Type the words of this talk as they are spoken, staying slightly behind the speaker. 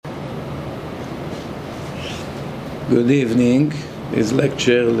Good evening. His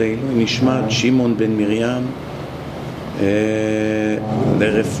lecture לעילוי נשמת שמעון בן מרים,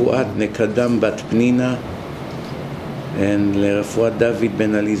 לרפואת נקדם בת פנינה, לרפואת דוד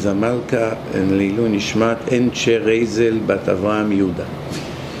בן עליזה מלכה, לעילוי נשמת אנצ'ה רייזל בת אברהם יהודה.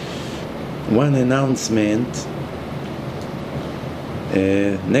 One announcement.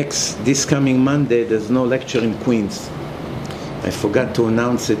 This coming Monday there's no lecture in Queens. I forgot to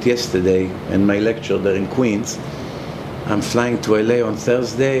announce it yesterday in my lecture there in Queens. I'm flying to LA on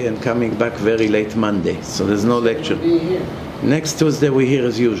Thursday and coming back very late Monday, so there's no lecture. Next Tuesday we're here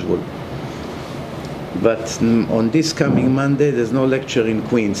as usual. But on this coming Monday there's no lecture in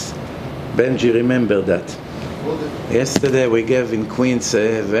Queens. Benji, remember that. Yesterday we gave in Queens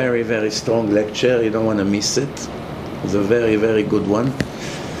a very, very strong lecture. You don't want to miss it. It was a very, very good one.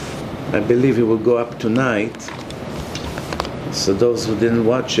 I believe it will go up tonight. So those who didn't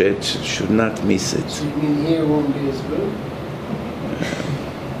watch it should not miss it. So you mean here won't be as good?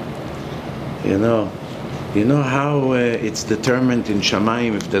 You know how it's determined in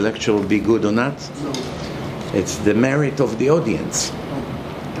Shamayim if the lecture will be good or not? No. It's the merit of the audience.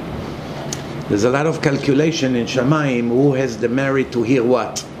 There's a lot of calculation in Shamayim who has the merit to hear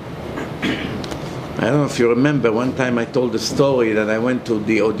what. I don't know if you remember, one time I told the story that I went to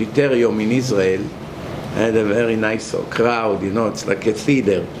the auditorium in Israel. I had a very nice crowd, it's like a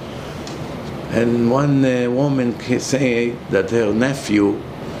theater. And one woman say that her nephew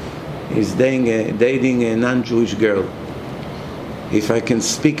is dating a non-Jewish girl. If I can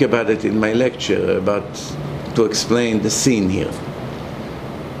speak about it in my lecture, to explain the scene here.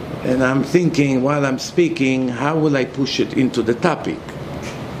 And I'm thinking, while I'm speaking, how will I push it into the topic?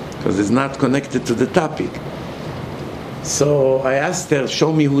 Because it's not connected to the topic. So I asked her,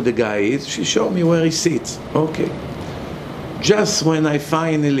 show me who the guy is. She showed me where he sits. Okay. Just when I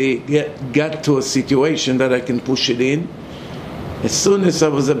finally got to a situation that I can push it in, as soon as I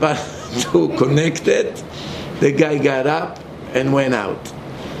was about to connect it, the guy got up and went out.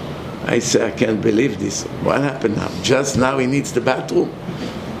 I said, I can't believe this. What happened now? Just now he needs the bathroom.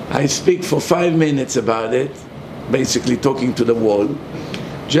 I speak for 5 minutes about it, basically talking to the wall.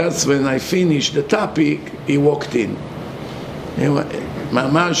 Just when I finished the topic, he walked in.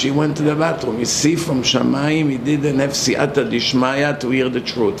 Mamash, he went to the bathroom. You see, from Shamayim, he didn't have siyata dishmaya to hear the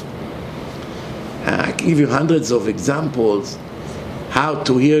truth. I can give you hundreds of examples how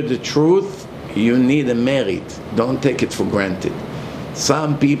to hear the truth. You need a merit. Don't take it for granted.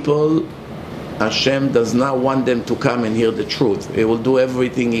 Some people, Hashem does not want them to come and hear the truth. He will do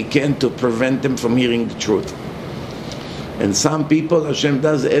everything He can to prevent them from hearing the truth. And some people, Hashem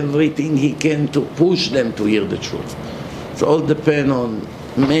does everything He can to push them to hear the truth. It all depends on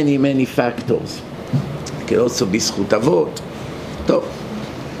many, many factors. It can also be zchut avot. So,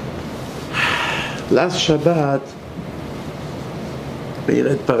 last Shabbat, we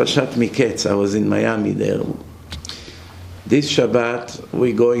read Parashat Miketz. I was in Miami there. This Shabbat,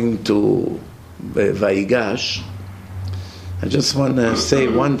 we're going to Vayigash. I just want to say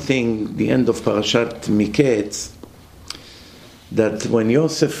one thing, the end of Parashat Miketz, that when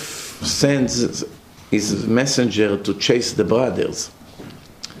Yosef sends his messenger to chase the brothers,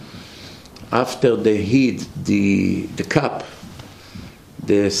 after they hid the cup,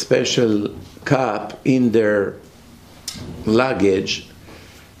 the special cup in their luggage,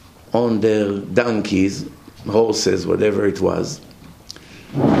 on their donkeys, horses, whatever it was,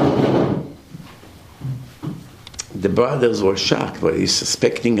 the brothers were shocked. But he's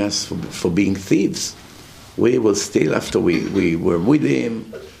suspecting us for being thieves. We will steal after we were with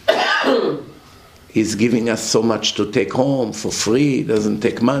him. He's giving us so much to take home for free. Doesn't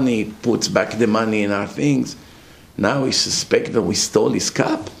take money, puts back the money in our things. Now we suspect that we stole his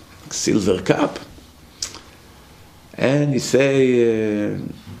cup, silver cup. And he say,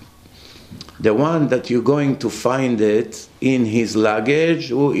 the one that you're going to find it in his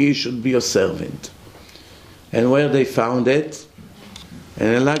luggage, he should be your servant. And where they found it?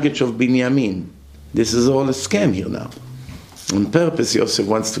 In the luggage of Binyamin. This is all a scam here now. On purpose, Yosef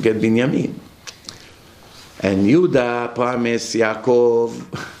wants to get Binyamin. And Yehuda promised Yaakov,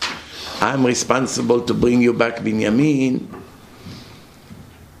 I'm responsible to bring you back Binyamin.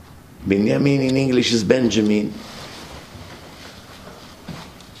 Binyamin in English is Benjamin.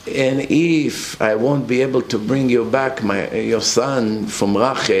 And if I won't be able to bring you back your son from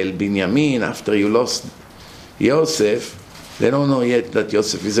Rachel, Binyamin, after you lost Yosef, they don't know yet that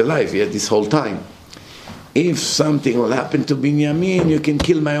Yosef is alive yet this whole time. If something will happen to Binyamin, you can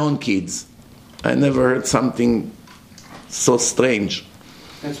kill my own kids. I never heard something so strange.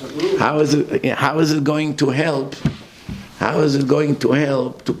 How is it going to help? How is it going to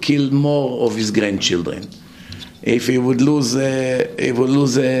help to kill more of his grandchildren? if he would lose a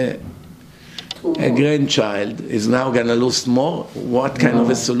grandchild, is now going to lose more? What kind of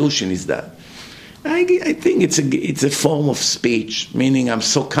a solution is that? I think it's a form of speech, meaning I'm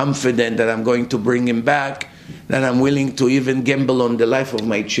so confident that I'm going to bring him back that I'm willing to even gamble on the life of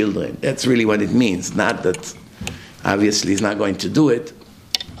my children. That's really what it means. Not that, obviously, he's not going to do it.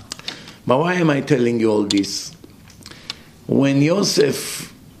 But why am I telling you all this? When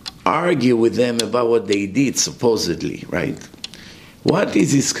Yosef argued with them about what they did, supposedly, right? What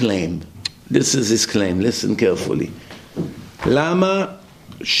is his claim? This is his claim. Listen carefully. Lama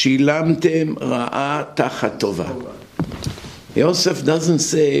shilamtem ra'a tachat tova. Yosef doesn't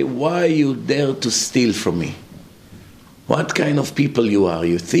say, why you dare to steal from me? What kind of people you are?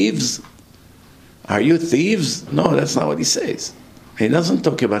 You thieves? Are you thieves? No, that's not what he says. He doesn't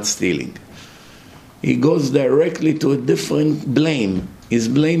talk about stealing. He goes directly to a different blame. He's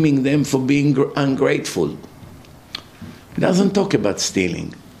blaming them for being ungrateful. He doesn't talk about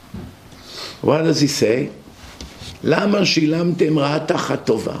stealing. What does he say? Lama shilamtem ra'a tachat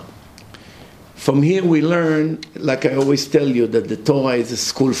tova. From here we learn, like I always tell you, that the Torah is a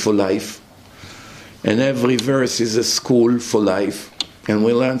school for life. And every verse is a school for life. And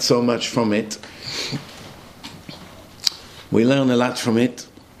we learn so much from it. We learn a lot from it.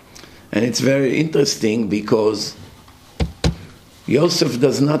 And it's very interesting because Yosef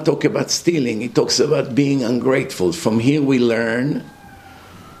does not talk about stealing. He talks about being ungrateful. From here we learn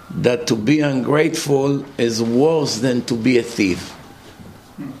that to be ungrateful is worse than to be a thief.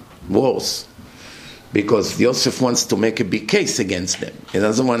 Worse. Because Yosef wants to make a big case against them. He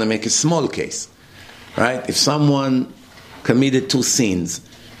doesn't want to make a small case. Right? If someone committed 2 sins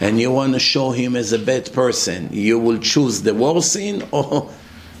and you want to show him as a bad person, you will choose the worst sin or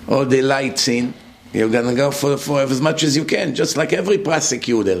the light sin. You're going to go for as much as you can, just like every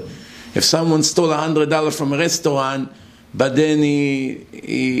prosecutor. If someone stole $100 from a restaurant, but then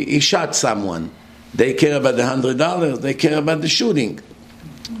he shot someone, they care about the $100, they care about the shooting.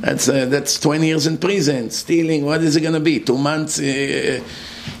 That's 20 years in prison. Stealing, what is it going to be? 2 months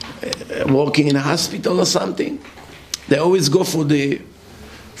working in a hospital or something? They always go for the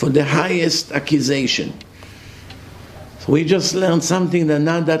highest accusation. So we just learned something that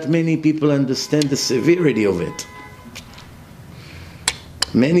not that many people understand the severity of it.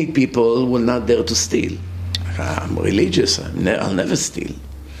 Many people will not dare to steal. I'm religious, I'll never steal.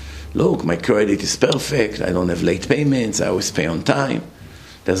 Look, my credit is perfect, I don't have late payments, I always pay on time.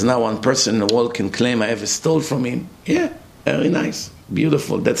 There's not one person in the world can claim I ever stole from him. Yeah, very nice,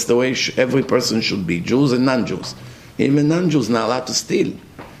 beautiful. That's the way every person should be, Jews and non-Jews. Even non-Jews not allowed to steal.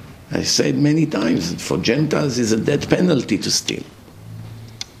 I said many times, for Gentiles it's a death penalty to steal.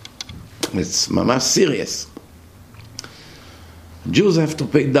 It's mamash serious. Jews have to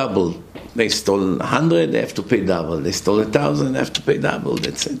pay double. They stole 100, they have to pay double. They stole 1,000, they have to pay double.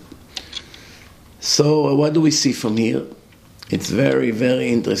 That's it. So what do we see from here? It's very, very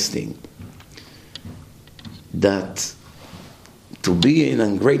interesting that to be an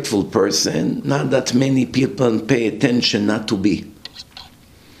ungrateful person, not that many people pay attention not to be.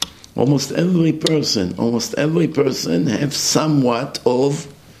 Almost every person has somewhat of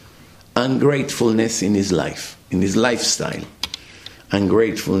ungratefulness in his life, in his lifestyle.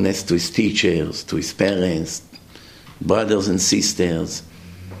 Ungratefulness to his teachers, to his parents, brothers and sisters.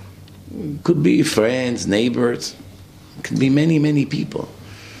 Could be friends, neighbors. Could be many, many people.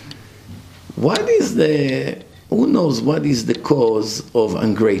 Who knows what is the cause of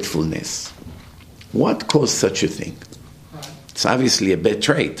ungratefulness? What caused such a thing? It's obviously a bad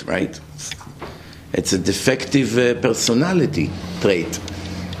trait, right? It's a defective personality trait.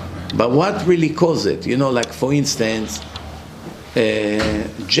 But what really caused it? Like for instance,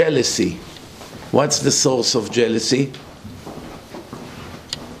 jealousy. What's the source of jealousy?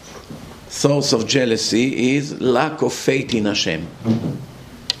 Source of jealousy is lack of faith in Hashem.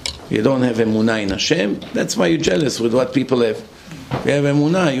 You don't have emunah in Hashem, that's why you're jealous with what people have. If you have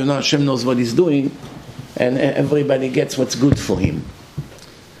emunah, Hashem knows what He's doing, and everybody gets what's good for him.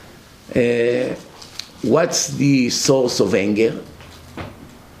 What's the source of anger?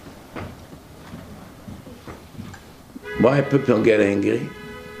 Why people get angry?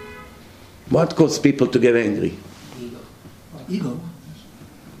 What causes people to get angry? Ego.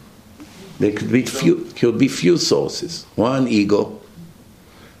 There could be few sources. One, ego.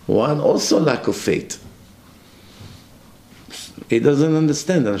 One, also lack of faith. He doesn't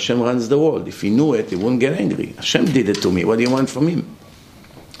understand that Hashem runs the world. If he knew it, he wouldn't get angry. Hashem did it to me. What do you want from him?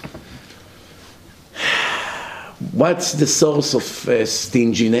 What's the source of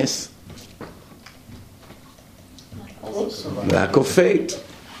stinginess? Lack of faith.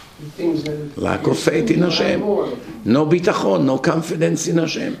 things that Lack of faith in Hashem. No bitachon, no confidence in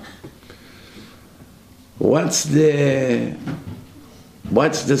Hashem. What's the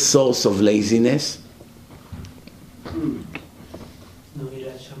source of laziness?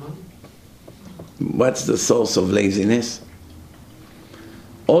 What's the source of laziness?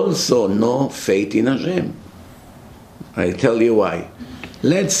 Also no faith in Hashem. I'll tell you why.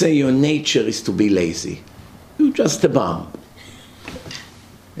 Let's say your nature is to be lazy. You're just a bum.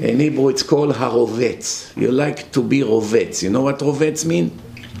 In Hebrew it's called harovetz. You like to be rovetz. You know what rovetz mean?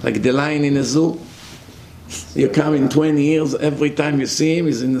 Like the lion in a zoo. You come in 20 years, every time you see him,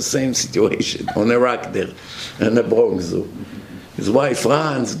 he's in the same situation, on a rock there, in the Bronx Zoo. His wife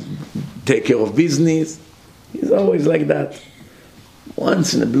runs, take care of business. He's always like that.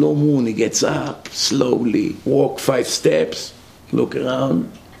 Once in a blue moon, he gets up, slowly, walk 5 steps, look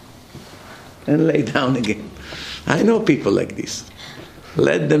around, and lay down again. I know people like this.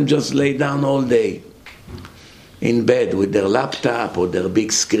 Let them just lay down all day in bed with their laptop or their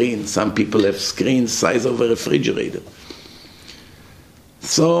big screen. Some people have screens size of a refrigerator.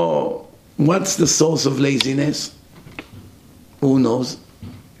 So, what's the source of laziness? Who knows?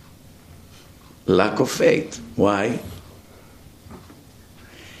 Lack of faith. Why?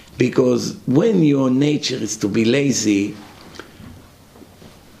 Because when your nature is to be lazy,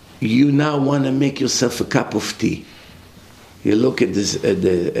 you now want to make yourself a cup of tea. You look at this at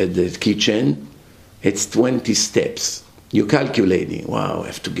the kitchen, it's 20 steps. You're calculating, wow, I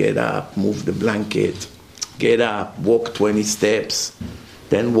have to get up, move the blanket, get up, walk 20 steps,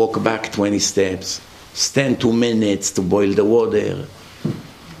 then walk back 20 steps, stand 2 minutes to boil the water.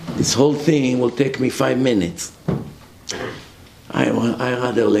 This whole thing will take me 5 minutes. I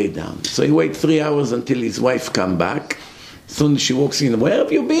rather lay down. So he waits 3 hours until his wife come back. Soon she walks in, where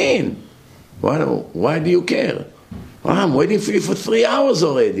have you been? Why do you care? Well, I'm waiting for you for 3 hours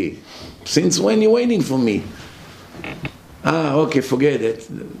already. Since when you waiting for me? Okay, forget it.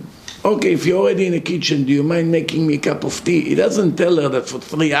 Okay, if you're already in the kitchen, do you mind making me a cup of tea? He doesn't tell her that for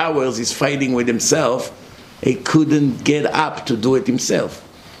 3 hours he's fighting with himself. He couldn't get up to do it himself.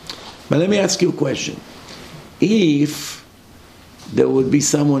 But let me ask you a question. If there would be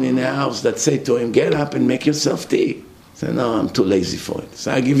someone in the house that said to him, get up and make yourself tea. He said, no, I'm too lazy for it.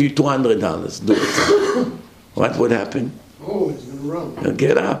 So I'll give you $200. Do it. What would happen? Oh, it's going to run. He'll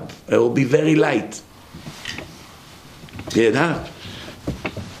get up. It will be very light. Get up.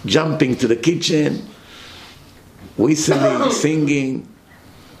 Jumping to the kitchen. Whistling, singing.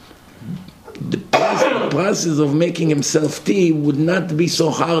 The process of making himself tea would not be so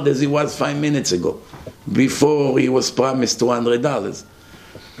hard as it was 5 minutes ago, before he was promised $200.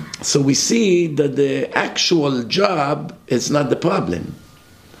 So we see that the actual job is not the problem.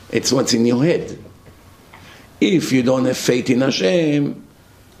 It's what's in your head. If you don't have faith in Hashem,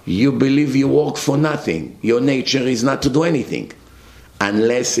 you believe you work for nothing. Your nature is not to do anything,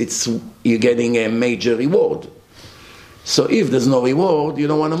 unless you're getting a major reward. So if there's no reward, you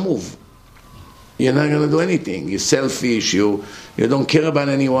don't want to move. You're not going to do anything. You're selfish. You don't care about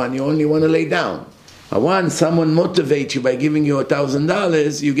anyone. You only want to lay down. But once someone motivates you by giving you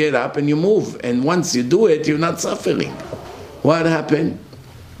 $1,000, you get up and you move. And once you do it, you're not suffering. What happened?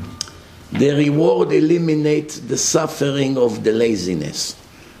 The reward eliminates the suffering of the laziness.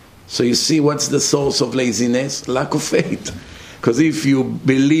 So you see what's the source of laziness? Lack of faith. Because if you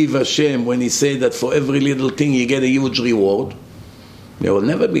believe Hashem when He said that for every little thing you get a huge reward, you will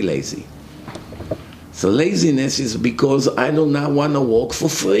never be lazy. So laziness is because I do not want to work for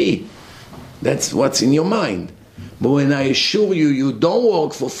free. That's what's in your mind. But when I assure you, you don't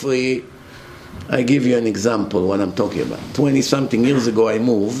work for free, I give you an example what I'm talking about. 20-something years ago, I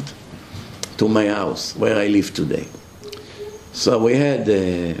moved to my house where I live today. So we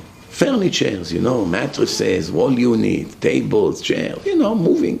had furnitures, mattresses, wall unit, tables, chairs,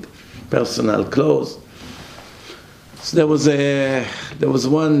 moving, personal clothes. So there was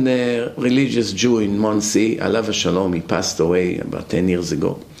one religious Jew in Monsey, Alav Shalom. He passed away about 10 years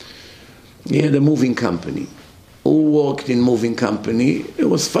ago. He had a moving company. Who worked in moving company? It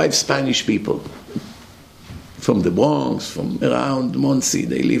was 5 Spanish people from the Bronx, from around Monsey.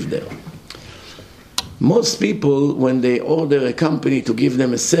 They lived there. Most people, when they order a company to give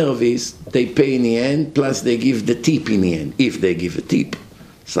them a service, they pay in the end, plus they give the tip in the end, if they give a tip.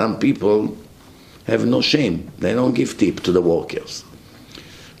 Some people have no shame. They don't give tip to the workers.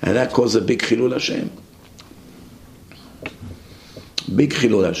 And that caused a big Chilul Hashem. Big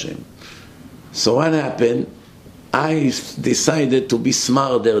Chilul Hashem. So what happened? I decided to be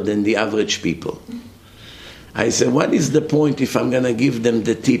smarter than the average people. I said, what is the point if I'm going to give them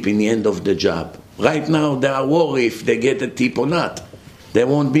the tip in the end of the job? Right now, they are worried if they get a tip or not. They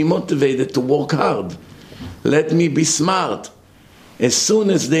won't be motivated to work hard. Let me be smart. As soon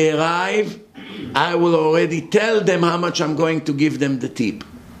as they arrive, I will already tell them how much I'm going to give them the tip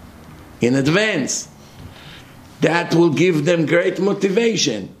in advance. That will give them great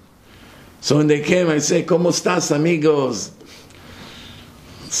motivation. So when they came, I say, ¿Cómo estás, amigos?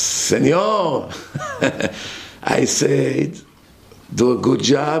 Señor. I said, do a good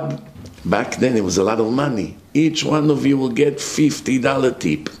job. Back then it was a lot of money. Each one of you will get $50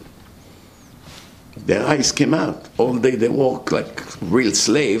 tip. Their eyes came out. All day they work like real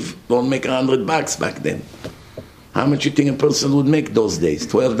slave. Don't make $100 back then. How much you think a person would make those days?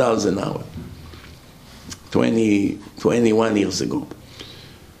 $12 an hour. 21 years ago.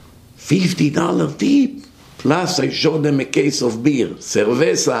 $50 tip. Plus I showed them a case of beer.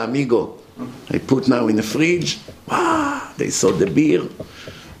 Cerveza, amigo. I put now in the fridge. Wow, they saw the beer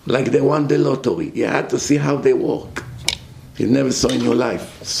like they won the lottery. You had to see how they work. You never saw in your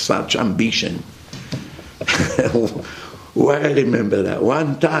life such ambition. Why I remember that?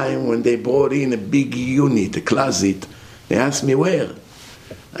 One time when they brought in a big unit, a closet, they asked me where.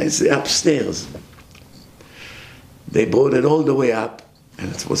 I said upstairs. They brought it all the way up,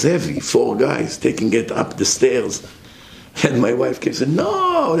 and it was heavy. 4 guys taking it up the stairs. And my wife came and said,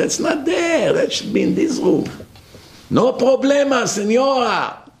 no, that's not there. That should be in this room. No problema,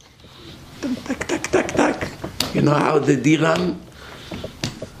 senora. Tak, tak, tak, tak. You know how the diran?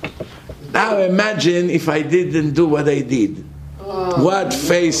 Now imagine if I didn't do what I did. What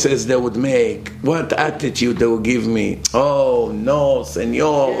faces they would make. What attitude they would give me. Oh, no,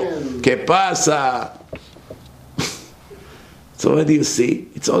 senor. ¿Qué pasa? So what do you see?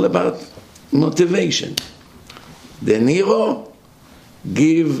 It's all about motivation. De Niro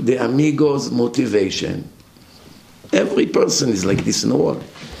give the amigos motivation. Every person is like this in the world.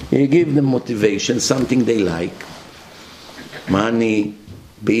 You give them motivation, something they like. Money,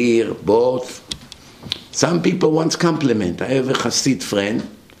 beer, both. Some people want compliment. I have a Hasid friend,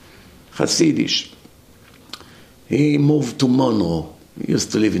 Hasidish. He moved to Monroe. He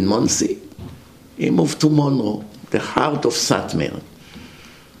used to live in Monsey. He moved to Monroe, the heart of Satmar.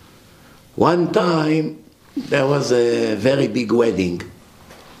 One time, there was a very big wedding.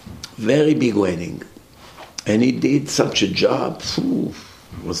 Very big wedding. And he did such a job.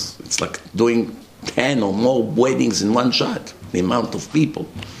 It's like doing 10 or more weddings in one shot, the amount of people.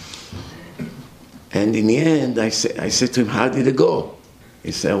 And in the end, I said to him, how did it go?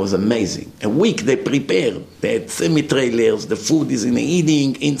 He said, it was amazing. A week they prepared. They had semi-trailers. The food is in the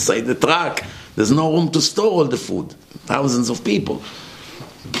eating inside the truck. There's no room to store all the food. Thousands of people.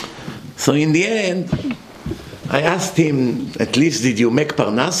 So in the end, I asked him, at least did you make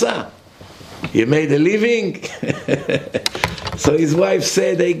parnasa? You made a living? So his wife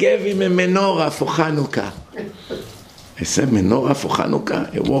said, I gave him a menorah for Hanukkah. I said, menorah for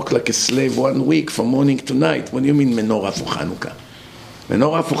Hanukkah? He worked like a slave 1 week from morning to night. What do you mean menorah for Hanukkah?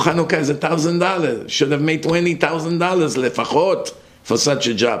 Menorah for Hanukkah is $1,000. Should have made $20,000 lefachot for such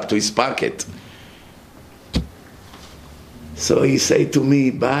a job to his pocket. So he said to me,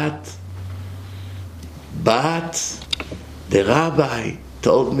 but the rabbi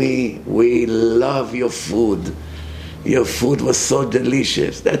told me, we love your food. Your food was so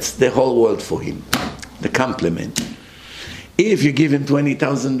delicious. That's the whole world for him, the compliment. If you give him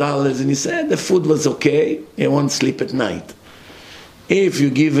 $20,000 and he said the food was okay, he won't sleep at night. If you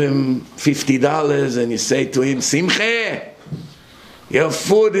give him $50 and you say to him, Simche, your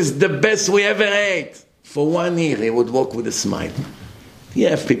food is the best we ever ate, for 1 year he would walk with a smile. You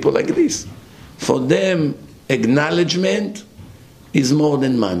have people like this. For them, acknowledgement is more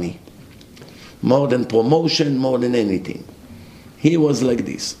than money, more than promotion, more than anything. He was like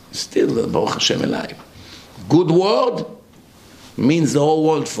this. Still, Baruch Hashem alive. Good word means the whole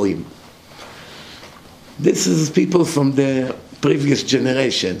world for him. This is people from the previous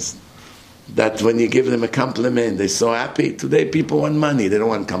generations that when you give them a compliment, they're so happy. Today people want money, they don't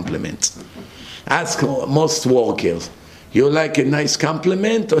want compliments. Ask most workers, you like a nice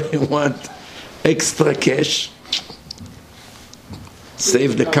compliment or you want extra cash?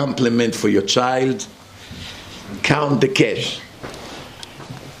 Save the compliment for your child. Count the cash.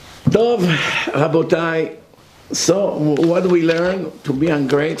 Tov, Rabotai. So what do we learn? To be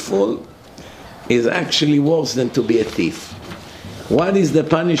ungrateful is actually worse than to be a thief. What is the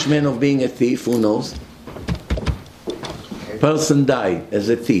punishment of being a thief? Who knows? Person died as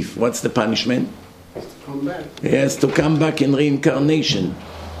a thief. What's the punishment? Come back. He has to come back in reincarnation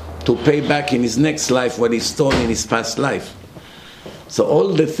to pay back in his next life what he stole in his past life. So all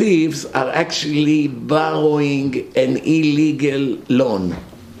the thieves are actually borrowing an illegal loan.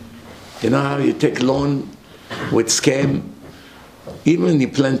 You know how you take loan with scam? Even you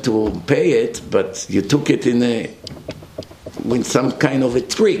plan to pay it, but you took it with some kind of a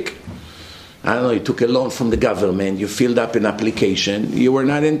trick. I don't know, you took a loan from the government, you filled up an application, you were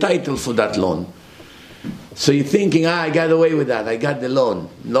not entitled for that loan. So you're thinking, I got away with that, I got the loan.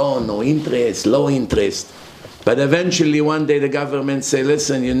 Loan, no interest, low interest. But eventually one day the government say,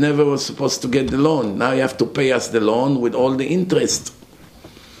 listen, you never were supposed to get the loan. Now you have to pay us the loan with all the interest.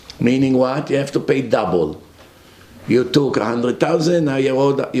 Meaning what? You have to pay double. You took 100,000, now you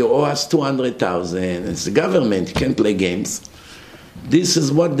owe us 200,000. It's the government, you can't play games. This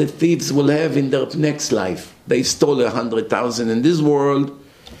is what the thieves will have in their next life. They stole 100,000 in this world.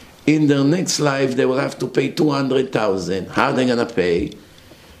 In their next life, they will have to pay 200,000. How are they going to pay?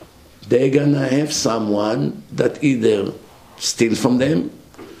 They're going to have someone that either steal from them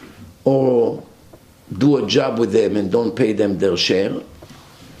or do a job with them and don't pay them their share,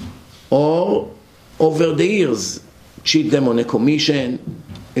 or over the years cheat them on a commission.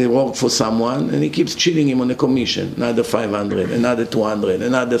 He worked for someone and he keeps cheating him on a commission. Another 500, another 200,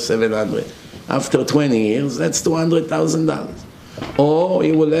 another 700. After 20 years, that's $200,000. Or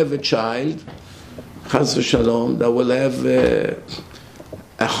he will have a child, chas v'shalom, that will have a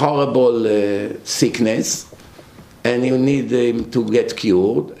horrible sickness, and you need him to get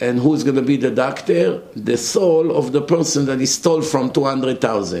cured. And who's going to be the doctor? The soul of the person that he stole from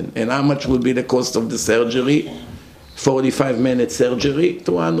 200,000. And how much will be the cost of the surgery? 45-minute surgery,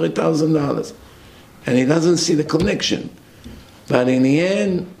 $200,000. And he doesn't see the connection. But in the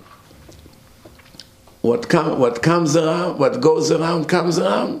end, what comes around, what goes around comes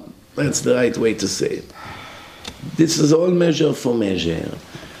around. That's the right way to say it. This is all measure for measure.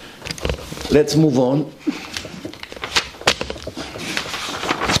 Let's move on.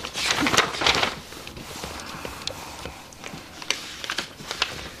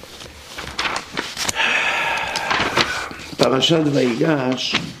 Parashat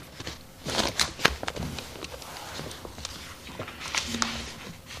Vayigash,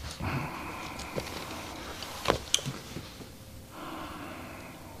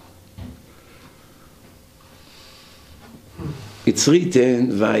 it's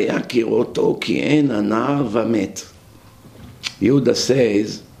written, Vayakir oto ki en anar vamet. Yehuda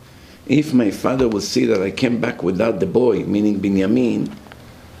says, if my father will see that I came back without the boy, meaning Binyamin,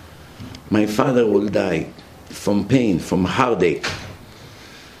 my father will die from pain, from heartache.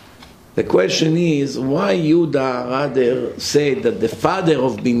 The question is, why Yehuda rather say that the father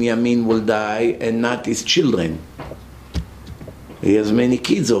of Binyamin will die and not his children? He has many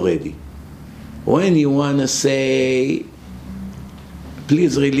kids already. When you want to say,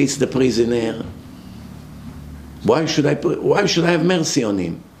 please release the prisoner, why should I have mercy on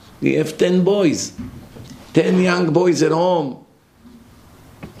him? We have 10 boys. 10 young boys at home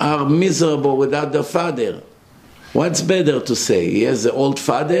are miserable without their father. What's better to say? He has an old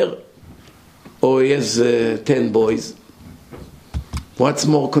father or he has 10 boys? What's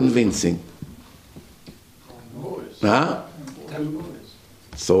more convincing? 10 boys. Huh? 10 boys.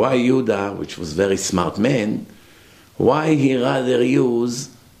 So why Yehuda, which was a very smart man, why he rather use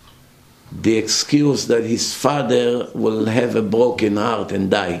the excuse that his father will have a broken heart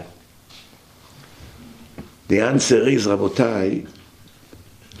and die? The answer is, Rabotai,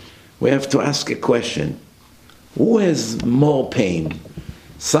 we have to ask a question. Who has more pain?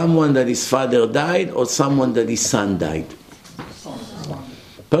 Someone that his father died or someone that his son died?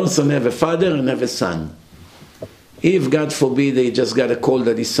 Person have a father and have a son. If, God forbid, he just got a call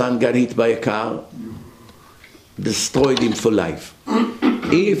that his son got hit by a car, destroyed him for life.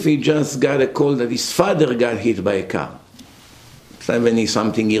 If he just got a call that his father got hit by a car,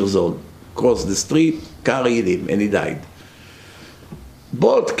 70-something years old, crossed the street, car hit him, and he died.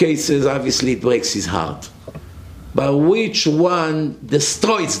 Both cases, obviously, it breaks his heart. But which one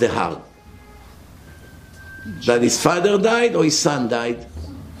destroys the heart? That his father died or his son died?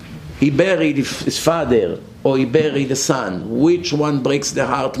 He buried his father or he buried the son. Which one breaks the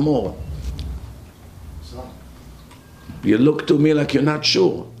heart more? Son. You look to me like you're not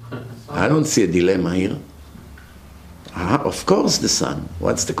sure. I don't see a dilemma here. Of course the son.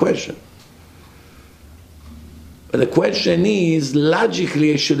 What's the question? But the question is,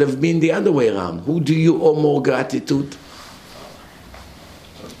 logically, it should have been the other way around. Who do you owe more gratitude?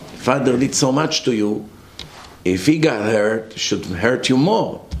 Father did so much to you. If he got hurt, it should hurt you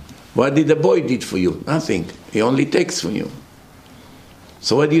more. What did the boy did for you? Nothing. He only takes from you.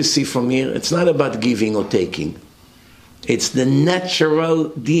 So what do you see from here? It's not about giving or taking. It's the natural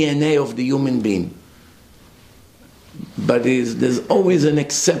DNA of the human being. But there's always an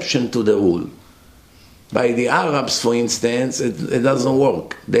exception to the rule. By the Arabs, for instance, it doesn't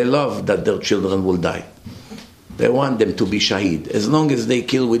work. They love that their children will die. They want them to be shaheed, as long as they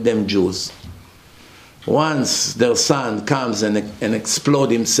kill with them Jews. Once their son comes and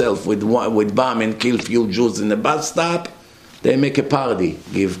explode himself with bomb and kill few Jews in the bus stop, they make a party,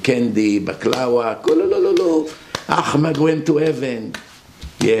 give candy, baklawa, Ahmad went to heaven.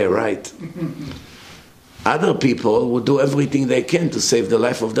 Yeah, right. Other people will do everything they can to save the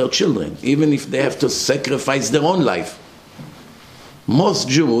life of their children, even if they have to sacrifice their own life. Most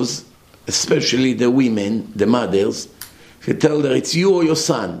Jews, especially the women, the mothers, if you tell her it's you or your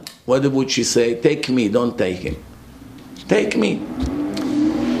son, what would she say? Take me, don't take him. Take me.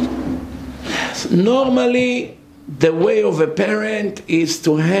 Normally, the way of a parent is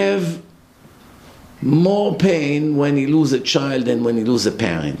to have more pain when he loses a child than when he loses a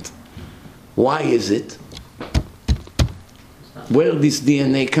parent. Why is it? Where this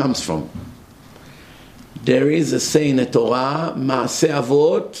DNA comes from? There is a saying in the Torah, Maaseh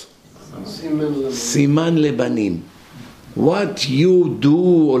Avot, Siman Lebanim. What you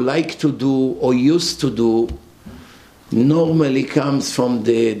do or like to do or used to do normally comes from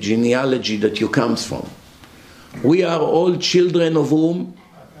the genealogy that you comes from. We are all children of whom?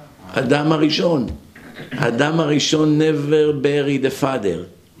 Adam HaRishon. Adam HaRishon never buried a father.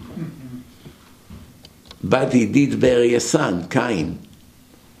 But he did bury a son, Cain.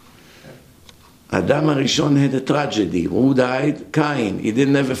 Adam HaRishon had a tragedy. Who died? Cain. He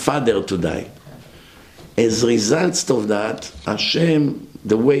didn't have a father to die. As a result of that, Hashem,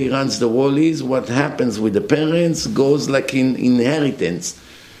 the way he runs the world is, what happens with the parents goes like in inheritance.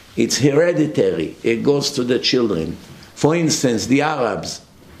 It's hereditary. It goes to the children. For instance, the Arabs,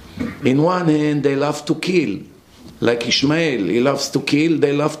 in one hand, they love to kill. Like Ishmael, he loves to kill,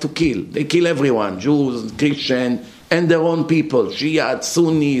 they love to kill. They kill everyone, Jews, Christian, and their own people. Shiite,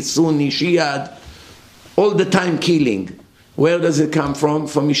 Sunni, Shiite, all the time killing. Where does it come from?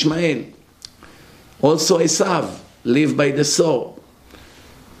 From Ishmael. Also Esav, lived by the sword.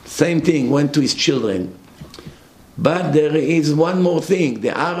 Same thing, went to his children. But there is one more thing.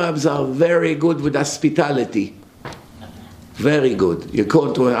 The Arabs are very good with hospitality. Very good. You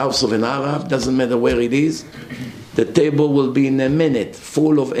go to a house of an Arab, doesn't matter where it is, the table will be in a minute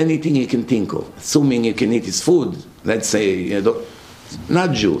full of anything you can think of, assuming you can eat his food. Let's say,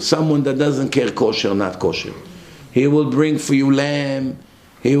 not Jew, someone that doesn't care kosher, not kosher. He will bring for you lamb,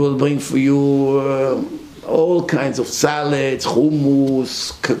 he will bring for you all kinds of salads,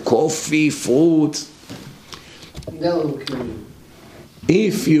 hummus, coffee, fruits.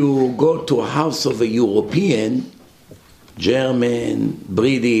 If you go to a house of a European, German,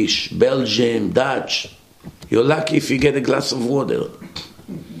 British, Belgian, Dutch, you're lucky if you get a glass of water.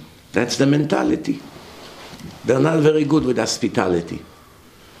 That's the mentality. They're not very good with hospitality.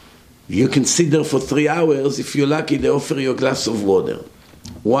 You can sit there for 3 hours. If you're lucky, they offer you a glass of water.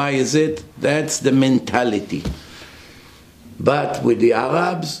 Why is it? That's the mentality. But with the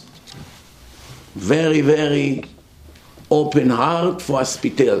Arabs, very, very open heart for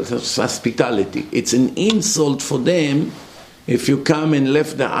hospitality. It's an insult for them if you come and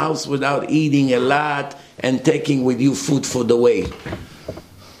left the house without eating a lot and taking with you food for the way.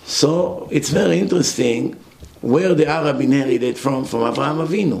 So it's very interesting where the Arab inherited from Avraham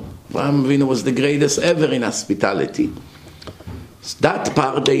Avinu. Avraham Avinu was the greatest ever in hospitality. That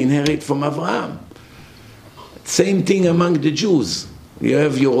part they inherit from Avraham. Same thing among the Jews. You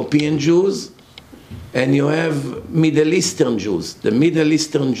have European Jews and you have Middle Eastern Jews. The Middle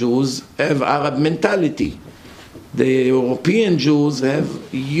Eastern Jews have Arab mentality. The European Jews have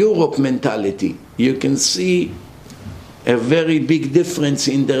Europe mentality. You can see a very big difference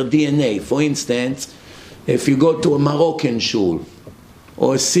in their DNA. For instance, if you go to a Moroccan shul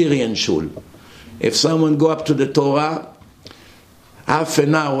or a Syrian shul, if someone go up to the Torah, half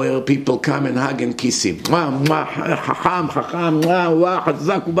an hour people come and hug and kiss him. Chacham,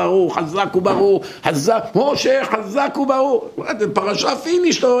 Chazak u'baruch, Chazak u'baruch, Chazak, Moshe, Chazak u'baruch. What, the parasha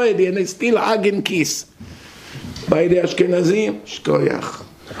finished already and they still hug and kiss. By the Ashkenazim, shkoyach.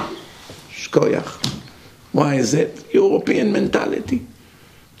 Why is it? European mentality.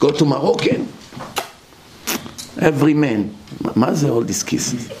 Go to Moroccan, every man. Ma all these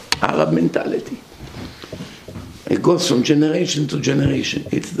kisses? Arab mentality. It goes from generation to generation.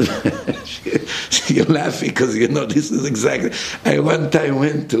 You're laughing because you know this is exactly. I one time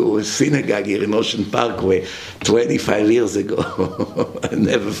went to a synagogue here in Ocean Parkway 25 years ago. I'll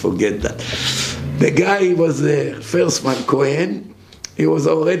never forget that. The guy was the first one, Cohen. He was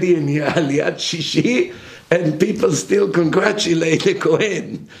already in Aliyat Shishi, and people still congratulate the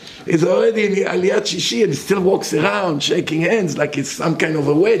Cohen. He's already in Aliyat Shishi and he still walks around shaking hands like it's some kind of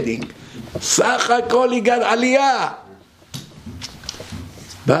a wedding. Sacha kol he got Aliyah.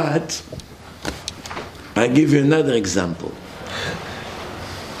 But I give you another example.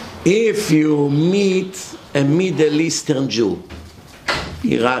 If you meet a Middle Eastern Jew,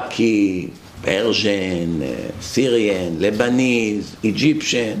 Iraqi, Persian, Syrian, Lebanese,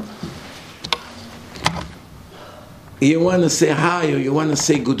 Egyptian, you want to say hi or you want to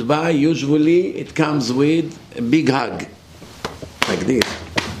say goodbye, usually it comes with a big hug, like this,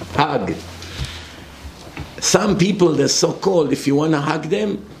 hug. Some people, they're so cold, if you want to hug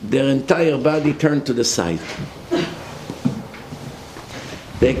them, their entire body turned to the side.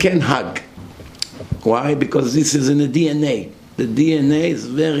 They can't hug. Why? Because this is in the DNA. The DNA is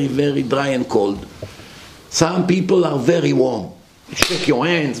very, very dry and cold. Some people are very warm. You shake your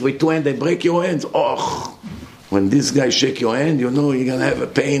hands with two hands, they break your hands. Oh, when this guy shake your hand, you know you're going to have a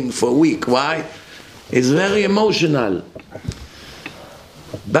pain for a week. Why? It's very emotional.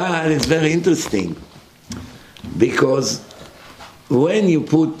 But it's very interesting. Because when you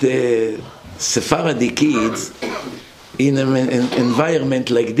put Sephardi kids in an environment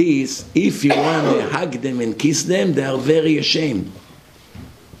like this, if you want to hug them and kiss them, they are very ashamed.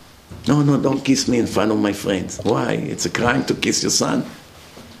 No, don't kiss me in front of my friends. Why? It's a crime to kiss your son?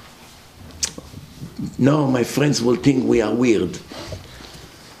 No, my friends will think we are weird.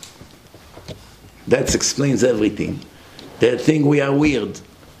 That explains everything. They think we are weird.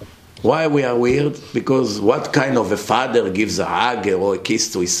 Why we are weird? Because what kind of a father gives a hug or a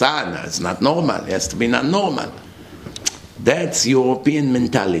kiss to his son? It's not normal. It has to be not normal. That's European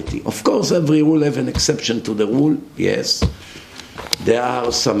mentality. Of course, every rule has an exception to the rule. Yes. There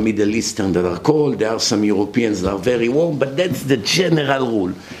are some Middle Eastern that are cold. There are some Europeans that are very warm. But that's the general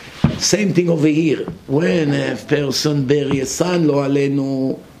rule. Same thing over here. When a person buries a son, lo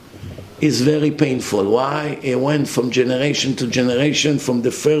alenu, is very painful. Why? It went from generation to generation, from the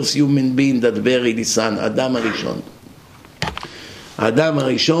first human being that buried his son, Adam HaRishon. Adam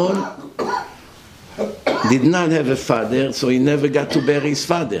HaRishon did not have a father, so he never got to bury his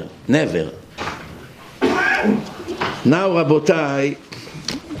father. Never. Now, Rabotai,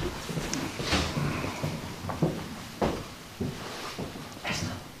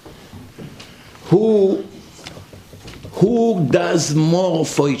 who does more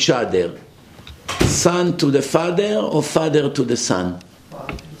for each other? Son to the father or father to the son?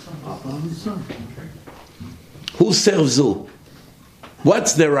 Who serves who?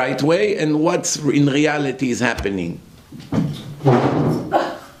 What's the right way and what's in reality is happening?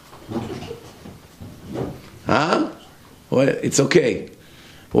 Huh? Well, it's okay.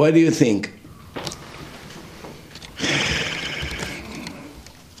 What do you think?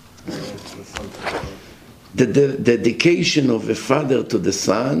 The dedication of a father to the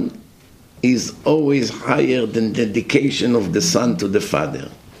son is always higher than the dedication of the son to the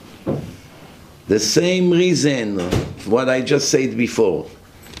father. The same reason, what I just said before.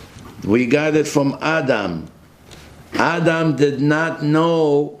 We got it from Adam. Adam did not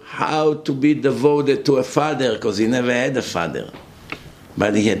know how to be devoted to a father because he never had a father.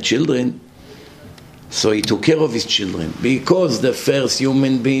 But he had children. So he took care of his children. Because the first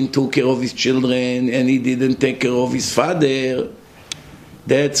human being took care of his children and he didn't take care of his father,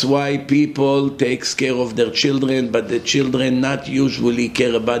 that's why people take care of their children, but the children not usually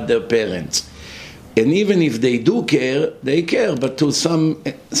care about their parents. And even if they do care, they care, but to some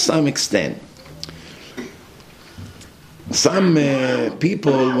extent. Some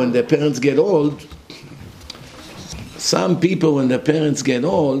people, when their parents get old,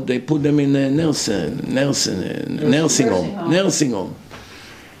 they put them in a nursing home.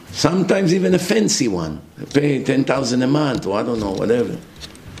 Sometimes even a fancy one. They pay $10,000 a month, or I don't know, whatever.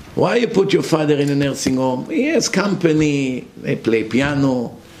 Why you put your father in a nursing home? He has company, they play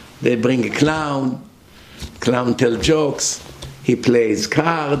piano, they bring a clown tell jokes, he plays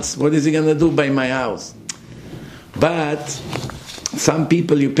cards. What is he going to do by my house? But some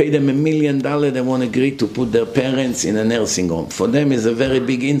people, you pay them $1 million, they won't agree to put their parents in a nursing home. For them, it's a very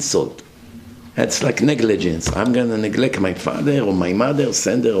big insult. That's like negligence. I'm going to neglect my father or my mother,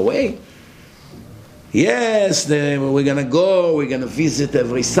 send her away? Yes, we're going to go, we're going to visit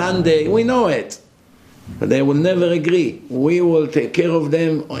every Sunday. We know it. But they will never agree. We will take care of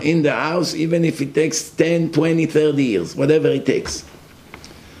them in the house, even if it takes 10, 20, 30 years, whatever it takes.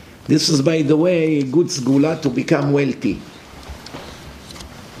 This is, by the way, a good sgula to become wealthy.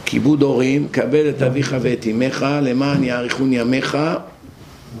 כיבוד הורים, קבל את אביך ואת אמך, למען יאריכון ימיך.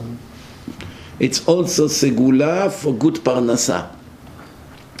 It's also segula for good parnasa.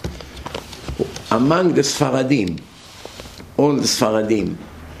 Among the Sfaradim, all the Sfaradim,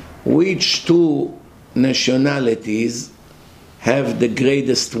 which two nationalities have the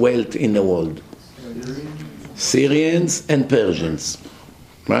greatest wealth in the world? Syrians and Persians,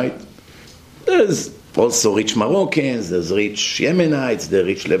 right? There's also rich Moroccans, there's rich Yemenites, there's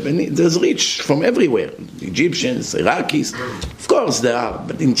rich Lebanese, there's rich from everywhere, Egyptians, Iraqis, of course there are,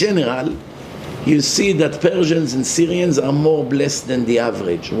 but in general, you see that Persians and Syrians are more blessed than the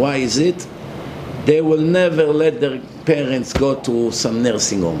average. Why is it? They will never let their parents go to some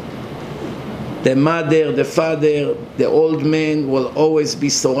nursing home. The mother, the father, the old man will always be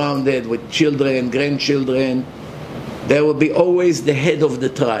surrounded with children, grandchildren. They will be always the head of the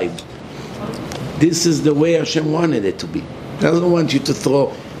tribe. This is the way Hashem wanted it to be. He doesn't want you to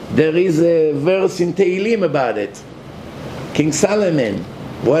throw. There is a verse in Tehillim about it. King Solomon,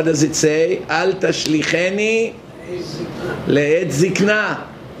 what does it say? Al tashlicheni le'et zikna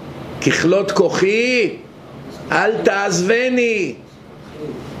kichlot kochi al ta'azveni.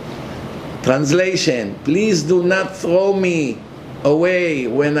 Translation, please do not throw me away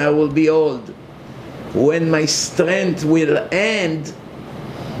when I will be old. When my strength will end,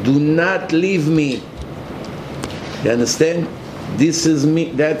 do not leave me. You understand? This is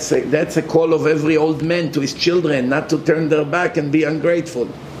me. That's a call of every old man to his children, not to turn their back and be ungrateful.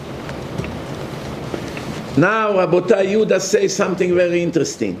 Now, Rabotai Yehuda says something very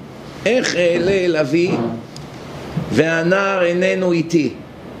interesting. איך אעלה אל אבי והנער איננו איתי?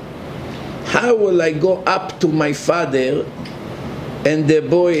 How will I go up to my father and the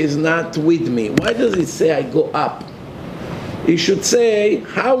boy is not with me? Why does it say I go up? It should say,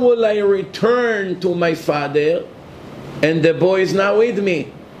 how will I return to my father and the boy is not with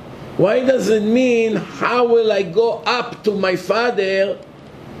me? Why does it mean, how will I go up to my father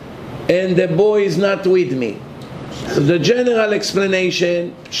and the boy is not with me? So the general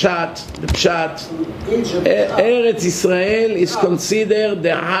explanation, the Pshat, Eretz Israel is considered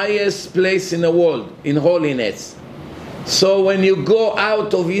the highest place in the world, in holiness. So when you go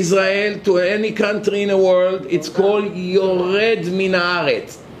out of Israel to any country in the world, it's called Yored Min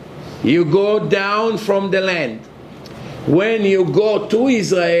Haaretz. You go down from the land. When you go to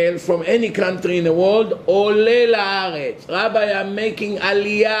Israel from any country in the world, Ole La'aretz. Rabbi, I'm making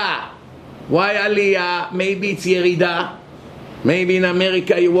Aliyah. Why Aliyah? Maybe it's Yerida. Maybe in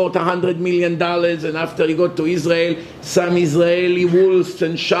America you worth $100 million and after you go to Israel, some Israeli wolves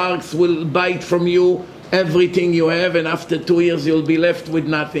and sharks will bite from you everything you have, and after 2 years you'll be left with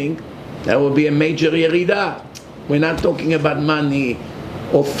nothing. That will be a major Yerida. We're not talking about money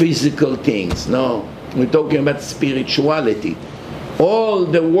or physical things. No. We're talking about spirituality. All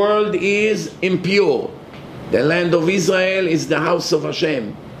the world is impure. The land of Israel is the house of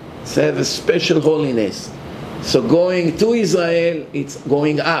Hashem. It's have a special holiness. So going to Israel, it's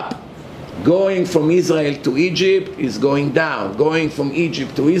going up. Going from Israel to Egypt is going down. Going from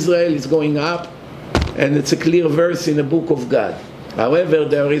Egypt to Israel is going up. And it's a clear verse in the book of God. However,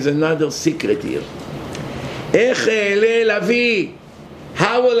 there is another secret here. איך אעלה אל אבי?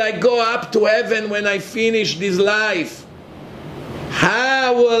 How will I go up to heaven when I finish this life?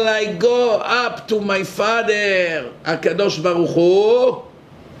 How will I go up to my father, HaKadosh Baruch Hu,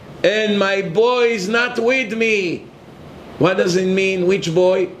 and my boy is not with me? What does it mean? Which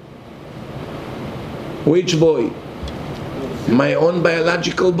boy? Which boy? My own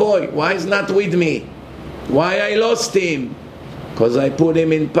biological boy. Why is not with me? Why I lost him? Because I put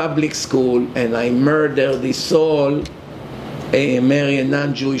him in public school and I murdered his soul. I marry a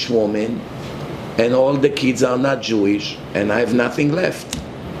non-Jewish woman and all the kids are not Jewish and I have nothing left.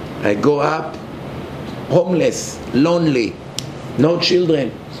 I go up homeless, lonely, no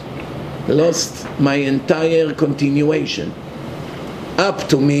children, lost my entire continuation. Up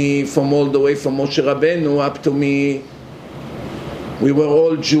to me, from all the way from Moshe Rabbeinu, up to me, we were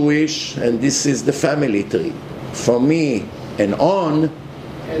all Jewish and this is the family tree. From me and on,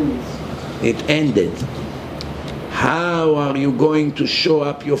 it ended. How are you going to show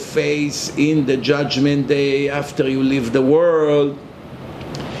up your face in the judgment day after you leave the world?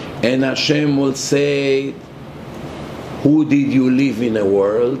 And Hashem will say, who did you leave in the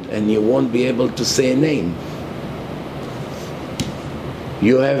world? And you won't be able to say a name.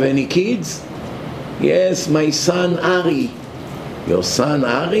 You have any kids? Yes, my son Ari. Your son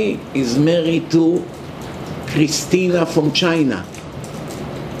Ari is married to Christina from China.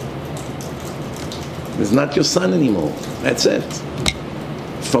 He's not your son anymore. That's it.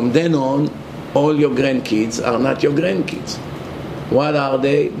 From then on, all your grandkids are not your grandkids. What are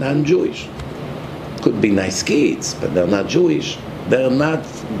they? Non-Jewish. Could be nice kids, but they're not Jewish. They're not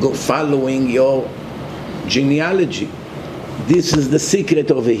following your genealogy. This is the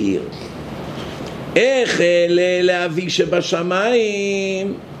secret over here. איך אעלה לאבי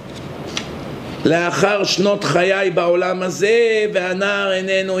שבשמיים לאחר שנות חיי בעולם הזה והנער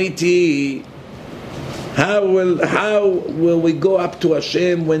איננו איתי? How will we go up to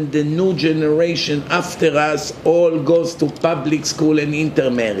Hashem when the new generation after us all goes to public school and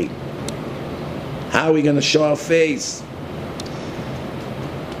intermarry? How are we going to show our face?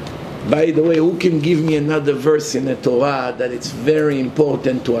 By the way, who can give me another verse in the Torah that it's very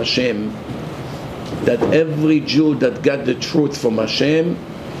important to Hashem that every Jew that got the truth from Hashem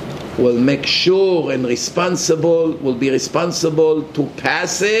will make sure and will be responsible to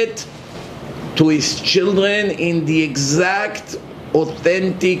pass it to his children in the exact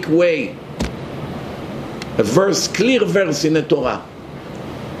authentic way? A clear verse in the Torah.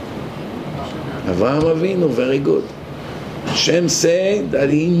 Avraham Avinu, very good. Hashem said that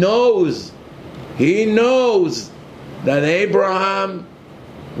he knows that Abraham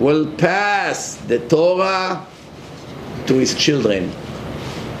will pass the Torah to his children.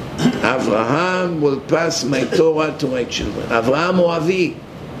 Avraham will pass my Torah to my children. Avraham Oavi.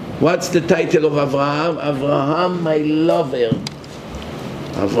 What's the title of Avraham? Avraham, my lover.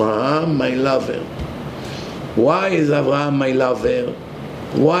 Avraham, my lover. Why is Avraham my lover?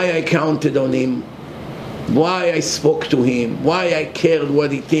 Why I counted on him? Why I spoke to him? Why I cared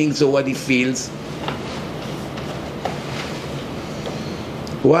what he thinks or what he feels?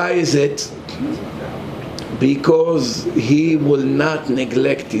 Why is it? Because he will not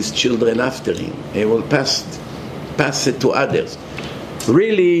neglect his children after him. He will pass it to others.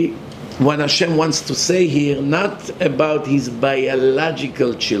 Really, what Hashem wants to say here, not about his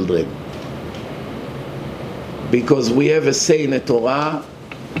biological children. Because we have a say in the Torah,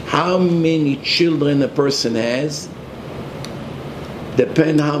 how many children a person has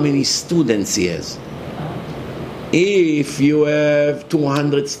depend how many students he has. If you have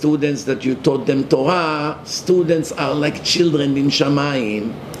 200 students that you taught them Torah, students are like children in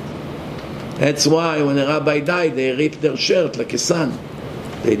Shamayim. That's why when a rabbi died, they rip their shirt like a son.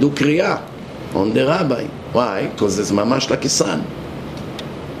 They do kriya on the rabbi. Why? Because it's mamash like a son.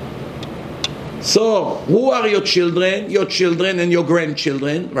 So, who are your children? Your children and your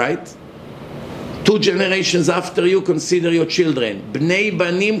grandchildren, right? 2 generations after you, consider your children. Bnei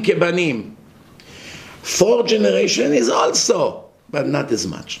banim kebanim. 4 generation is also, but not as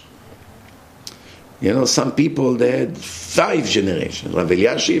much. You know, some people, they had 5 generations. Rav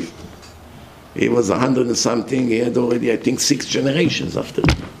Eliashiv, he was 100 and something, he had already, I think, 6 generations after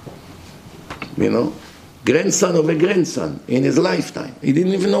him. You know? Grandson of a grandson in his lifetime. He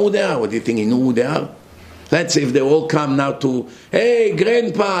didn't even know who they are. What do you think? He knew who they are? Let's say if they all come now to, hey,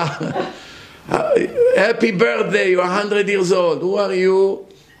 grandpa, happy birthday, you're 100 years old. Who are you?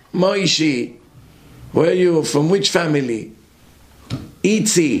 Moishi. Where are you? From which family?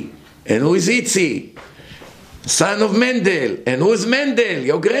 Itzi. And who is Itzi? Son of Mendel. And who is Mendel?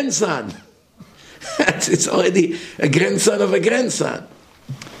 Your grandson. It's already a grandson of a grandson.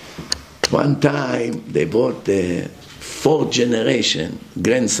 One time they brought the 4th generation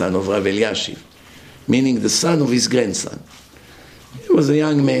grandson of Rav Eliashiv, meaning the son of his grandson. He was a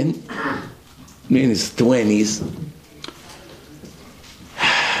young man, in his 20s.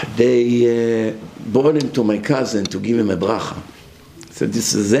 They brought him to my cousin to give him a bracha. So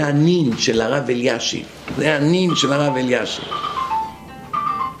זה הנין של הרב אלישיב. זה הנין של הרב אלישיב.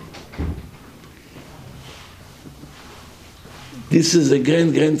 This is the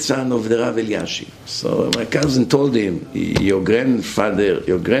grandson of the Rav Eliashiv. So my cousin told him, your grandfather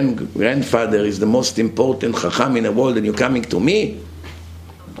is the most important chacham in the world, and you're coming to me?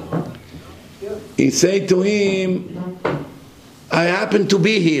 He said to him, I happen to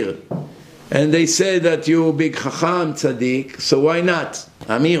be here. And they say that you're big chacham, tzaddik, so why not?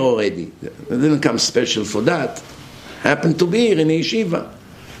 I'm here already. I didn't come special for that. Happen to be here in the yeshiva.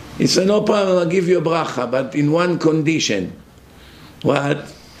 He said, no problem, I'll give you a bracha, but in one condition.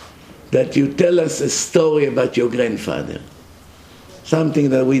 What? That you tell us a story about your grandfather.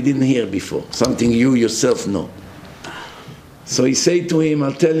 Something that we didn't hear before. Something you yourself know. So he said to him,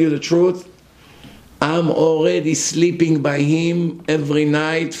 I'll tell you the truth. I'm already sleeping by him every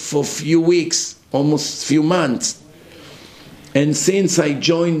night for a few weeks, almost few months. And since I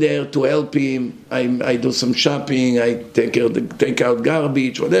joined there to help him, I do some shopping, I take out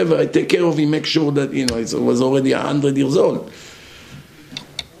garbage, whatever. I take care of him, make sure that, he was already 100 years old.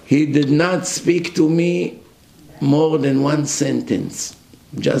 He did not speak to me more than one sentence,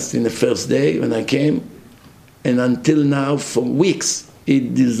 just in the first day when I came, and until now, for weeks, he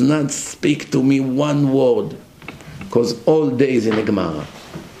does not speak to me one word, because all days in the Gemara.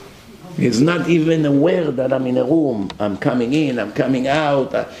 He's not even aware that I'm in a room, I'm coming in, I'm coming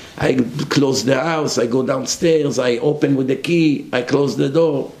out, I close the house, I go downstairs, I open with the key, I close the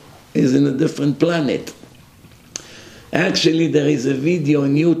door. He's in a different planet. Actually, there is a video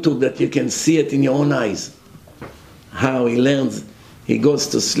on YouTube that you can see it in your own eyes. How he learns, he goes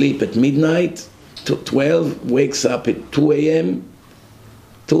to sleep at midnight, to 12, wakes up at 2 a.m.,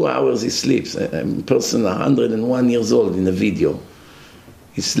 2 hours he sleeps. A person 101 years old in the video.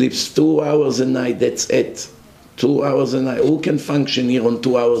 He sleeps 2 hours a night, that's it. 2 hours a night. Who can function here on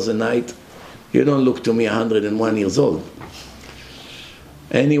 2 hours a night? You don't look to me 101 years old.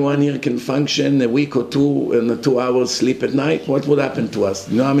 Anyone here can function a week or two and 2 hours sleep at night? What would happen to us?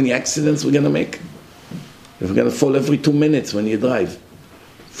 You know how many accidents we're going to make? If we're going to fall every 2 minutes when you drive.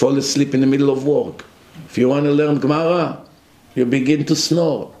 Fall asleep in the middle of work. If you want to learn Gemara, you begin to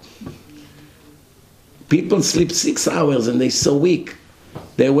snore. People sleep 6 hours and they're so weak.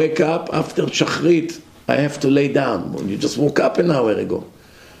 They wake up after Shachrit. I have to lay down. Well, you just woke up an hour ago.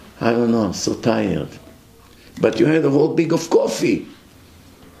 I don't know, I'm so tired. But you had a whole big of coffee.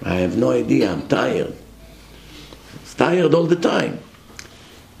 I have no idea, I'm tired. It's tired all the time.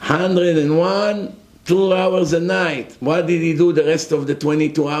 101, 2 hours a night. What did he do the rest of the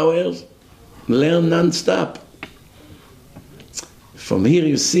 22 hours? Learn non-stop. From here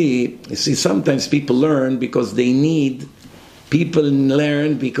you see sometimes people learn because they need, people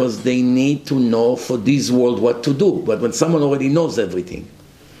learn because they need to know for this world what to do. But when someone already knows everything,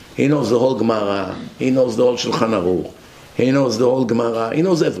 he knows the whole Gemara, he knows the whole Shulchan Aruch, he knows the whole Gemara, he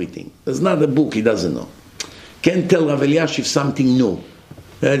knows everything. There's not a book he doesn't know. Can't tell Rav Elyashiv something new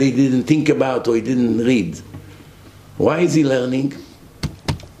that he didn't think about or he didn't read. Why is he learning?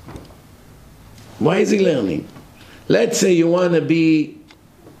 Why is he learning? Let's say you want to be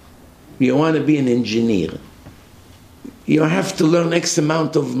an engineer. You have to learn X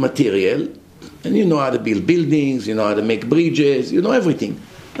amount of material, and you know how to build buildings, you know how to make bridges, you know everything.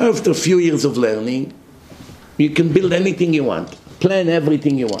 After a few years of learning, you can build anything you want, plan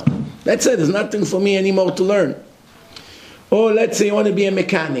everything you want. That's it, there's nothing for me anymore to learn. Or let's say you want to be a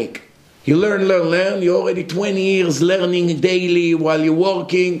mechanic. You learn, you're already 20 years learning daily while you're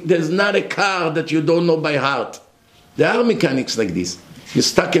working. There's not a car that you don't know by heart. There are mechanics like this. You're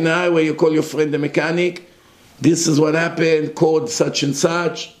stuck in a highway, you call your friend a mechanic. This is what happened, code such and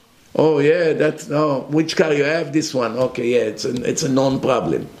such. Oh yeah, which car you have? This one. Okay, yeah, it's a known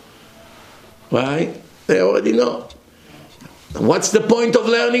problem. Right? They already know. What's the point of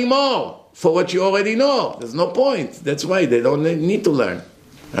learning more for what you already know? There's no point. That's why they don't need to learn.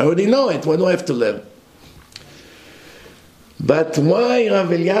 I already know it. What do I have to learn? But why Rav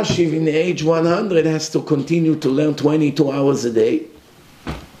Elyashiv in the age 100 has to continue to learn 22 hours a day?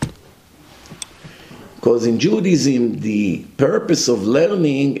 Because in Judaism, the purpose of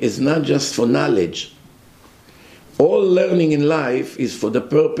learning is not just for knowledge. All learning in life is for the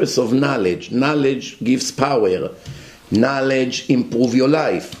purpose of knowledge. Knowledge gives power. Knowledge improves your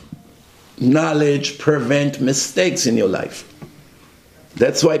life. Knowledge prevents mistakes in your life.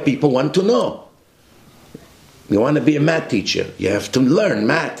 That's why people want to know. You want to be a math teacher. You have to learn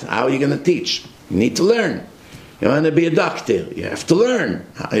math. How are you going to teach? You need to learn. You want to be a doctor. You have to learn.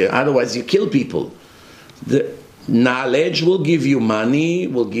 Otherwise you kill people. The knowledge will give you money,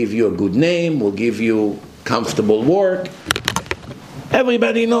 will give you a good name, will give you comfortable work.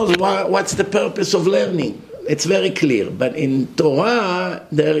 Everybody knows what's the purpose of learning. It's very clear. But in Torah,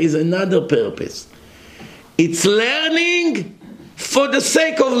 there is another purpose. It's learning for the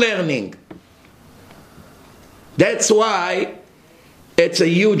sake of learning. That's why it's a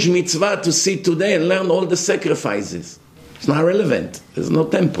huge mitzvah to sit today and learn all the sacrifices. It's not relevant. There's no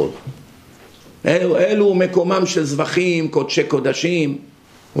temple. אלו מקומם של זבחים, קודשי קודשים.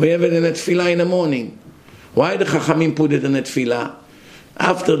 We have it in the tefillah in the morning. Why the Chachamim put it in the tefillah?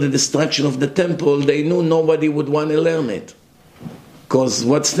 After the destruction of the temple, they knew nobody would want to learn it. Because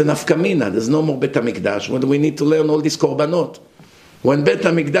what's the nafkamina? There's no more Bet HaMikdash. What do we need to learn all these korbanot? When Bet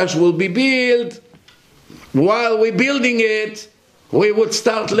HaMikdash will be built, while we're building it, we would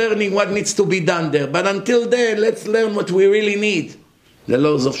start learning what needs to be done there. But until then, let's learn what we really need. The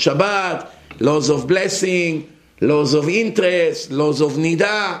laws of Shabbat, laws of blessing, laws of interest, laws of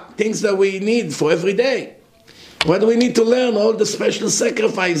nida, things that we need for every day. What do we need to learn? All the special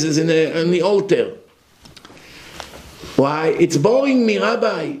sacrifices in the altar. Why? It's boring me,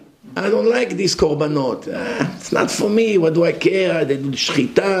 Rabbi. I don't like these korbanot. It's not for me. What do I care? They do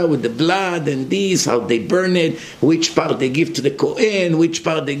shchita with the blood and this, how they burn it, which part they give to the Kohen, which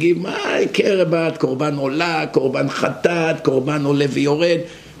part they give. I care about korban olah, korban chatat, korban oleh v'yored.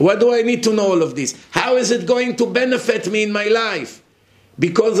 What do I need to know all of this? How is it going to benefit me in my life?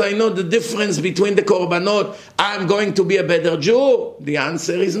 Because I know the difference between the korbanot, I'm going to be a better Jew? The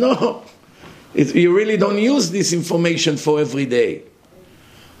answer is no. You really don't use this information for every day.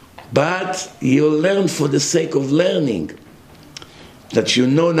 But you learn for the sake of learning. That you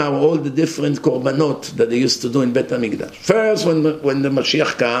know now all the different korbanot that they used to do in Bet HaMikdash. First, when the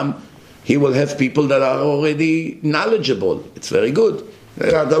Mashiach comes, he will have people that are already knowledgeable. It's very good.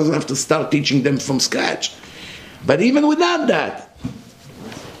 He doesn't have to start teaching them from scratch. But even without that,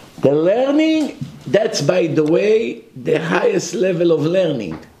 the learning, that's, by the way, the highest level of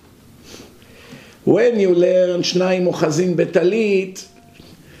learning. When you learn Shnayim Ochazin Betalit,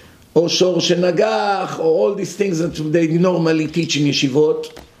 or Shor Shenagach, or all these things that they normally teach in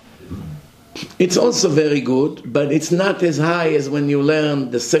yeshivot, it's also very good, but it's not as high as when you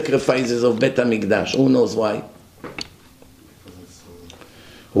learn the sacrifices of Bet HaMikdash. Who knows why?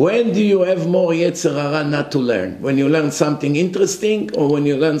 When do you have more Yetzer Hara not to learn? When you learn something interesting, or when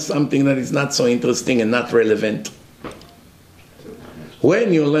you learn something that is not so interesting and not relevant?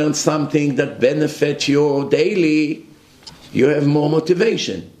 When you learn something that benefits you daily, you have more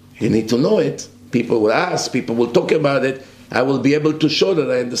motivation. You need to know it. People will ask, people will talk about it. I will be able to show that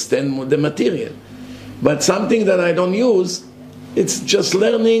I understand the material. But something that I don't use, it's just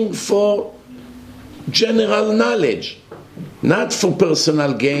learning for general knowledge, not for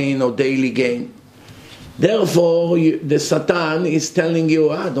personal gain or daily gain. Therefore, the Satan is telling you,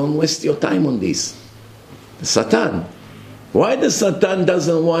 don't waste your time on this. The Satan. Why the Satan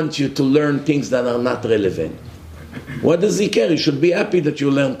doesn't want you to learn things that are not relevant? What does he care? You should be happy that you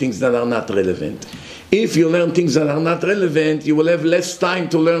learn things that are not relevant. If you learn things that are not relevant, you will have less time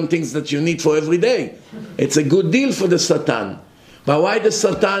to learn things that you need for every day. It's a good deal for the Satan. But why the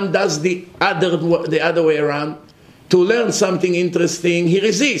Satan does the other way around? To learn something interesting, he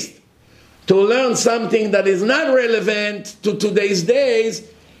resists. To learn something that is not relevant to today's days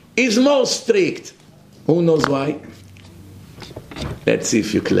is more strict. Who knows why? Let's see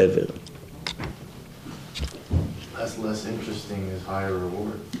if you're clever. That's less interesting is higher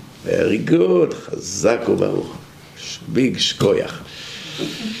reward. Very good. Chazak u'baruch. Big shkoyach.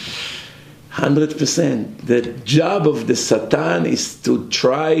 100%. The job of the Satan is to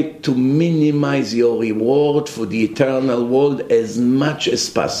try to minimize your reward for the eternal world as much as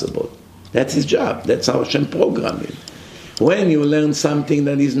possible. That's his job. That's how Hashem programmed it. When you learn something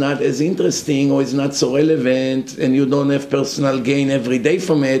that is not as interesting or is not so relevant and you don't have personal gain every day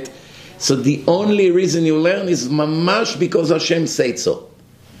from it, so the only reason you learn is mamash because Hashem said so.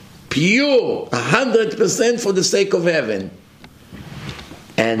 Pure, 100% for the sake of heaven.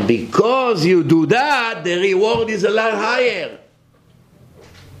 And because you do that, the reward is a lot higher.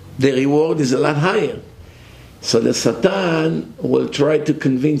 The reward is a lot higher. So the Satan will try to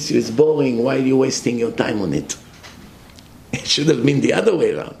convince you it's boring. Why are you wasting your time on it? It should have been the other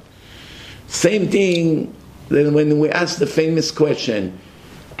way around. Same thing then when we ask the famous question,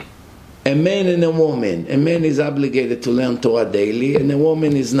 a man and a woman. A man is obligated to learn Torah daily, and a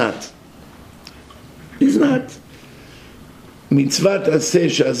woman is not. Is not. Mitzvat aseh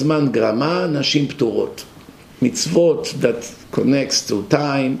she'azman grama, nashim pturot. Mitzvot that connects to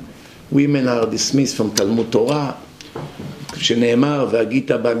time, women are dismissed from Talmud Torah. שנאמר,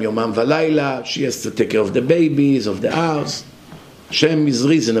 והגית בם יומם ולילה, she has to take care of the babies, of the house. Hashem is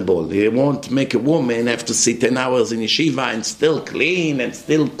reasonable. He won't make a woman have to sit 10 hours in yeshiva and still clean and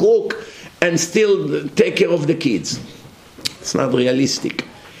still cook and still take care of the kids. It's not realistic.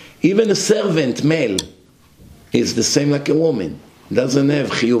 Even a servant, male, is the same like a woman. Doesn't have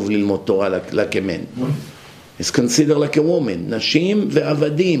chiyuv lilmod Torah like a man. It's considered like a woman. Nashim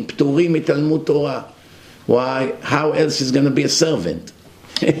ve'avadim, pturim mitalmud Torah. Why? How else is going to be a servant?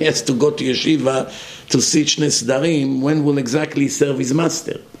 He has to go to yeshiva to see Shne Sdarim. When will exactly serve his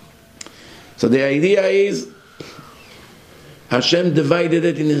master? So the idea is Hashem divided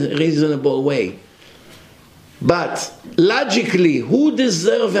it in a reasonable way. But logically, who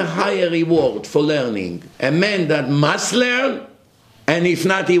deserves a higher reward for learning? A man that must learn, and if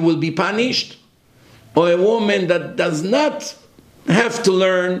not, he will be punished? Or a woman that does not have to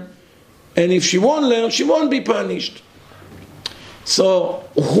learn, and if she won't learn, she won't be punished? So,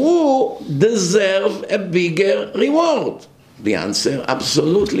 who deserves a bigger reward? The answer,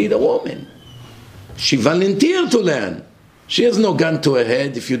 absolutely the woman. She volunteered to learn. She has no gun to her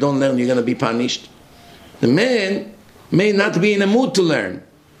head. If you don't learn, you're going to be punished. The man may not be in a mood to learn.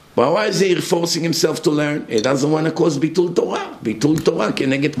 But why is he forcing himself to learn? He doesn't want to cause bitul Torah. Bitul Torah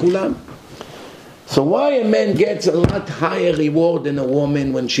keneged kulam. So why a man gets a lot higher reward than a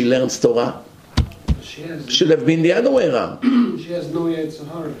woman when she learns Torah? Should have been the other way around. She has no Yetzer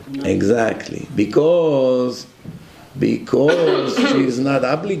Hara. Exactly. Because she is not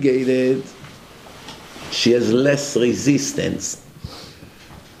obligated, she has less resistance.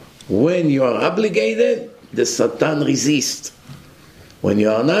 When you are obligated, the Satan resists. When you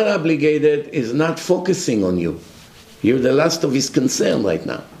are not obligated, he's not focusing on you. You're the last of his concern right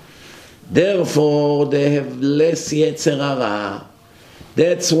now. Therefore, they have less Yetzer Hara.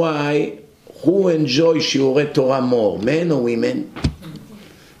 That's why, who enjoys Shiurei Torah more, men or women?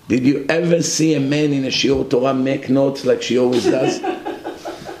 Did you ever see a man in a Shiur Torah make notes like she always does?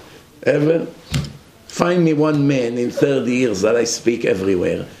 Ever? Find me one man in 30 years that I speak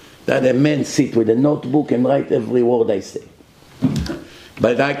everywhere, that a man sit with a notebook and write every word I say.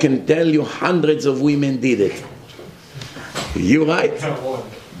 But I can tell you hundreds of women did it. You write?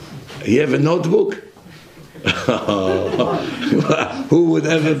 You have a notebook? Who would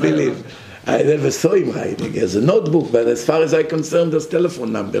ever believe? I never saw him writing. He has a notebook, but as far as I'm concerned, there's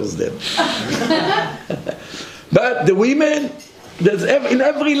telephone numbers there. But the women, there's in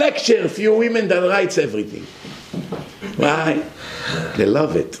every lecture, a few women that writes everything. Why? They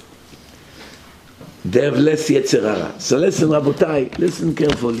love it. They have less Yetzer Hara. So listen, Rabotai, listen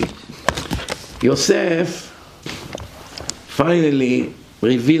carefully. Yosef finally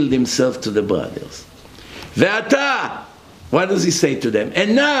revealed himself to the brothers. Ve'ata, what does he say to them?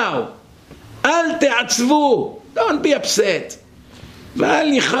 And now, al te'atzvu, don't be upset.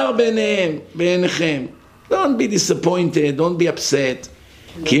 Ve'al nichar b'einechem, don't be disappointed, don't be upset.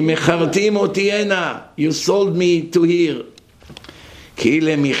 Ki mechartim oti hena, you sold me to here. Ki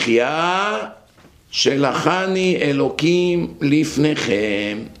lemichya שלחני אלוקים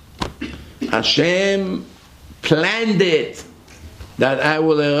לפניכם. Hashem planned it that I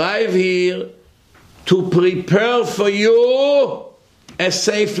will arrive here to prepare for you a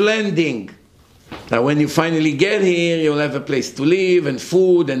safe landing. That when you finally get here, you'll have a place to live and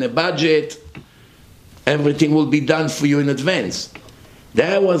food and a budget. Everything will be done for you in advance.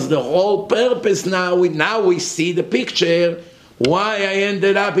 That was the whole purpose. Now we see the picture why I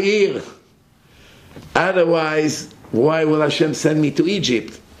ended up here. Otherwise, why will Hashem send me to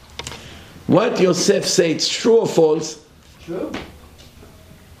Egypt? What Yosef said, it's true or false? True.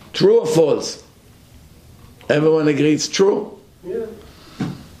 True or false? Everyone agrees it's true? Yeah.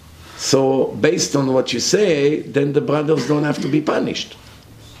 So, based on what you say, then the brothers don't have to be punished.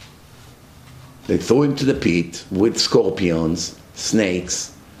 They threw him to the pit with scorpions,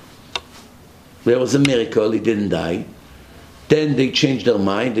 snakes. There was a miracle, he didn't die. Then they changed their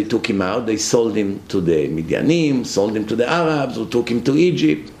mind, they took him out, they sold him to the Midianim, sold him to the Arabs, who took him to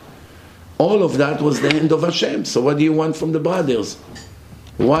Egypt. All of that was the hand of Hashem. So what do you want from the brothers?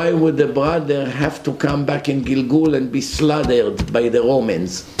 Why would the brother have to come back in Gilgul and be slaughtered by the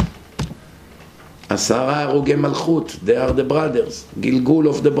Romans? Asara Haruge Malchut, they are the brothers. Gilgul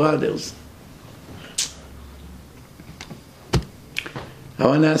of the brothers. I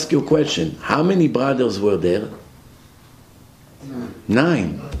want to ask you a question. How many brothers were there?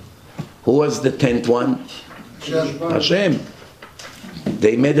 9. Who was the 10th one? Hashem.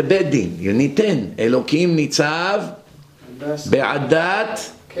 They made a bedding. You need 10. Elokim nitzav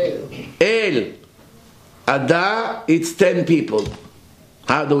be'adat el. Ada, it's 10 people.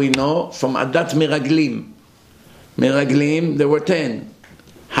 How do we know? From Adat Meraglim. Meraglim, there were 10.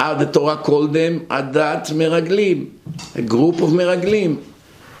 How the Torah called them? Adat Meraglim. A group of Meraglim.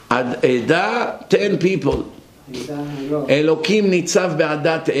 Ada, 10 people. Elokim nitzav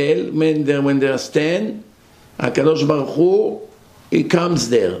be'adat el. When there's 10, HaKadosh Baruch Hu, he comes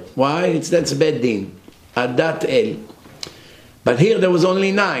there. Why? That's bedding. Adat el. But here there was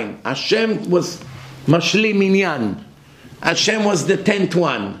only 9. Hashem was mashli minyan. Hashem was the 10th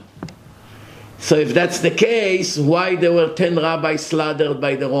one. So if that's the case, why there were 10 rabbis slaughtered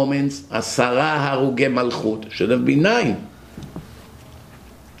by the Romans? Asara haruge malchut. Should have been 9.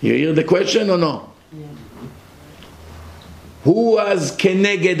 You hear the question or no? Yeah. Who was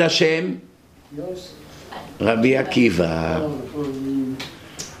keneged Hashem? Yosef. Rabbi Akiva.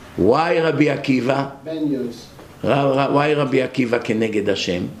 Why Rabbi Akiva? Ben Yosef. Why Rabbi Akiva keneged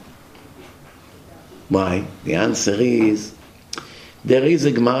Hashem? Why? The answer is, there is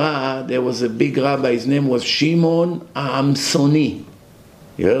a Gemara, there was a big rabbi, his name was Shimon Amsoni.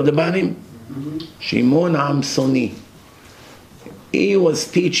 You heard about him? Mm-hmm. Shimon Amsoni. He was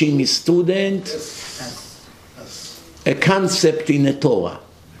teaching his student a concept in the Torah.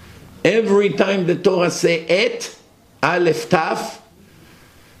 Every time the Torah say et, aleph taf,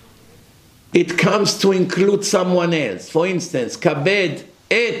 it comes to include someone else. For instance, kabed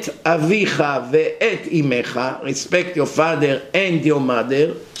et avicha ve'et imecha, respect your father and your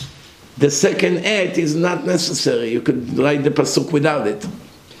mother. The second et is not necessary. You could write the pasuk without it.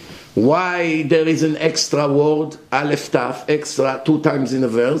 Why there is an extra word, aleph taf, extra 2 times in a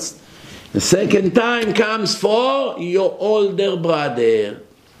verse? The second time comes for your older brother.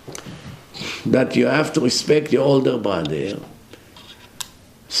 That you have to respect your older brother.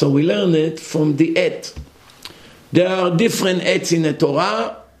 So we learn it from the et. There are different ets in the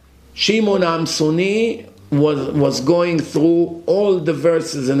Torah. Shimon Amsuni was going through all the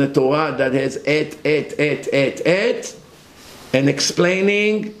verses in the Torah that has et, and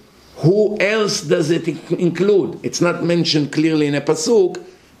explaining who else does it include. It's not mentioned clearly in a pasuk,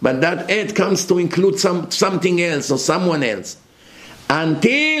 but that et comes to include something else or someone else.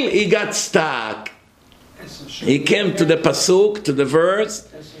 Until he got stuck. He came to the pasuk, to the verse,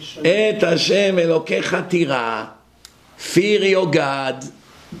 Et Hashem Elokecha Tira, fear your God.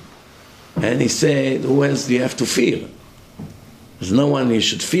 And he said, who else do you have to fear? There's no one you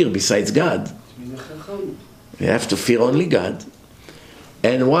should fear besides God. You have to fear only God.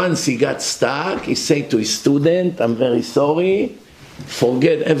 And once he got stuck, he said to his student, I'm very sorry,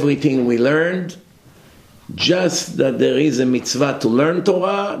 forget everything we learned, just that there is a mitzvah to learn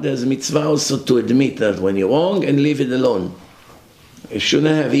Torah, there's a mitzvah also to admit that when you're wrong and leave it alone. You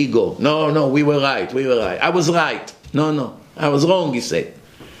shouldn't have ego. No, we were right. I was right. No, I was wrong, he said.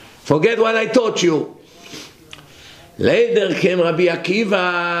 Forget what I taught you. Later came Rabbi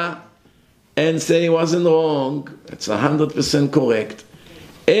Akiva and said he wasn't wrong. It's 100% correct.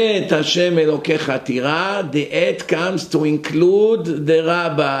 Et Hashem Elokecha Tira, the et comes to include the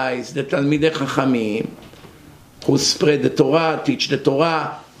rabbis, the Talmidei Chachamim, who spread the Torah, teach the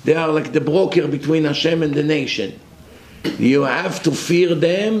Torah. They are like the broker between Hashem and the nation. You have to fear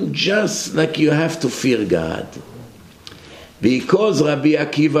them just like you have to fear God. Because Rabbi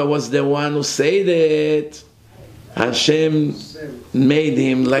Akiva was the one who said it, Hashem made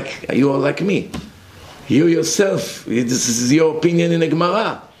him like, you are like me. You yourself, this is your opinion in the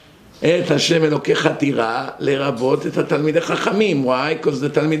Gemara. Et Hashem Elokecha Tira, lerabot et Talmidei Chachamim. Why? Because the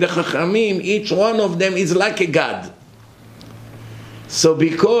Talmidei Chachamim, each one of them is like a God. So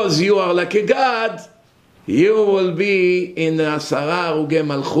because you are like a God, you will be in the Asara Arugei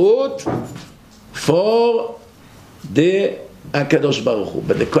Malchut for the HaKadosh Baruch Hu.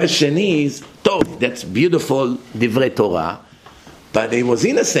 But the question is, that's beautiful Divrei Torah, but he was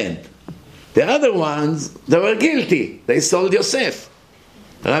innocent. The other ones, they were guilty. They sold Yosef.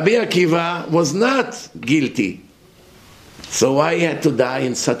 Rabbi Akiva was not guilty. So why he had to die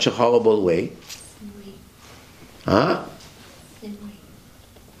in such a horrible way? Huh?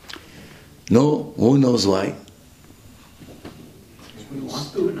 No, who knows why? We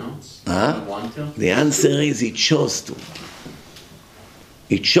want to, no? Huh? We want to? The answer is he chose to.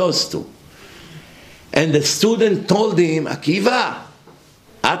 He chose to. And the student told him, Akiva,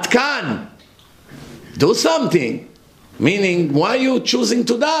 at kan, do something. Meaning, why are you choosing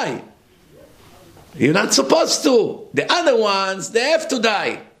to die? You're not supposed to. The other ones, they have to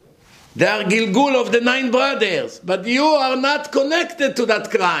die. They are Gilgul of the 9 brothers. But you are not connected to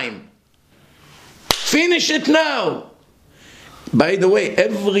that crime. Finish it now. By the way,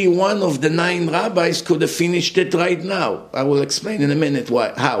 every one of the 9 rabbis could have finished it right now. I will explain in a minute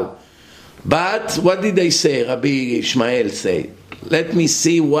why, how. But what did they say? Rabbi Ishmael say, let me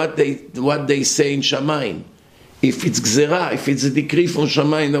see what they say in Shamayim. If it's gzera, if it's a decree from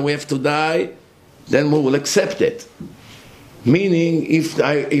Shamayim that we have to die, then we will accept it. Meaning,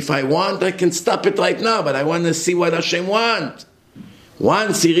 if I want, I can stop it right now, but I want to see what Hashem wants.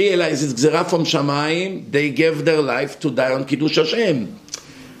 Once he realized it's gzera from Shamayim, they gave their life to die on Kiddush Hashem.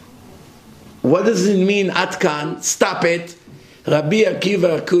 What does it mean, Atkan? Stop it. Rabbi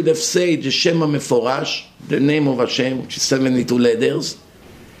Akiva could have said the Shema Meforash, the name of Hashem, which is 72 letters,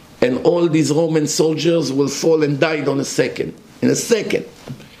 and all these Roman soldiers will fall and die in a second.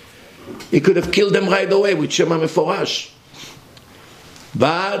 He could have killed them right away with Shema Meforash.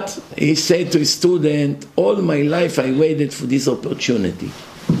 But he said to his student, all my life I waited for this opportunity.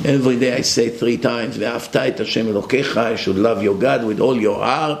 Every day I say 3 times, Ve'afta et Hashem Elokecha, you should love your God with all your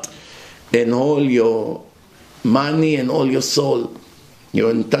heart and all your money and all your soul,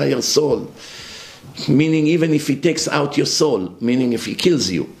 your entire soul. Meaning even if he takes out your soul, meaning if he kills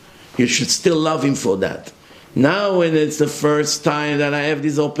you, you should still love him for that. Now when it's the first time that I have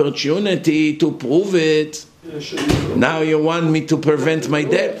this opportunity to prove it, now you want me to prevent my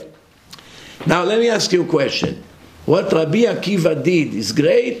death? Now let me ask you a question. What Rabbi Akiva did is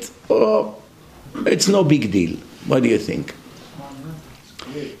great, or it's no big deal? What do you think?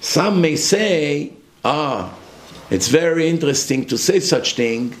 Some may say, it's very interesting to say such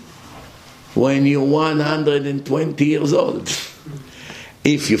thing when you're 120 years old.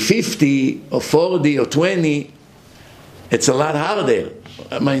 If you're 50 or 40 or 20, it's a lot harder.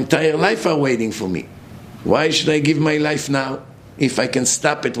 My entire life are waiting for me. Why should I give my life now if I can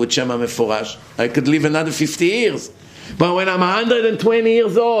stop it with Shema Meforash? I could live another 50 years. But when I'm 120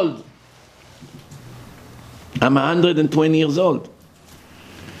 years old,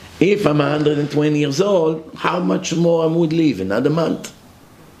 If I'm 120 years old, how much more I would live? Another month.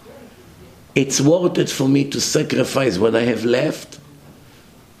 It's worth it for me to sacrifice what I have left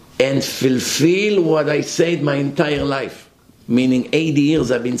and fulfill what I said my entire life. Meaning 80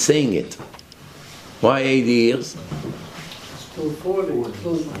 years I've been saying it. Why 80 years? Till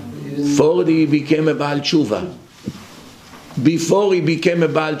 40. 40 he became a Baal Tshuva. Before he became a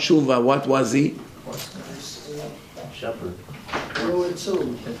Baal Tshuva, what was he? Shepherd.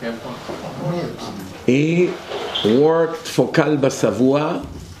 He worked for Kalba Savua,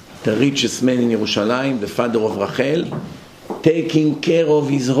 the richest man in Yerushalayim, the father of Rachel, taking care of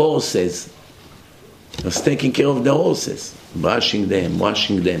his horses. He was taking care of the horses, brushing them,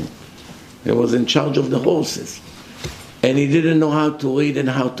 washing them. He was in charge of the horses. And he didn't know how to read and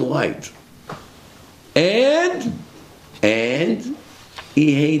how to write. And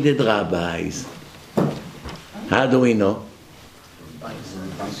he hated rabbis. How do we know?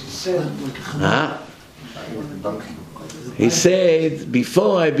 Huh? He said,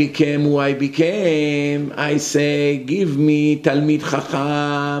 before I became who I became, I say, give me Talmid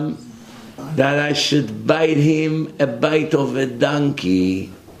Chacham, that I should bite him a bite of a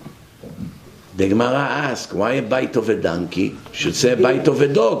donkey. The Gemara asks, why a bite of a donkey? Should say a bite of a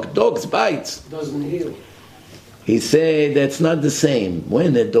dog. Dogs bites. Doesn't heal. He said that's not the same.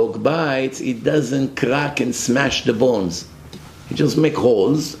 When a dog bites, it doesn't crack and smash the bones. It just make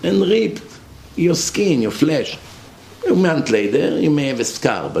holes and rip your skin, your flesh. A month later, you may have a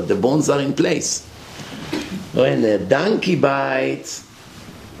scar, but the bones are in place. When a donkey bites,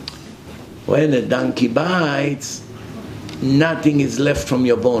 nothing is left from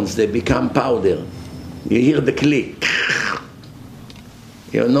your bones. They become powder. You hear the click.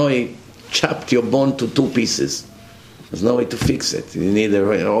 You know, he chopped your bone to 2 pieces. There's no way to fix it. You need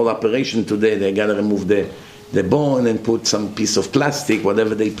a whole operation today. They got to remove the bone and put some piece of plastic,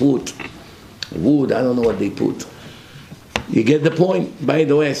 whatever they put. Wood, I don't know what they put. You get the point? By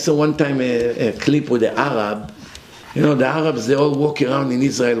the way, I saw one time a clip with the Arab. You know, the Arabs, they all walk around in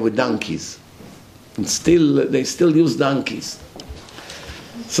Israel with donkeys. And they still use donkeys.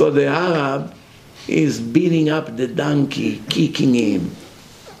 So the Arab is beating up the donkey, kicking him.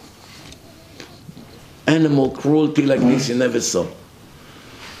 Animal cruelty like this you never saw.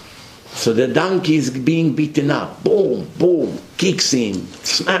 So the donkey is being beaten up. Boom, boom, kicks him,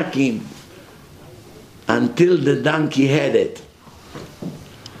 smack him. Until the donkey had it.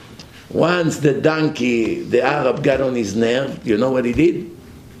 Once the Arab got on his nerve, you know what he did?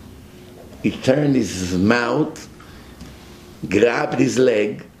 He turned his mouth, grabbed his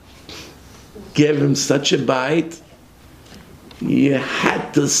leg, gave him such a bite, you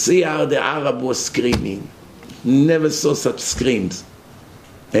had to see how the Arab was screaming. Never saw such screams.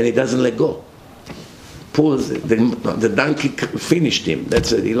 And he doesn't let go. Pulls it. The donkey finished him.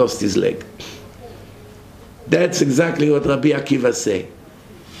 That's it. He lost his leg. That's exactly what Rabbi Akiva said.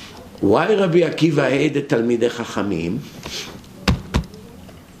 Why Rabbi Akiva hated Talmidei Chachamim?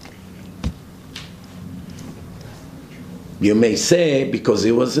 You may say because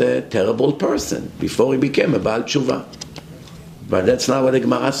he was a terrible person before he became a Baal Tshuva. But that's not what the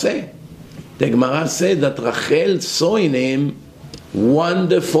Gemara says. The Gemara says that Rachel saw in him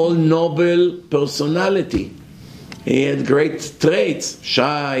wonderful, noble personality. He had great traits.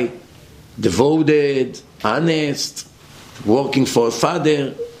 Shy, devoted, honest, working for a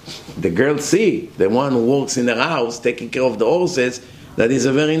father. The girls see, the one who works in the house, taking care of the horses, that is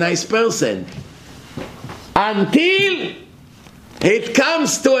a very nice person. Until it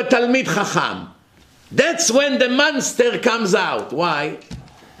comes to a Talmid Chacham. That's when the monster comes out. Why?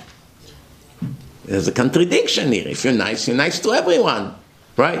 There's a contradiction here. If you're nice to everyone.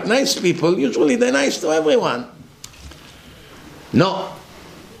 Right? Nice people, usually they're nice to everyone. No.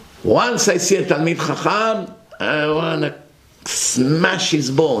 Once I see a Talmid Chacham, I want to smash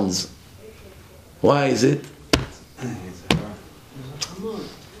his bones. Why is it?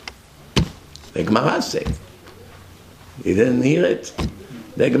 The Gemara said. You didn't hear it?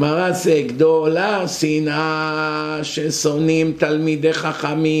 The Gemara says, גדולה שנאה ששונאים תלמידי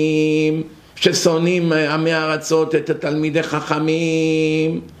חכמים, ששונאים עמי הארצות את התלמידי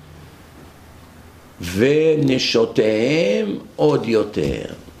חכמים, ונשותיהם עוד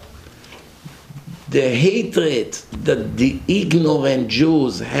יותר. The hatred that the ignorant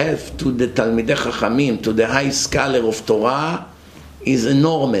Jews have to the Talmidei Chachamim, to the high scholar of Torah, is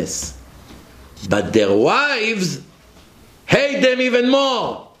enormous. But their wives hate them even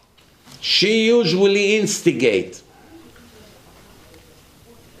more. She usually instigates.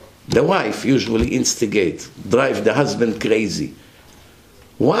 The wife usually instigates, drive the husband crazy.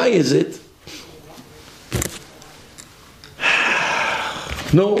 Why is it?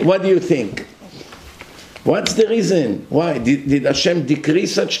 No, what do you think? What's the reason? Why? Did Hashem decree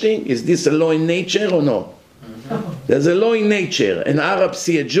such thing? Is this a law in nature or no? There's a law in nature. An Arab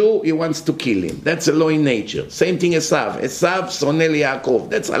see a Jew, he wants to kill him. That's a law in nature. Same thing Esav. Esav sonel Yaakov.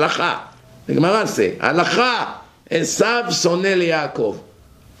 That's halacha. The Gemara say, halacha. Esav sonel Yaakov.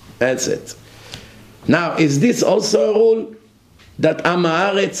 That's it. Now, is this also a rule? That Am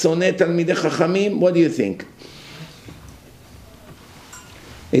Haaretz soneh Talmidei Chachamim? What do you think?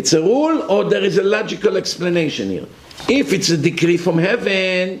 It's a rule or there is a logical explanation here? If it's a decree from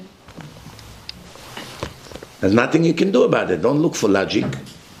heaven, there's nothing you can do about it. Don't look for logic.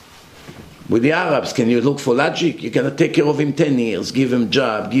 With the Arabs, can you look for logic? You cannot take care of him 10 years, give him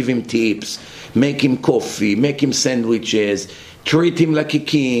job, give him tips, make him coffee, make him sandwiches, treat him like a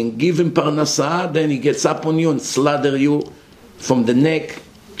king, give him parnasah, then he gets up on you and slaughter you from the neck,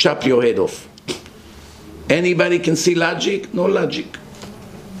 chop your head off. Anybody can see logic? No logic.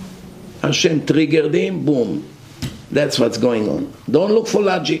 Hashem triggered him, boom. That's what's going on. Don't look for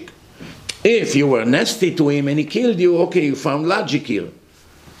logic. If you were nasty to him and he killed you, okay, you found logic here.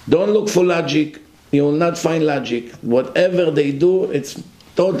 Don't look for logic. You will not find logic. Whatever they do, it's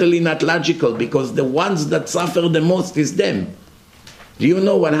totally not logical because the ones that suffer the most is them. Do you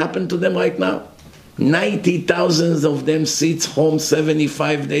know what happened to them right now? 90,000 of them sits home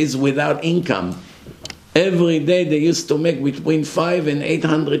 75 days without income. Every day they used to make between 5 and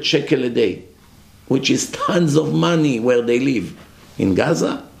 800 shekel a day, which is tons of money where they live. In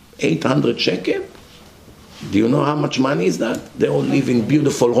Gaza, 800 shekel? Do you know how much money is that? They all live in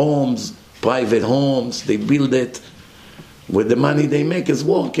beautiful homes, private homes, they build it. With the money they make as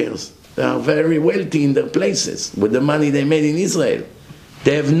workers. They are very wealthy in their places with the money they made in Israel.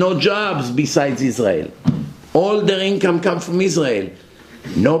 They have no jobs besides Israel. All their income comes from Israel.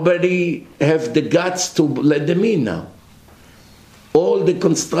 Nobody have the guts to let them in now. All the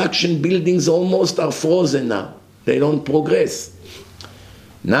construction buildings almost are frozen now. They don't progress.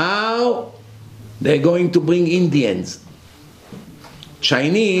 Now they're going to bring Indians.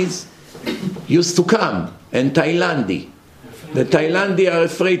 Chinese used to come, and Thailandi. The Thailandi are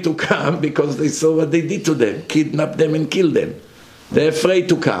afraid to come because they saw what they did to them, kidnapped them and killed them. They're afraid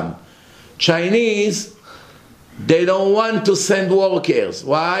to come. Chinese, they don't want to send workers.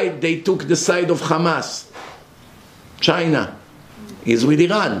 Why? They took the side of Hamas. China is with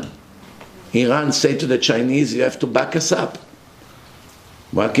Iran. Iran said to the Chinese, you have to back us up.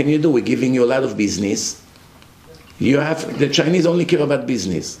 What can you do? We're giving you a lot of business. The Chinese only care about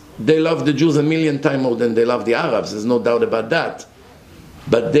business. They love the Jews 1,000,000 times more than they love the Arabs. There's no doubt about that.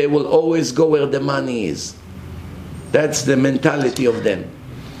 But they will always go where the money is. That's the mentality of them.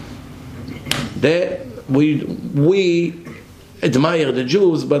 We admire the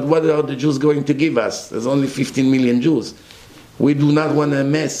Jews, but what are the Jews going to give us? There's only 15 million Jews. We do not want to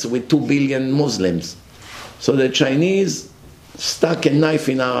mess with 2 billion Muslims. So the Chinese stuck a knife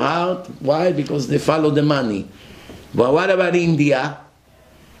in our heart. Why? Because they follow the money. But what about India?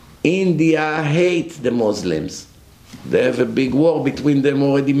 India hates the Muslims. They have a big war between them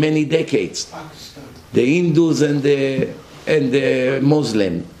already many decades. Pakistan. The Hindus and the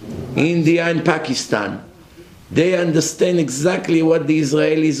Muslim. India and Pakistan. They understand exactly what the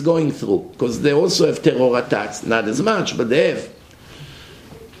Israelis is going through because they also have terror attacks. Not as much, but they have.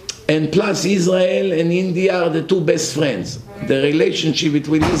 And plus Israel and India are the two best friends. The relationship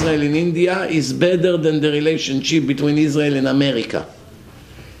between Israel and India is better than the relationship between Israel and America.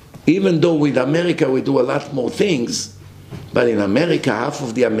 Even though with America we do a lot more things, but in America half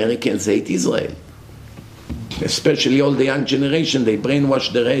of the Americans hate Israel. Especially all the young generation, they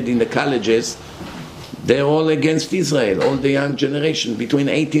brainwash their head in the colleges. They're all against Israel, all the young generation, between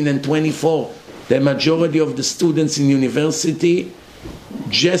 18 and 24. The majority of the students in university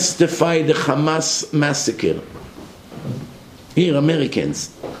justify the Hamas massacre. Here, Americans.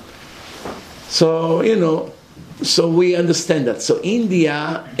 So, so we understand that. So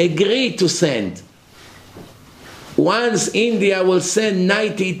India agreed to send. Once India will send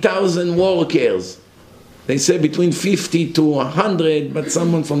 90,000 workers, they say between 50 to 100, but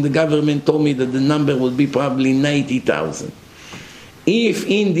someone from the government told me that the number will be probably 90,000. If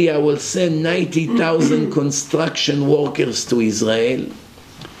India will send 90,000 construction workers to Israel,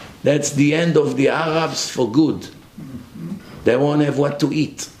 that's the end of the Arabs for good. They won't have what to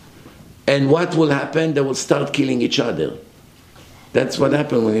eat. And what will happen? They will start killing each other. That's what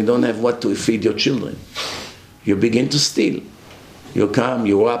happens when you don't have what to feed your children. You begin to steal. You come,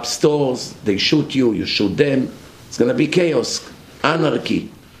 you rob stores, they shoot you, you shoot them. It's going to be chaos,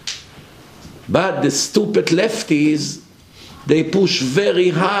 anarchy. But the stupid lefties, they push very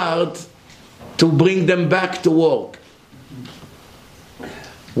hard to bring them back to work.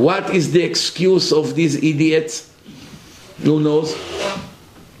 What is the excuse of these idiots? Who knows?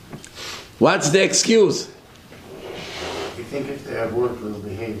 What's the excuse? You think if they have work, they'll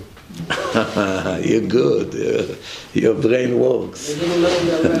behave. You're good. Your brain works. They didn't learn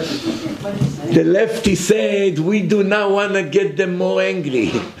their lesson. The lefty said, we do not want to get them more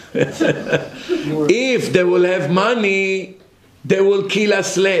angry. If they will have money, they will kill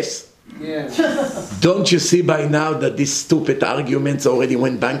us less. Yeah. Don't you see by now that these stupid arguments already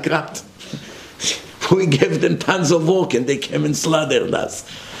went bankrupt? We gave them tons of work and they came and slaughtered us.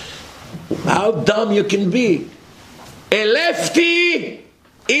 How dumb you can be. A lefty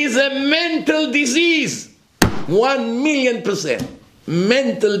is a mental disease. 1,000,000%.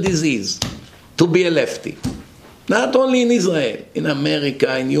 Mental disease to be a lefty. Not only in Israel, in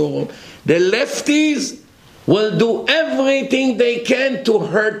America, in Europe. The lefties will do everything they can to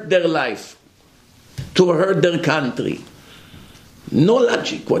hurt their life, to hurt their country. No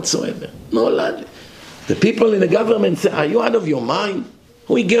logic whatsoever. No logic. The people in the government say, are you out of your mind?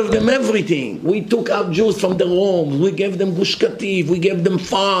 We gave them everything. We took out Jews from their homes. We gave them Gush Katif. We gave them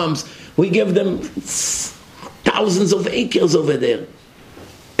farms. We gave them thousands of acres over there.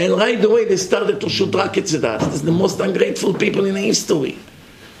 And right away they started to shoot rockets at us. It's the most ungrateful people in history.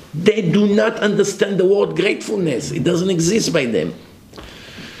 They do not understand the word gratefulness. It doesn't exist by them.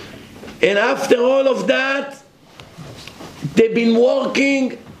 And after all of that, they've been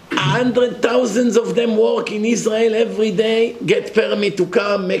working, 100,000 of them work in Israel every day, get permit to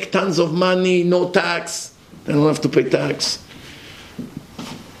come, make tons of money, no tax. They don't have to pay tax.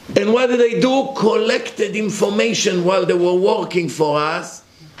 And what did they do? Collected information while they were working for us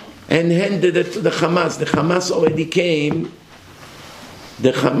and handed it to the Hamas. The Hamas already came.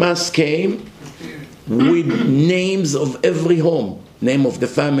 The Hamas came with names of every home. Name of the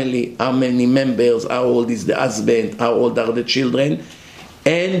family, how many members, how old is the husband, how old are the children.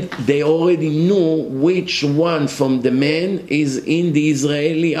 And they already knew which one from the men is in the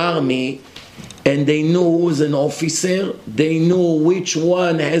Israeli army. And they knew who's an officer. They knew which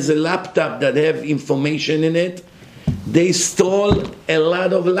one has a laptop that have information in it. They stole a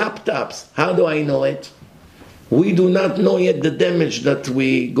lot of laptops. How do I know it? We do not know yet the damage that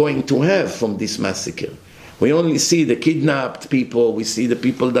we're going to have from this massacre. We only see the kidnapped people, we see the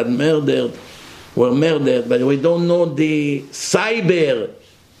people that were murdered, but we don't know the cyber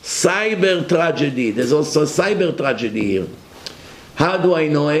tragedy. There's also a cyber tragedy here. How do I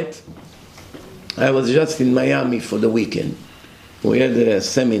know it? I was just in Miami for the weekend. We had a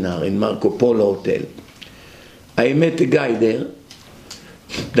seminar in Marco Polo Hotel. I met a guy there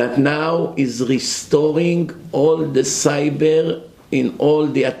that now is restoring all the cyber in all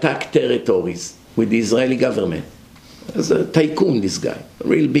the attack territories with the Israeli government. As a tycoon, this guy, a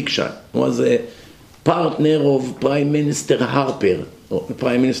real big shot. Was a partner of Prime Minister Harper. The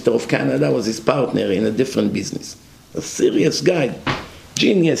Prime Minister of Canada was his partner in a different business. A serious guy,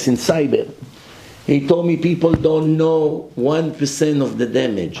 genius in cyber. He told me people don't know 1% of the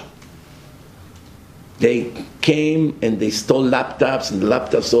damage. They came and they stole laptops, and the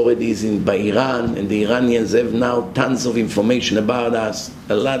laptops already is by Iran, and the Iranians have now tons of information about us,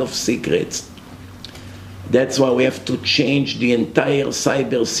 a lot of secrets. That's why we have to change the entire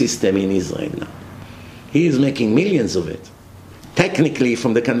cyber system in Israel now. He is making millions of it. Technically,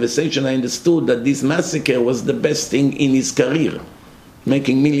 from the conversation, I understood that this massacre was the best thing in his career.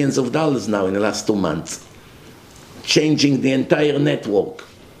 Making millions of dollars now in the last 2 months. Changing the entire network.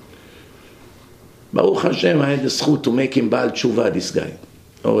 Baruch Hashem, I had the zchut to make him Baal Tshuva, this guy.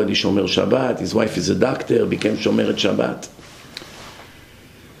 Already Shomer Shabbat, his wife is a doctor, became Shomeret Shabbat.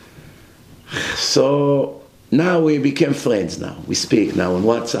 So now we became friends now. We speak now on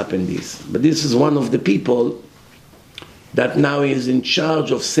WhatsApp and this. But this is one of the people that now is in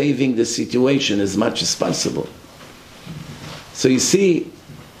charge of saving the situation as much as possible. So you see,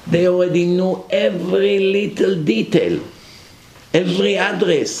 they already know every little detail, every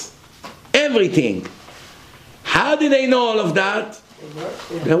address, everything. How did they know all of that?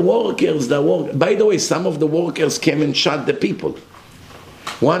 The workers, By the way, some of the workers came and shot the people.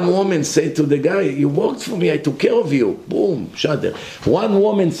 One woman said to the guy, you worked for me, I took care of you. Boom, shot her. One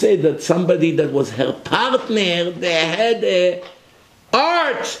woman said that somebody that was her partner, they had a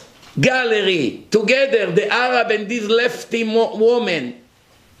art gallery together, the Arab and this lefty woman.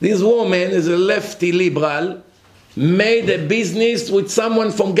 This woman is a lefty liberal, made a business with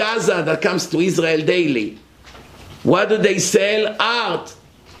someone from Gaza that comes to Israel daily. What do they sell? Art.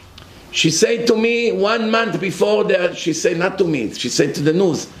 She said to me 1 month before that, she said, not to me, she said to the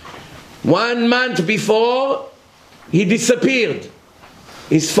news, 1 month before, he disappeared.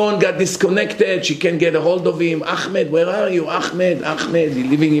 His phone got disconnected. She can't get a hold of him. Ahmed, where are you? Ahmed, Ahmed. He's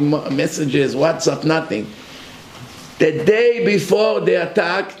leaving him messages, WhatsApp, nothing. The day before the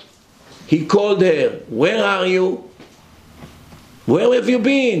attack, he called her. Where are you? Where have you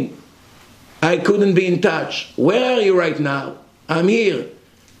been? I couldn't be in touch. Where are you right now? I'm here.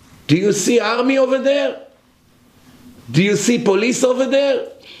 Do you see army over there? Do you see police over there?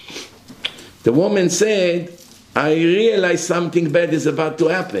 The woman said, I realized something bad is about to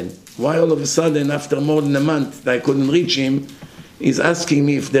happen. Why all of a sudden, after more than a month, I couldn't reach him, he's asking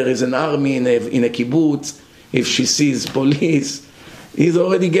me if there is an army in a kibbutz, if she sees police. He's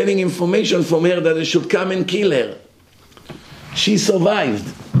already getting information from her that they should come and kill her. She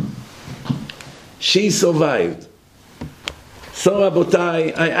survived. She survived. So,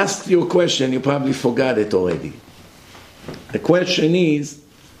 Rabotai, I asked you a question, you probably forgot it already. The question is,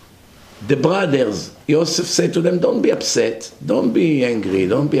 the brothers, Yosef said to them, don't be upset, don't be angry,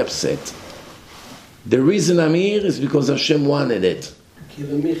 don't be upset. The reason I'm here is because Hashem wanted it.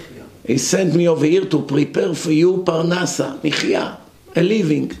 He sent me over here to prepare for you parnasa, michya, a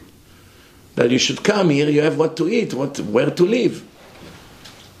living. That you should come here, you have what to eat, where to live.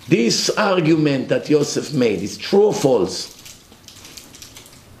 This argument that Yosef made is true or false?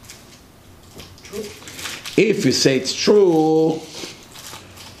 True. If you say it's true,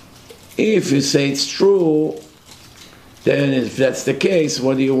 then if that's the case,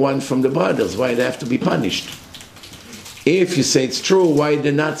 what do you want from the brothers? Why they have to be punished? If you say it's true, why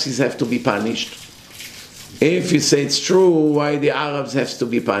the Nazis have to be punished? If you say it's true, why the Arabs have to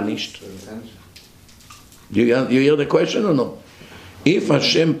be punished? You hear the question or no? If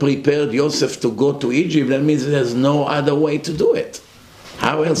Hashem prepared Yosef to go to Egypt, that means there's no other way to do it.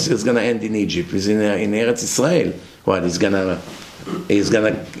 How else is going to end in Egypt? He's in Eretz Israel. What, he's going to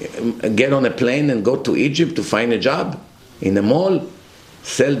get on a plane and go to Egypt to find a job in a mall,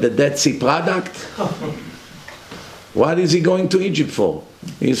 sell the Dead Sea product? What is he going to Egypt for?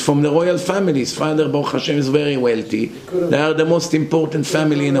 He's from the royal family. His father, Baruch Hashem, is very wealthy. They are the most important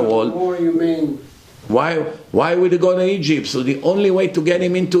family in the world. More humane. Why would he go to Egypt? So the only way to get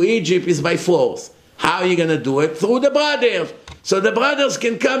him into Egypt is by force. How are you going to do it? Through the brothers. So the brothers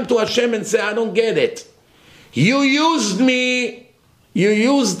can come to Hashem and say, I don't get it. You used me, you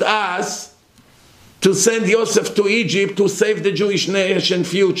used us to send Yosef to Egypt to save the Jewish nation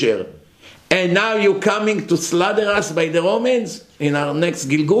future. And now you're coming to slaughter us by the Romans in our next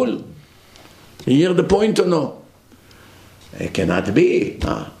Gilgul? You hear the point or no? It cannot be.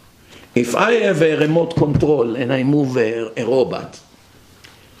 If I have a remote control and I move a robot,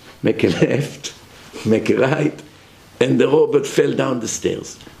 make a left, make a right, and the robot fell down the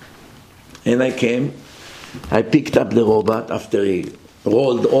stairs. And I came, I picked up the robot after he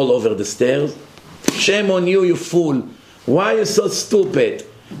rolled all over the stairs. Shame on you, you fool. Why are you so stupid?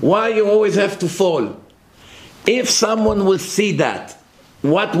 Why you always have to fall? If someone will see that,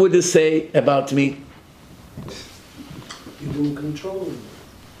 what would they say about me? You don't control him.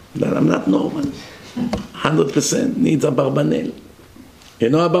 That I'm not normal. 100% needs a Barbanel. You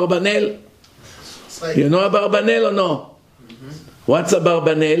know a Barbanel? You know a Barbanel or no? What's a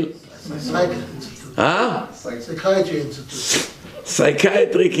Barbanel? Psychiatry Institute.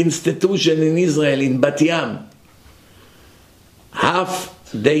 Psychiatric institution in Israel, in Bat Yam.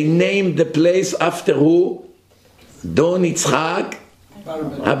 They named the place after who? Don Yitzhak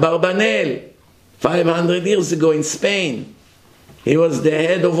Abarbanel. 500 years ago in Spain. He was the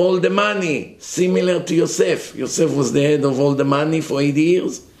head of all the money, similar to Yosef. Yosef was the head of all the money for 80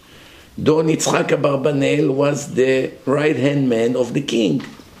 years. Don Yitzhak Abarbanel was the right-hand man of the king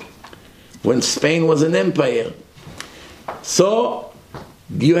when Spain was an empire. So,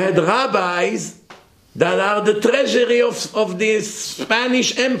 you had rabbis that are the treasury of this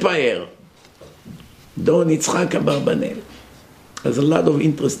Spanish empire. Don Yitzhak Abarbanel. There's a lot of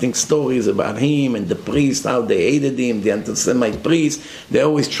interesting stories about him and the priest, how they hated him, the anti-Semite priest. They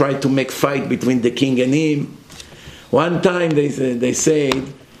always tried to make fight between the king and him. One time they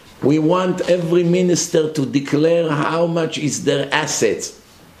said, we want every minister to declare how much is their assets.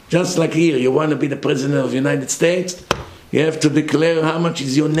 Just like here, you want to be the president of the United States, you have to declare how much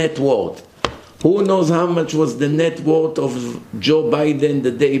is your net worth. Who knows how much was the net worth of Joe Biden the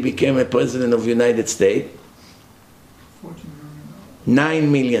day he became a president of the United States? $9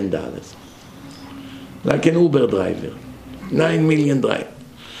 million. Like an Uber driver. $9 million driver.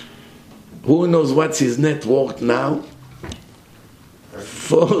 Who knows what's his net worth now?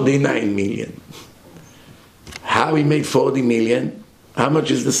 $49 million. How he made $40 million? How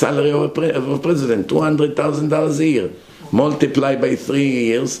much is the salary of a president? $200,000 a year. Multiply by 3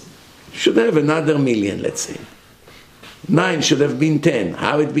 years, should have another $1 million, let's say. 9 should have been 10.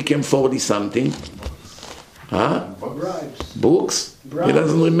 How it became 40-something? Huh? Bribes. Books? He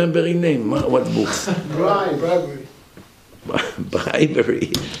doesn't remember his name. What books? Bribery.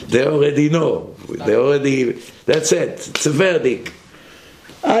 Bribery. They already know. That's it. It's a verdict.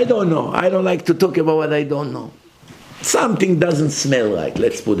 I don't know. I don't like to talk about what I don't know. Something doesn't smell right.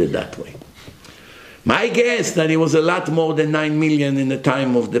 Let's put it that way. My guess that it was a lot more than 9 million in the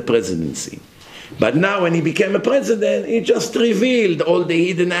time of the presidency. But now when he became a president, he just revealed all the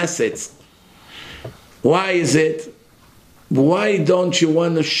hidden assets. Why is it? Why don't you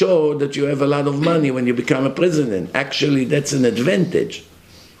want to show that you have a lot of money when you become a president? Actually, that's an advantage.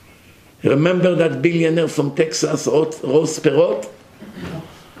 Remember that billionaire from Texas, Ross Perot?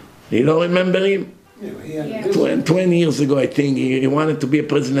 You don't remember him? Yeah, he had a business. 20 years ago, I think, he wanted to be a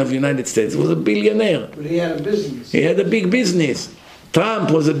president of the United States. He was a billionaire. But he had a business. He had a big business. Trump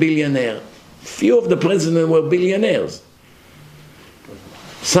was a billionaire. Few of the presidents were billionaires.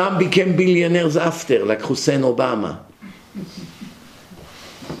 Some became billionaires after, like Hussein Obama.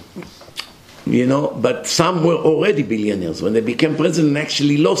 You know, but some were already billionaires. When they became president,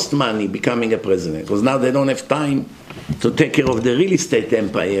 actually lost money becoming a president. Because now they don't have time to take care of the real estate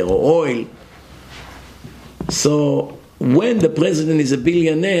empire or oil. So when the president is a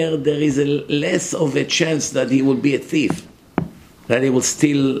billionaire, there is less of a chance that he will be a thief, that he will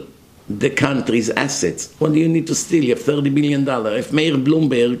steal the country's assets. What do you need to steal? You have $30 billion. If Mayor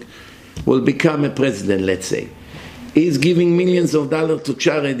Bloomberg will become a president, let's say, he's giving millions of dollars to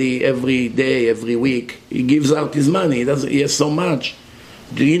charity every day, every week. He gives out his money. He has so much.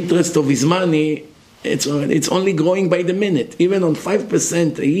 The interest of his money, it's only growing by the minute. Even on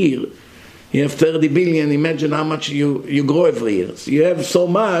 5% a year, you have 30 billion. Imagine how much you grow every year. So you have so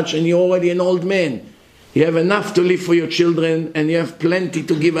much, and you're already an old man. You have enough to live for your children, and you have plenty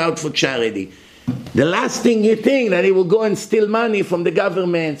to give out for charity. The last thing you think that he will go and steal money from the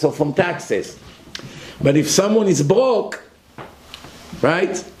government or from taxes. But if someone is broke,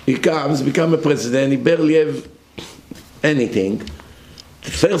 right, he comes, become a president, he barely have anything.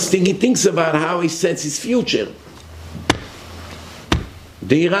 The first thing he thinks about how he sets his future.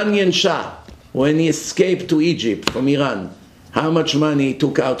 The Iranian Shah, when he escaped to Egypt from Iran, how much money he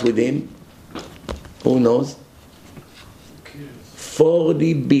took out with him? Who knows?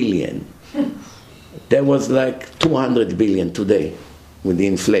 40 billion. That was like 200 billion today with the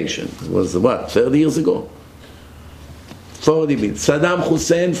inflation. It was what, 30 years ago? 40 billion. Saddam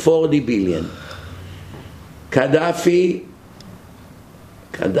Hussein, 40 billion. Gaddafi,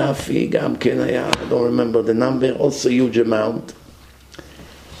 גם כן היה, I don't remember the number, also huge amount.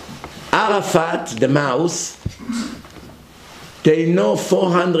 Arafat, the mouse, they know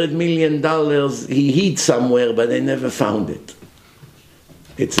 $400 million he hid somewhere, but they never found it.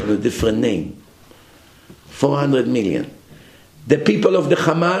 It's a different name. 400 million. The people of the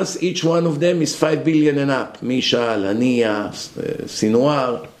Hamas, each one of them is 5 billion and up. Mishal, Hania,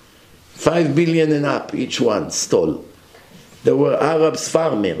 Sinwar, 5 billion and up, each one stole. There were Arabs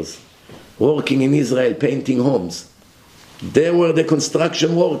farmers working in Israel painting homes. They were the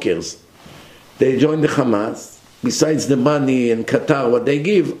construction workers. They joined the Hamas. Besides the money in Qatar, what they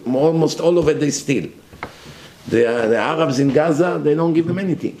give, almost all of it they steal. The Arabs in Gaza, they don't give them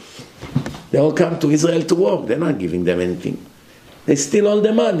anything. They all come to Israel to work. They're not giving them anything. They steal all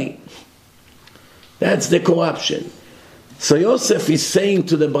the money. That's the corruption. So Yosef is saying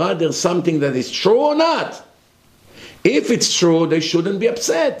to the brothers something that is true or not. If it's true, they shouldn't be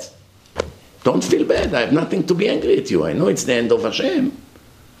upset. Don't feel bad. I have nothing to be angry at you. I know it's the end of Hashem.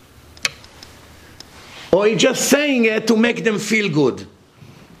 Or he's just saying it to make them feel good.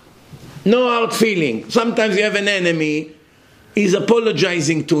 No hard feeling. Sometimes you have an enemy, he's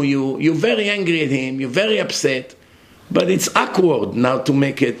apologizing to you, you're very angry at him, you're very upset, but it's awkward now to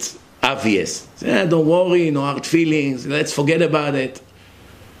make it obvious. Don't worry, no hard feelings, let's forget about it.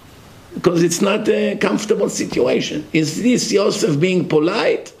 Because it's not a comfortable situation. Is this Yosef being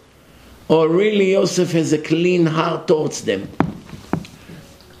polite? Or really Yosef has a clean heart towards them?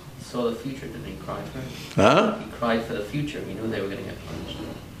 He saw the future, didn't he? Cry for it. Huh? He cried for the future. He knew they were going to get punished.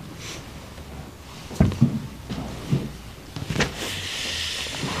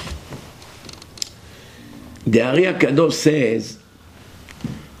 The Ari HaKadosh says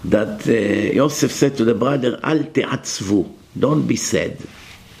that Yosef said to the brother, Al te'atzvu, don't be sad.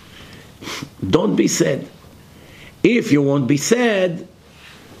 Don't be sad. If you won't be sad,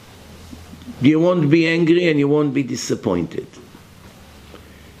 you won't be angry and you won't be disappointed.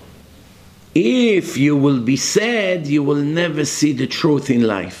 If you will be sad, you will never see the truth in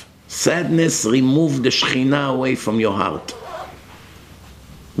life. Sadness removes the Shekhinah away from your heart.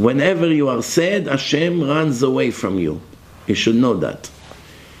 Whenever you are sad, Hashem runs away from you. You should know that.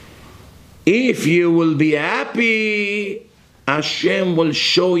 If you will be happy, Hashem will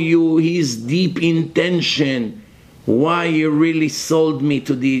show you His deep intention, why He really sold me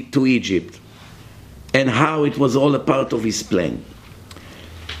to Egypt, and how it was all a part of His plan.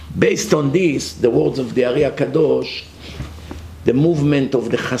 Based on this, the words of the Ari HaKadosh, the movement of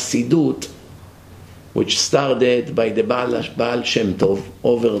the Chassidut, which started by the Baal Shem Tov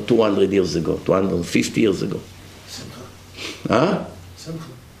over 200 years ago, 250 years ago. Huh?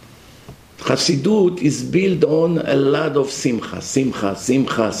 Chassidut is built on a lot of simcha, simcha,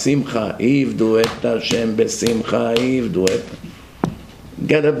 simcha, simcha. Ivdu et Hashem besimcha, ivdu et.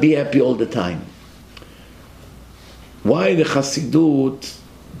 Gotta be happy all the time. Why the Chassidut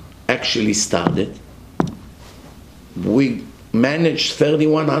actually started? We managed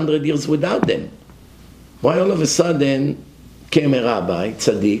 3,100 years without them. Why all of a sudden came a rabbi,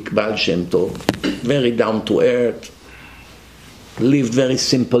 tzaddik, Baal Shem Tov, very down to earth, lived very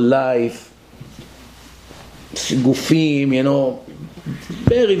simple life, gufim,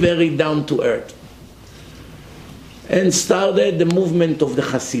 very, very down to earth, and started the movement of the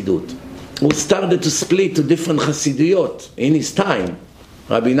Chassidut, who started to split to different Chassiduyot in his time.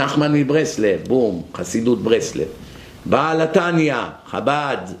 Rabbi Nachman Breslev, boom, Chassidut Breslev. Baal HaTanya,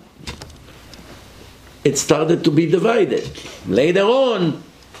 Chabad. It started to be divided. Later on,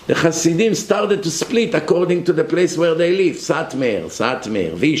 the Hasidim started to split according to the place where they live. Satmer,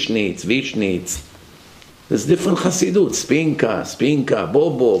 Vishnitz. There's different Hasidut. Spinka,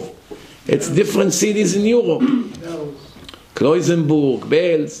 Bobov. It's different cities in Europe. Kloisenburg,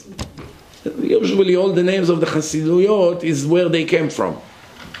 Belz. Usually all the names of the Hasiduyot is where they came from.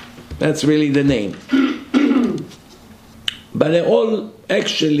 That's really the name. But they all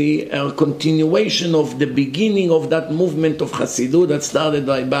actually are a continuation of the beginning of that movement of Hasidut that started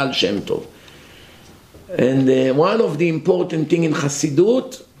by Baal Shem Tov. And one of the important things in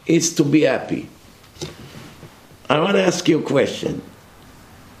Hasidut is to be happy. I want to ask you a question.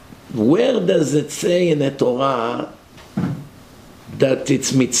 Where does it say in the Torah that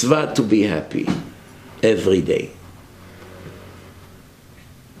it's mitzvah to be happy every day?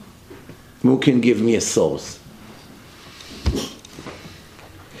 Who can give me a source?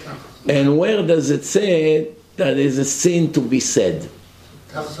 And where does it say that is a sin to be said?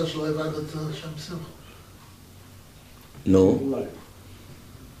 No.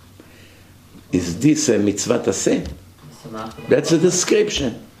 Is this a mitzvah taseh? That's a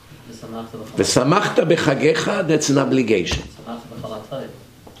description. V'samachta b'chagecha, that's an obligation.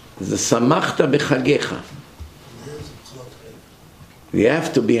 The samachta b'chagecha. You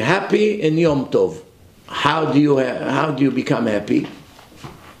have to be happy in Yom Tov. How do you become happy?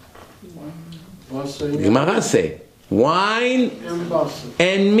 Gemara say, wine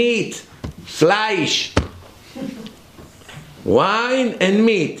and meat, Fleisch. Wine and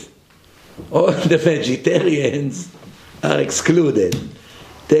meat. All the vegetarians are excluded.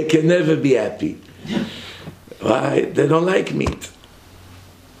 They can never be happy. Why? They don't like meat.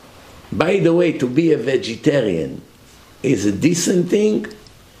 By the way, to be a vegetarian is a decent thing?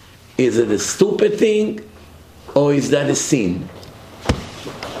 Is it a stupid thing? Or is that a sin?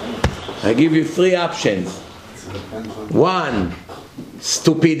 I give you 3 options. 1,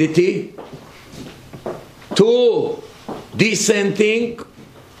 stupidity. 2, decent thing.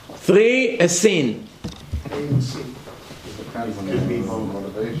 3, a sin. Depends on your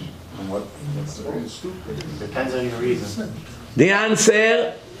motivation and what's the reason. Depends on your reason. The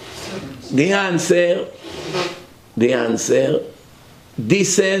answer,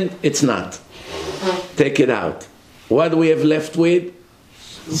 decent, it's not. Take it out. What do we have left with?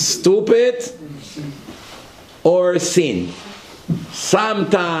 Stupid or sin.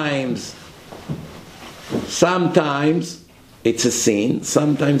 Sometimes it's a sin,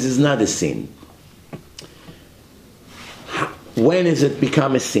 sometimes it's not a sin. When does it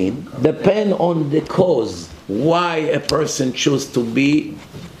become a sin? Depend on the cause why a person chooses to be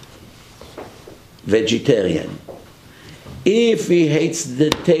vegetarian. If he hates the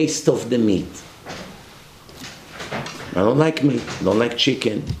taste of the meat, I don't like meat, don't like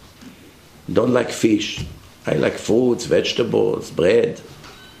chicken, don't like fish. I like fruits, vegetables, bread.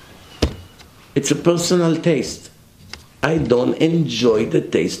 It's a personal taste. I don't enjoy the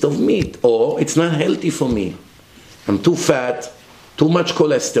taste of meat, or it's not healthy for me. I'm too fat, too much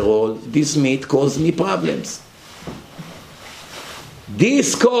cholesterol. This meat causes me problems.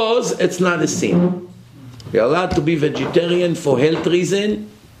 This cause, it's not a sin. You're allowed to be vegetarian for health reason,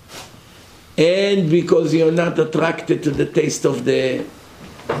 and because you're not attracted to the taste of the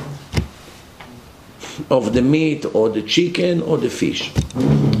meat or the chicken or the fish.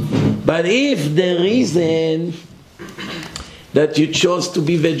 But if the reason that you chose to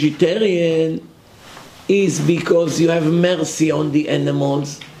be vegetarian is because you have mercy on the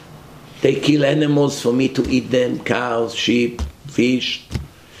animals. They kill animals for me to eat them, cows, sheep, fish.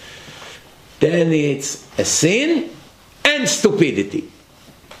 Then it's a sin and stupidity.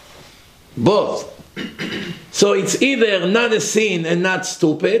 Both. So it's either not a sin and not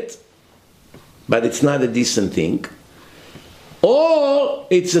stupid, but it's not a decent thing, or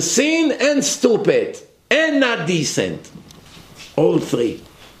it's a sin and stupid and not decent. All three.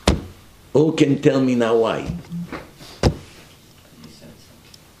 Who can tell me now why?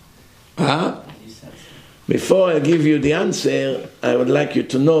 Huh? Before I give you the answer, I would like you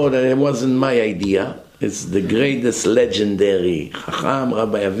to know that it wasn't my idea. It's the greatest legendary Chacham,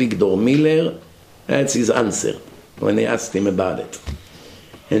 Rabbi Avigdor Miller. That's his answer when they asked him about it.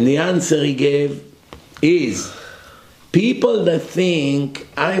 And the answer he gave is, people that think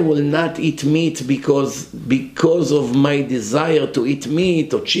I will not eat meat because of my desire to eat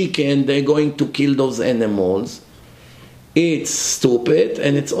meat or chicken, they're going to kill those animals. It's stupid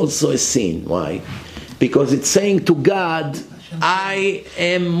and it's also a sin. Why? Because it's saying to God, I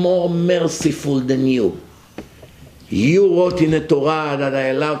am more merciful than you. You wrote in the Torah that I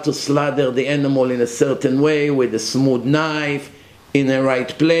allowed to slaughter the animal in a certain way with a smooth knife in the right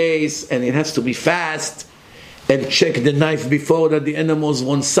place, and it has to be fast, and check the knife before that the animals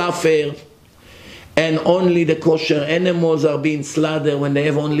won't suffer, and only the kosher animals are being slaughtered when they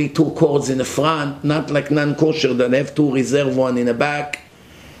have only 2 cords in the front, not like non-kosher that have 2 reserve one in the back.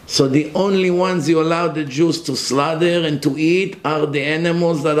 So the only ones you allow the Jews to slaughter and to eat are the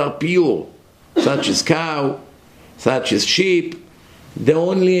animals that are pure, such as cow, such as sheep. They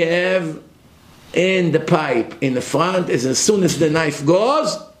only have in the pipe in the front, as soon as the knife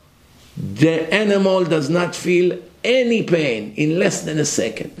goes, the animal does not feel any pain in less than a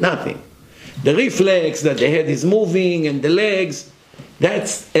second, nothing. The reflex that the head is moving and the legs,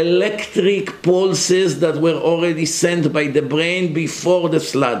 that's electric pulses that were already sent by the brain before the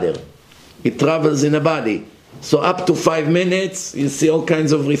slaughter. It travels in the body. So up to 5 minutes, you see all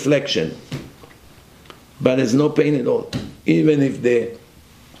kinds of reflection. But there's no pain at all. Even if the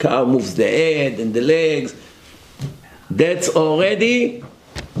cow moves the head and the legs, that's already,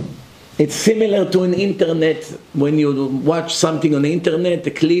 it's similar to an internet. When you watch something on the internet,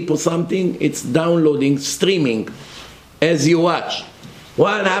 a clip or something, it's downloading, streaming as you watch.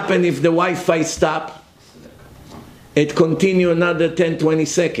 What happens if the Wi-Fi stops? It continues another 10-20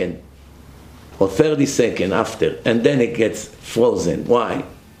 seconds or 30 seconds after, and then it gets frozen. Why?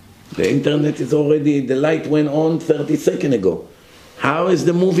 The internet is already, the light went on 30 seconds ago. How is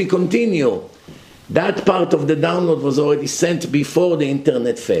the movie continue? That part of the download was already sent before the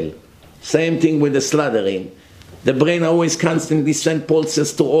internet fell. Same thing with the slaughtering. The brain always constantly sends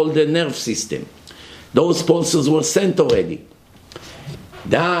pulses to all the nerve system. Those pulses were sent already.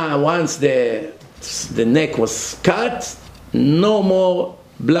 Once the neck was cut, no more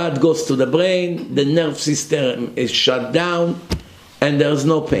blood goes to the brain, the nerve system is shut down, and there's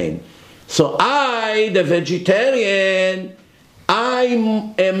no pain. So I, the vegetarian, I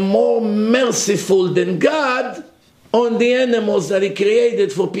am more merciful than God on the animals that He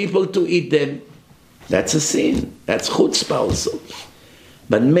created for people to eat them. That's a sin. That's chutzpah also.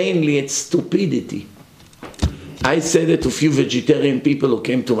 But mainly it's stupidity. I said it to a few vegetarian people who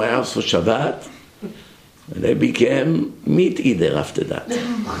came to my house for Shabbat, and they became meat eater after that.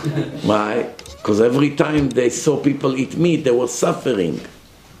 Why? Because every time they saw people eat meat, they were suffering.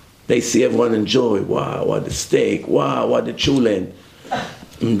 They see everyone enjoy. Wow, what a steak. Wow, what a chulen.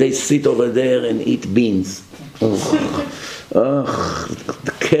 And they sit over there and eat beans.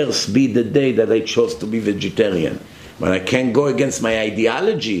 Curse be the day that I chose to be vegetarian. But I can't go against my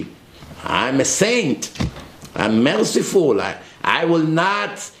ideology. I'm a saint. I'm merciful. I will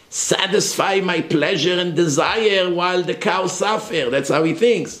not satisfy my pleasure and desire while the cow suffer. That's how he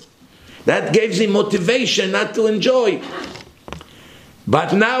thinks. That gives him motivation not to enjoy.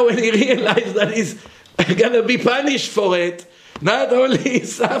 But now when he realizes that he's going to be punished for it, not only he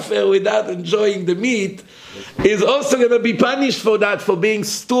suffer without enjoying the meat, he's also going to be punished for that, for being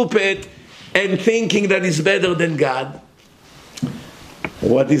stupid and thinking that he's better than God.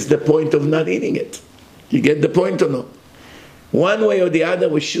 What is the point of not eating it? You get the point or no? One way or the other,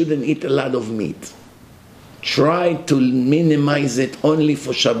 we shouldn't eat a lot of meat. Try to minimize it only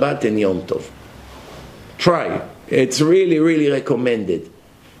for Shabbat and Yom Tov. Try. It's really, really recommended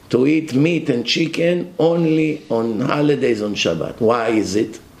to eat meat and chicken only on holidays on Shabbat. Why is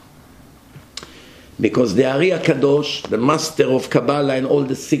it? Because the Ari HaKadosh, the master of Kabbalah and all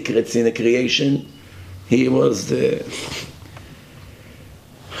the secrets in the creation, he was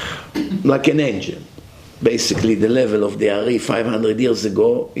like an angel. basically the level of the Ari 500 years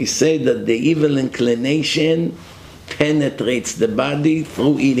ago, he said that the evil inclination penetrates the body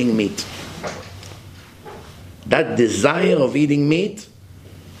through eating meat. That desire of eating meat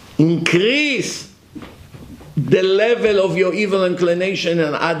increase the level of your evil inclination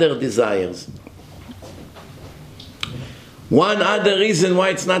and other desires. One other reason why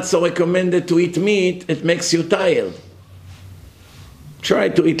it's not so recommended to eat meat, it makes you tired. Try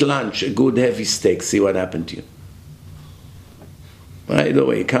to eat lunch, a good heavy steak, see what happened to you. Right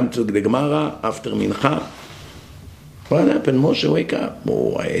away, come to the Gemara after Mincha. What happened? Moshe, wake up.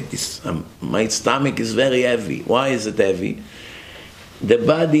 Oh, I ate this. My stomach is very heavy. Why is it heavy? The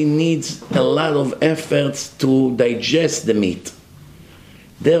body needs a lot of efforts to digest the meat.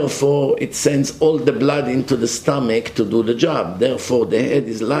 Therefore, it sends all the blood into the stomach to do the job. Therefore, the head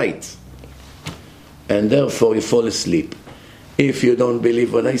is light. And therefore, you fall asleep. If you don't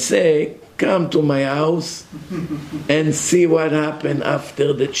believe what I say, come to my house and see what happened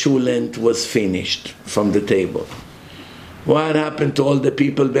after the cholent was finished from the table. What happened to all the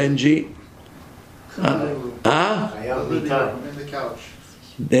people, Benji? On the couch.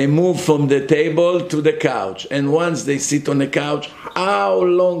 They move from the table to the couch. And once they sit on the couch, how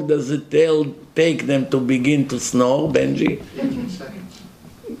long does it take them to begin to snore, Benji? 15 seconds.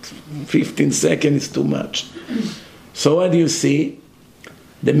 15 seconds is too much. So what do you see?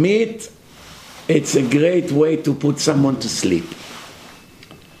 The meat, it's a great way to put someone to sleep.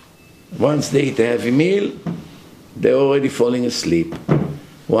 Once they eat a heavy meal, they're already falling asleep.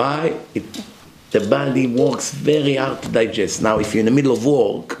 Why? The body works very hard to digest. Now, if you're in the middle of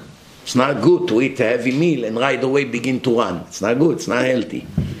work, it's not good to eat a heavy meal and right away begin to run. It's not good. It's not healthy.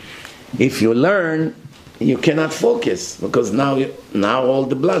 If you learn, you cannot focus because now all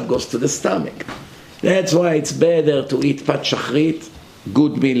the blood goes to the stomach. That's why it's better to eat pat shachrit,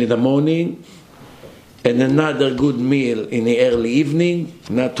 good meal in the morning, and another good meal in the early evening,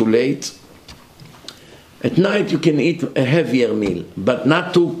 not too late. At night you can eat a heavier meal, but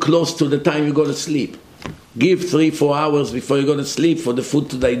not too close to the time you go to sleep. Give 3-4 hours before you go to sleep for the food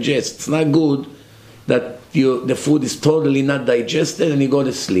to digest. It's not good that the food is totally not digested and you go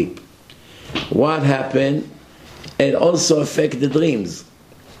to sleep. What happened? It also affects the dreams.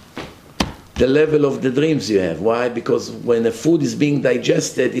 The level of the dreams you have. Why? Because when the food is being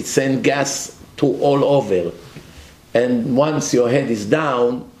digested, it sends gas to all over. And once your head is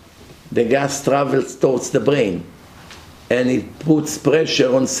down, the gas travels towards the brain. And it puts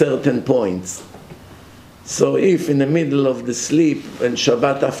pressure on certain points. So if in the middle of the sleep, and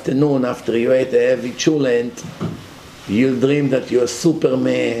Shabbat afternoon, after you ate a heavy cholent, you'll dream that you're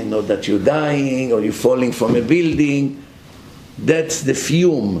Superman, or that you're dying, or you're falling from a building, that's the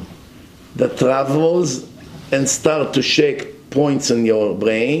fume that travels and start to shake points in your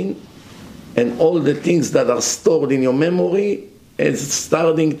brain, and all the things that are stored in your memory is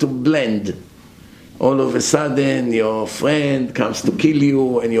starting to blend. All of a sudden your friend comes to kill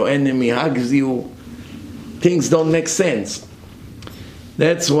you and your enemy hugs you. Things don't make sense.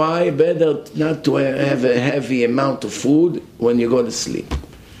 That's why better not to have a heavy amount of food when you go to sleep.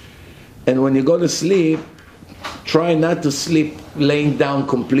 And when you go to sleep, try not to sleep laying down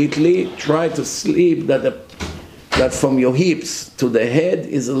completely. Try to sleep that from your hips to the head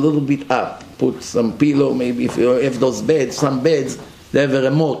is a little bit up. Put some pillow, maybe if you have those beds, some beds, they have a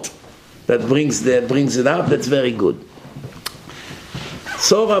remote that brings it up. That's very good.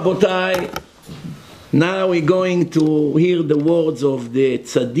 So, Rabotai, now we're going to hear the words of the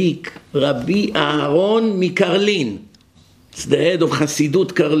tzaddik, Rabbi Aaron Mikarlin. It's the head of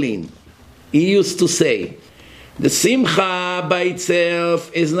Hasidut Karlin. He used to say, the simcha by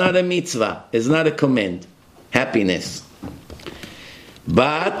itself is not a mitzvah, is not a command, happiness.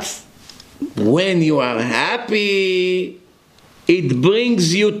 But when you are happy, it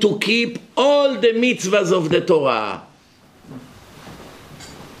brings you to keep all the mitzvahs of the Torah.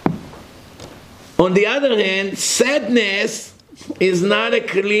 On the other hand, sadness is not a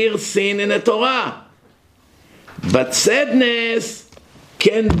clear sin in the Torah. But sadness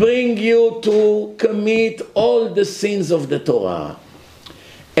can bring you to commit all the sins of the Torah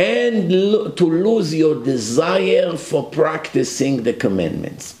and to lose your desire for practicing the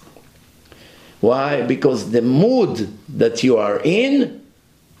commandments. Why? Because the mood that you are in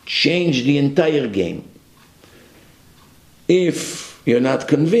changed the entire game. If you're not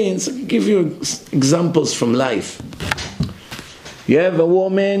convinced, I'll give you examples from life. You have a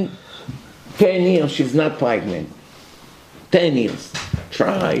woman, 10 years, she's not pregnant. 10 years.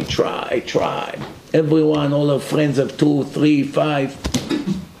 Try. Everyone, all her friends have 2, 3, 5.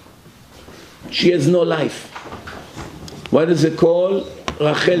 She has no life. What is it called?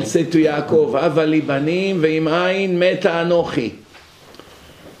 Rachel said to Yaakov, Hava li banim ve'im ayin meta anochi.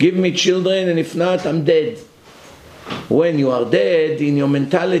 Give me children, and if not, I'm dead. When you are dead, in your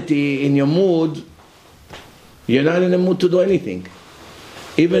mentality, in your mood, you're not in the mood to do anything.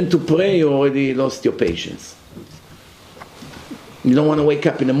 Even to pray, you already lost your patience. You don't want to wake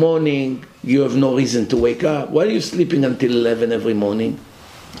up in the morning. You have no reason to wake up. Why are you sleeping until 11 every morning?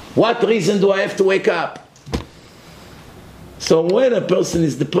 What reason do I have to wake up? So when a person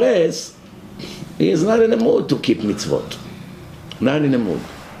is depressed, he is not in the mood to keep mitzvot. Not in the mood.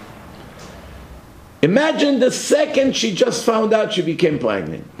 Imagine the second she just found out she became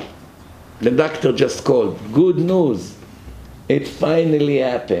pregnant. The doctor just called. Good news. It finally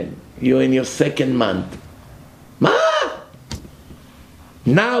happened. You're in your second month. Ma!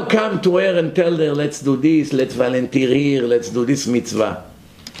 Now come to her and tell her, let's do this, let's volunteer here, let's do this mitzvah.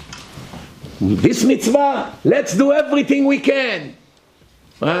 This mitzvah, let's do everything we can.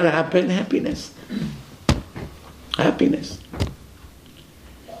 What happened? Happiness. Happiness.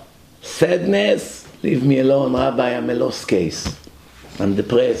 Sadness, leave me alone, Rabbi, I'm a lost case. I'm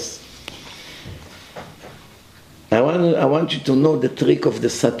depressed. I want you to know the trick of the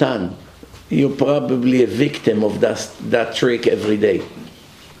Satan. You're probably a victim of that trick every day.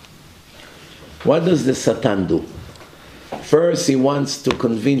 What does the Satan do? First, he wants to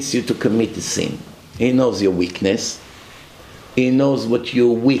convince you to commit a sin. He knows your weakness. He knows what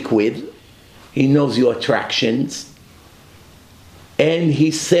you're weak with. He knows your attractions. And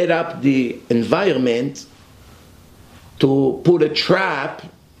he set up the environment to put a trap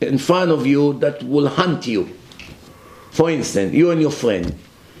in front of you that will hunt you. For instance, you and your friend.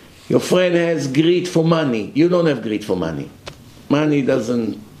 Your friend has greed for money. You don't have greed for money. Money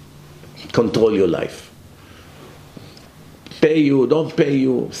doesn't control your life. Pay you, don't pay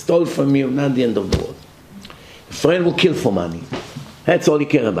you, stole from you, not the end of the world. A friend will kill for money. That's all he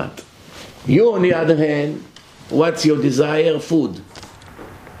cares about. You, on the other hand, what's your desire? Food.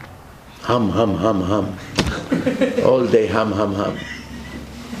 Hum, hum, hum, hum. All day, hum, hum, hum.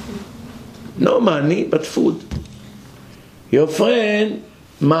 No money, but food. Your friend,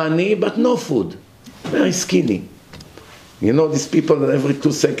 money, but no food. Very skinny. You know these people that every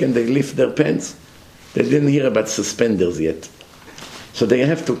 2 seconds they lift their pants? They didn't hear about suspenders yet. So they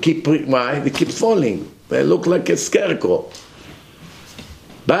have to keep, why? They keep falling. They look like a scarecrow.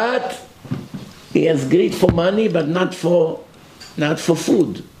 But he has greed for money, but not for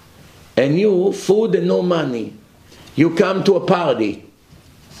food. And you, food and no money. You come to a party.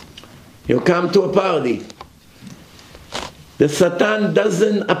 The Satan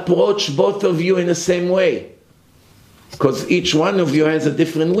doesn't approach both of you in the same way, because each one of you has a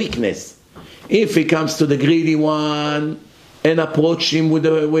different weakness. If he comes to the greedy one and approach him with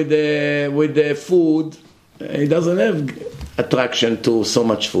the food, he doesn't have attraction to so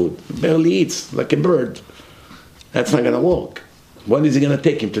much food. He barely eats, like a bird. That's not going to work. When is he going to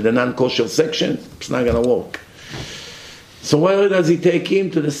take him? To the non-kosher section? It's not going to work. So where does he take him?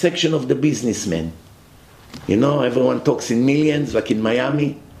 To the section of the businessmen. You know, everyone talks in millions, like in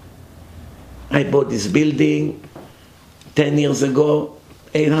Miami. I bought this building 10 years ago,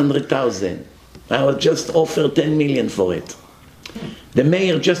 800,000. I was just offered 10 million for it. The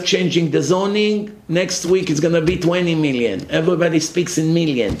mayor just changing the zoning. Next week it's going to be 20 million. Everybody speaks in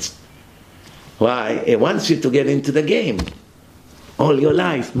millions. Why? He wants you to get into the game. All your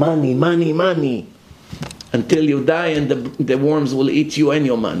life, money, money, money. Until you die and the worms will eat you and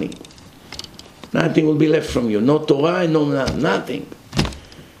your money. Nothing will be left from you. No Torah, nothing.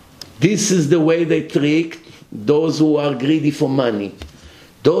 This is the way they trick those who are greedy for money.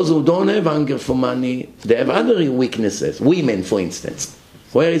 Those who don't have hunger for money, they have other weaknesses. Women, for instance.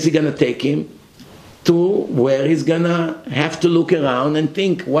 Where is he going to take him? To where he's going to have to look around and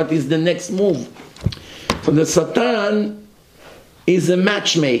think, what is the next move? So the Satan is a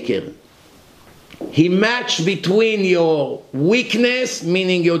matchmaker. He matched between your weakness,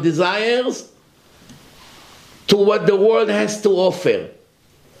 meaning your desires, to what the world has to offer.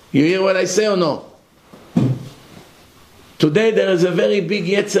 You hear what I say or no? Today there is a very big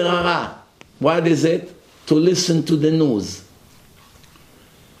Yetzer Hara. What is it? To listen to the news.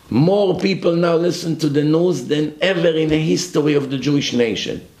 More people now listen to the news than ever in the history of the Jewish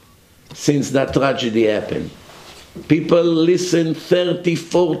nation since that tragedy happened. People listen 30,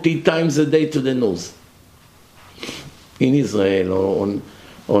 40 times a day to the news. In Israel, or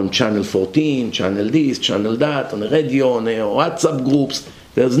on Channel 14, Channel this, Channel that, on the radio, on WhatsApp groups.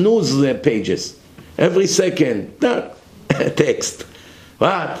 There's news pages. Every second, text.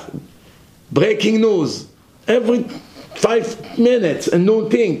 What? Breaking news. Every 5 minutes, a new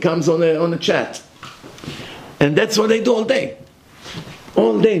thing comes on a chat. And that's what they do all day.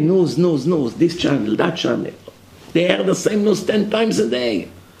 All day, news, this channel, that channel. They air the same news 10 times a day.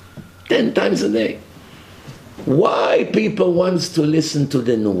 10 times a day. Why people wants to listen to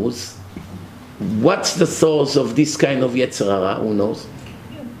the news? What's the source of this kind of Yetzer Hara? Who knows?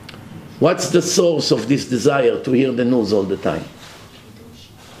 What's the source of this desire to hear the news all the time?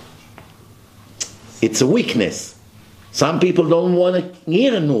 It's a weakness. Some people don't want to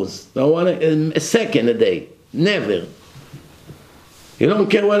hear news. They want a second a day. Never. You don't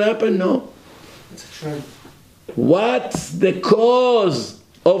care what happened? No. It's a trend. What's the cause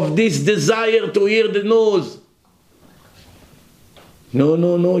of this desire to hear the news?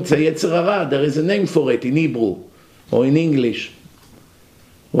 No, it's a Yetzer Hara. There is a name for it in Hebrew or in English.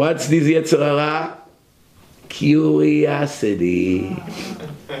 What's this Yetzer Hara? Curiosity.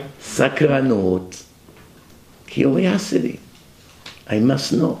 Sakranut. Curiosity. I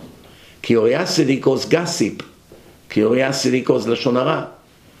must know. Curiosity causes gossip. Curiosity causes Lashon Hara.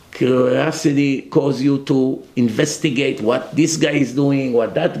 Curiosity causes you to investigate what this guy is doing,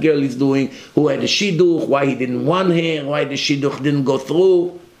 what that girl is doing, who had a shidduch, why he didn't want her, why the shidduch didn't go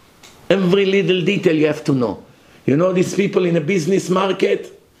through. Every little detail you have to know. You know these people in a business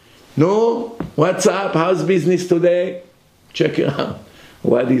market? No? What's up? How's business today? Check it out.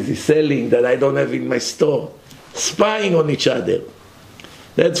 What is he selling that I don't have in my store? Spying on each other.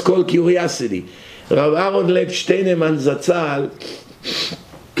 That's called curiosity. Rav Aaron Leib Steinemann Zatzal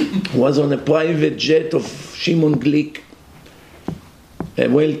was on a private jet of Shimon Glick, a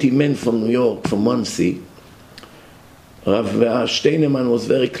wealthy man from New York, from Monsey. Rav Steinemann was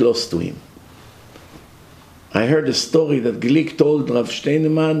very close to him. I heard a story that Glick told Rav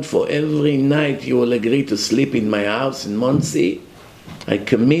Steinemann, for every night you will agree to sleep in my house in Monsey, I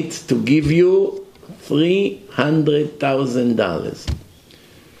commit to give you $300,000.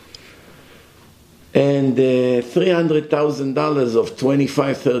 And $300,000 of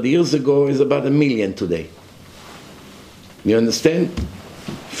 25, 30 years ago is about $1 million today. You understand?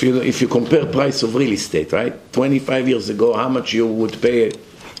 If you compare price of real estate, right? 25 years ago, how much you would pay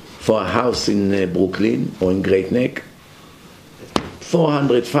for a house in Brooklyn or in Great Neck?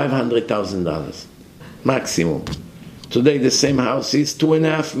 $400,000, $500,000 maximum. Today the same house is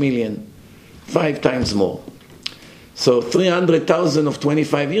 $2.5 million, 5 times more. So 300,000 of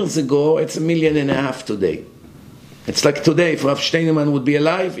 25 years ago, it's $1.5 million today. It's like today, if Rav Steinemann would be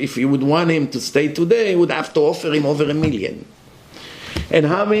alive, if you would want him to stay today, you would have to offer him over $1 million. And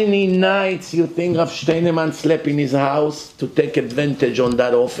how many nights you think Rav Steinemann slept in his house to take advantage on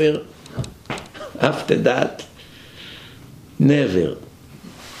that offer? After that, never.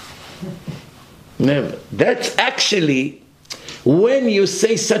 Never. That's actually, when you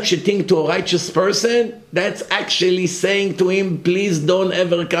say such a thing to a righteous person, that's actually saying to him, please don't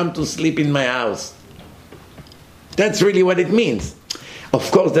ever come to sleep in my house. That's really what it means. Of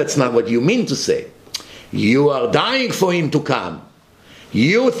course, that's not what you mean to say. You are dying for him to come.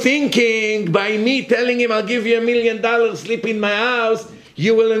 You thinking by me telling him I'll give you $1 million, sleep in my house,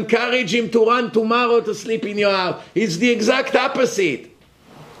 you will encourage him to run tomorrow to sleep in your house. It's the exact opposite.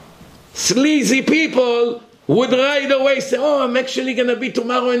 Sleazy people would right away say, oh, I'm actually going to be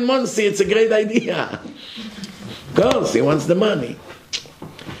tomorrow in Monsey. It's a great idea. Of course, he wants the money.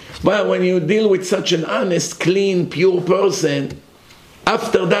 But when you deal with such an honest, clean, pure person,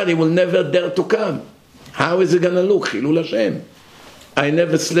 after that he will never dare to come. How is it going to look? Chilul Hashem. I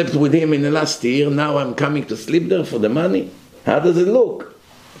never slept with him in the last year. Now I'm coming to sleep there for the money. How does it look?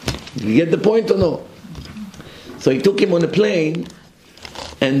 You get the point or no? So he took him on a plane,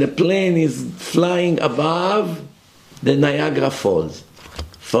 and the plane is flying above the Niagara Falls.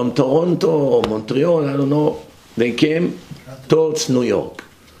 From Toronto or Montreal, I don't know, they came towards New York.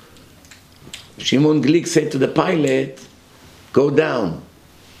 Shimon Glick said to the pilot, go down,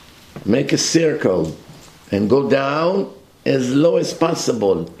 make a circle, and go down as low as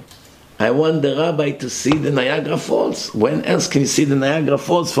possible. I want the rabbi to see the Niagara Falls. When else can you see the Niagara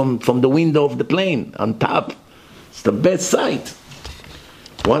Falls from the window of the plane on top? It's the best sight.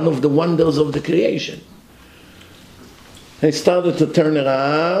 One of the wonders of the creation. He started to turn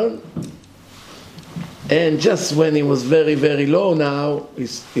around, and just when he was very, very low now, he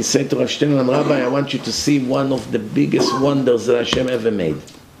said to Rav Steinemann, Rabbi, I want you to see one of the biggest wonders that Hashem ever made.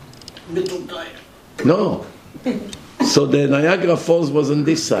 No. So the Niagara Falls was on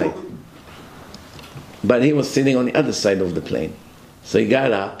this side, but he was sitting on the other side of the plane. So he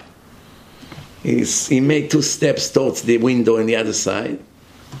got up, he made 2 steps towards the window on the other side.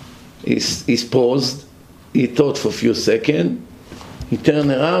 He paused, he thought for a few seconds, he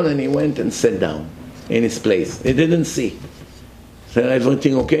turned around and he went and sat down in his place. He didn't see. He said,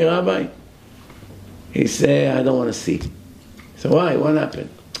 everything okay, Rabbi? He said, I don't want to see. He So why? What happened?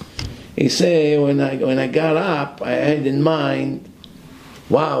 He said, when I got up, I had in mind,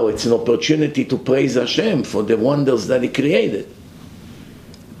 wow, it's an opportunity to praise Hashem for the wonders that He created.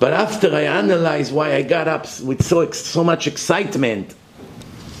 But after I analyzed why I got up with so much excitement,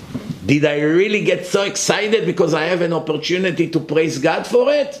 did I really get so excited because I have an opportunity to praise God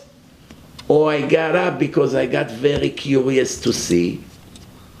for it? Or I got up because I got very curious to see?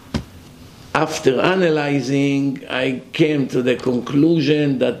 After analyzing, I came to the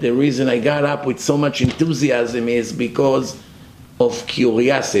conclusion that the reason I got up with so much enthusiasm is because of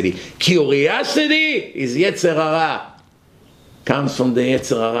curiosity. Curiosity is Yetzer Hara. Comes from the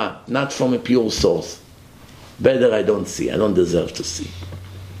Yetzer Hara, not from a pure source. Better I don't see. I don't deserve to see.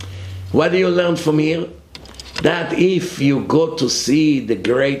 What do you learn from here? That if you go to see the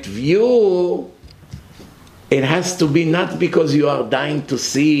great view, it has to be not because you are dying to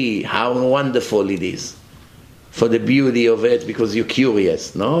see how wonderful it is, for the beauty of it, because you're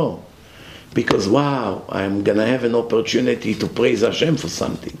curious. No. Because, wow, I'm going to have an opportunity to praise Hashem for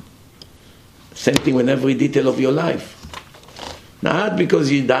something. Same thing with every detail of your life. Not because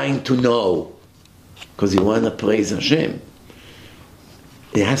you're dying to know, because you want to praise Hashem.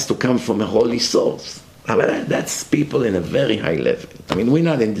 It has to come from a holy source. That's people in a very high level. I mean, we're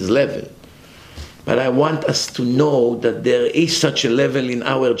not in this level. But I want us to know that there is such a level in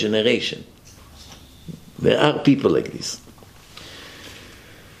our generation. There are people like this.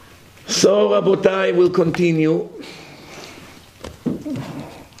 So, Rabotai, will continue.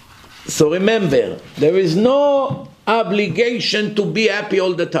 So remember, there is no obligation to be happy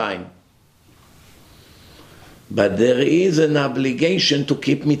all the time. But there is an obligation to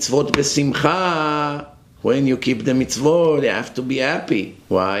keep mitzvot besimcha. When you keep the mitzvot, you have to be happy.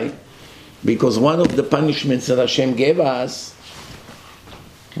 Why? Because one of the punishments that Hashem gave us,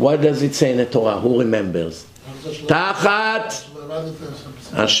 what does it say in the Torah? Who remembers? תחת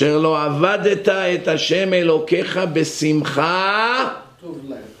אשר לא עבדת את השם אלוקיך בשמחה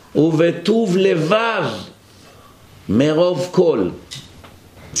ובטוב לבב מרוב כל.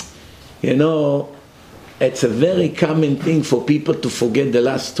 You know, it's a very common thing for people to forget the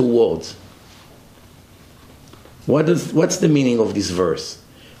last two words. What's the meaning of this verse?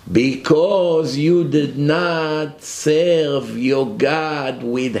 Because you did not serve your God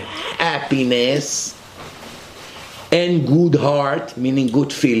with happiness and good heart, meaning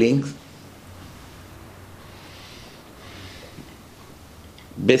good feelings.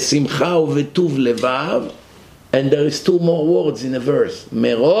 Besimcha uvetuv levav, and there is two more words in a verse.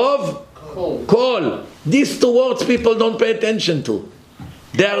 Merov kol. These two words people don't pay attention to.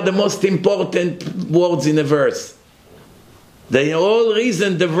 They are the most important words in a verse. The whole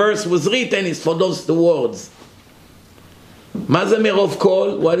reason the verse was written is for those two words. מה זה מרוב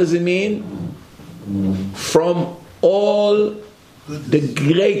kol? What does it mean? From all the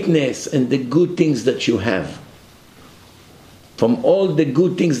greatness and the good things that you have. From all the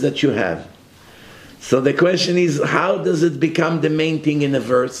good things that you have. So the question is, how does it become the main thing in a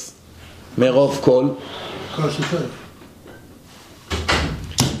verse? Merov kol.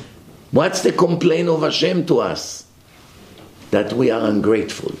 What's the complaint of Hashem to us? That we are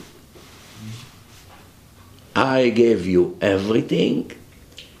ungrateful. I gave you everything.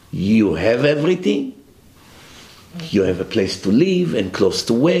 You have everything. You have a place to live and clothes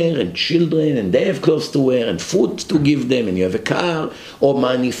to wear and children, and they have clothes to wear and food to give them, and you have a car or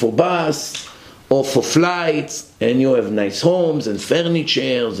money for bus or for flights, and you have nice homes and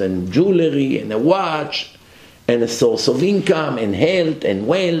furnitures and jewelry and a watch and a source of income and health and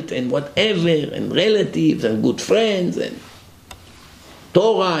wealth and whatever, and relatives and good friends and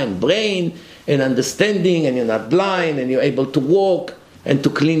Torah and brain and understanding, and you're not blind, and you're able to walk and to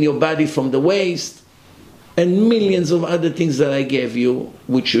clean your body from the waste, and millions of other things that I gave you,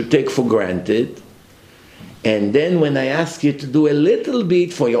 which you take for granted. And then when I ask you to do a little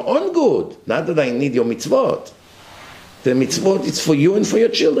bit for your own good, not that I need your mitzvot. The mitzvot, it's for you and for your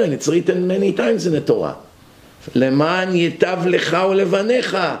children. It's written many times in the Torah. Leman yetav lecha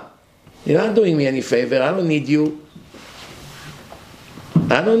ulevanecha. You're not doing me any favor. I don't need you.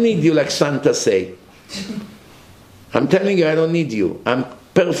 I don't need you like Santa say. I'm telling you, I don't need you. I'm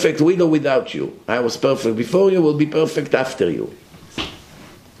perfect with or without you. I was perfect before you, will be perfect after you.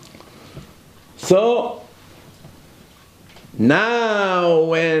 So, now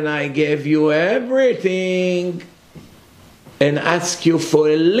when I gave you everything and ask you for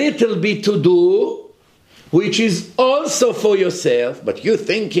a little bit to do, which is also for yourself, but you're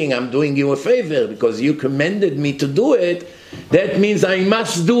thinking I'm doing you a favor because you commanded me to do it, that means I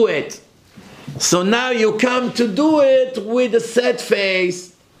must do it. So now you come to do it with a sad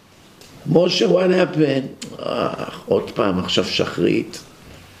face, Moshe, what happened? עוד פעם, עכשיו שחרית.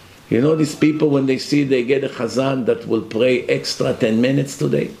 You know these people, when they see they get a chazan that will pray extra 10 minutes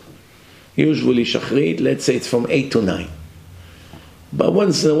today? Usually shachrit, let's say it's from 8 to 9. But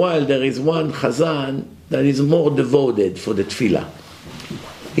once in a while there is one chazan that is more devoted for the tefillah.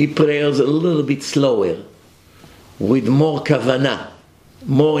 He prays a little bit slower, with more kavanah,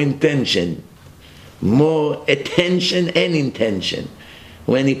 more intention, more attention and intention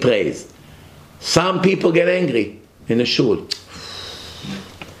when he prays. Some people get angry in the shul.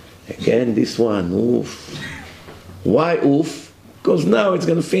 Again, this one, oof. Why oof? Because now it's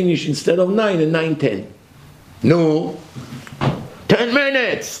going to finish instead of 9 and 9:10. No, 10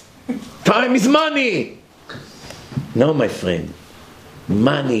 minutes. Time is money. No, my friend.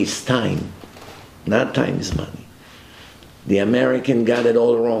 Money is time. Not time is money. The American got it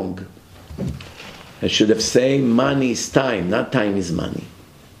all wrong. I should have said money is time, not time is money.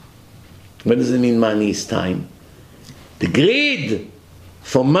 What does it mean money is time? The greed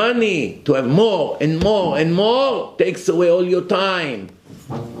for money, to have more and more and more, takes away all your time,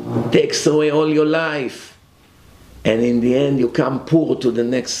 takes away all your life, and in the end you come poor to the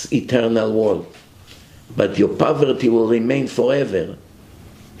next eternal world. But your poverty will remain forever.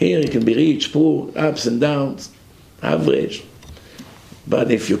 Here you can be rich, poor, ups and downs, average.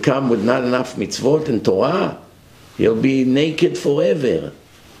 But if you come with not enough mitzvot and Torah, you'll be naked forever,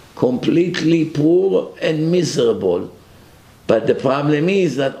 completely poor and miserable. But the problem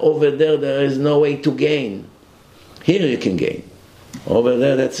is that over there is no way to gain. Here you can gain. Over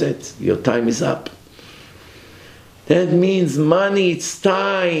there, that's it. Your time is up. That means money, it's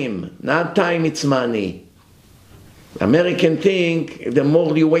time. Not time, it's money. American think, the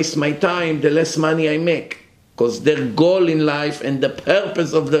more you waste my time, the less money I make. Because their goal in life and the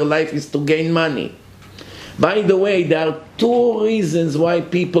purpose of their life is to gain money. By the way, there are two reasons why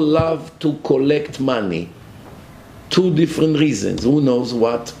people love to collect money. Two different reasons. Who knows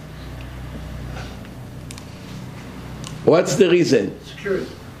what? What's the reason?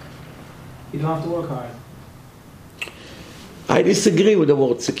 Security. You don't have to work hard. I disagree with the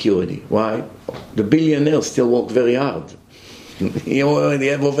word security. Why? The billionaires still work very hard. He already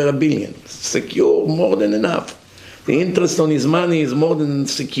have over $1 billion. Secure more than enough. The interest on his money is more than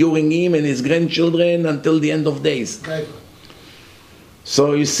securing him and his grandchildren until the end of days. Right.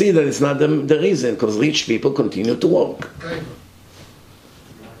 So you see that it's not the reason, because rich people continue to work. Right.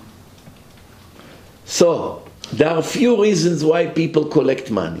 So there are a few reasons why people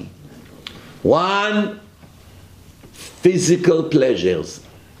collect money. One, physical pleasures.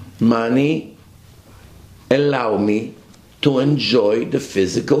 Money allow me to enjoy the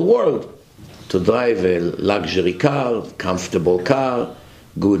physical world, to drive a luxury car, comfortable car,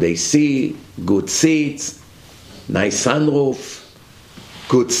 good AC, good seats, nice sunroof,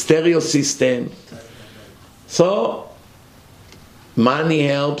 good stereo system. So money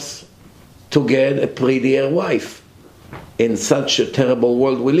helps to get a prettier wife. In such a terrible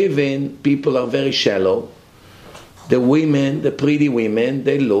world we live in, people are very shallow. The women, the pretty women,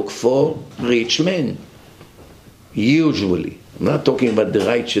 they look for rich men. Usually. I'm not talking about the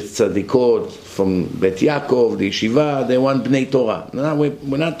righteous tzadikot from Bet Yaakov, the yeshiva, they want Bnei Torah. No,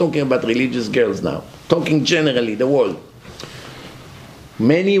 we're not talking about religious girls now. Talking generally, the world.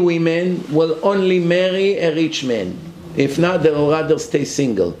 Many women will only marry a rich man. If not, they'll rather stay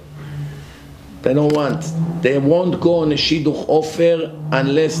single. They don't want. They won't go on a shidduch offer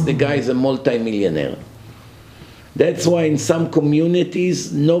unless the guy is a multi-millionaire. That's why in some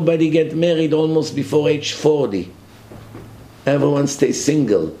communities, nobody gets married almost before age 40. Everyone stays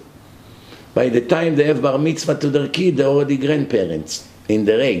single. By the time they have bar mitzvah to their kid, they're already grandparents in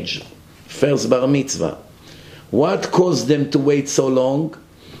their age. First bar mitzvah. What caused them to wait so long?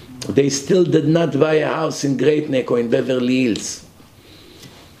 They still did not buy a house in Great Neck or in Beverly Hills.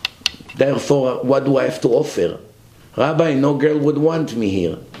 Therefore, what do I have to offer? Rabbi, no girl would want me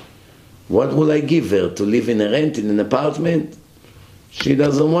here. What will I give her? To live in a rent in an apartment? She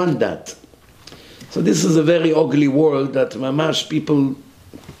doesn't want that. So this is a very ugly world that mamash people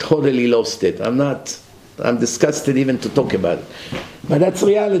totally lost it. I'm disgusted even to talk about it. But that's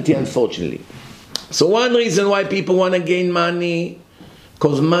reality, unfortunately. So one reason why people want to gain money,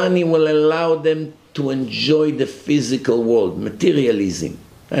 because money will allow them to enjoy the physical world, materialism.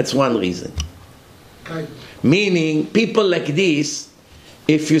 That's one reason. Right. Meaning, people like this,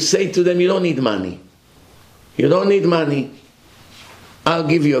 if you say to them, you don't need money. You don't need money. I'll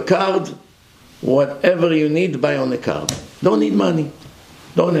give you a card. Whatever you need, buy on a card. Don't need money.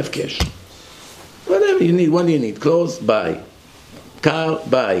 Don't have cash. Whatever you need. What do you need? Clothes? Buy. Car?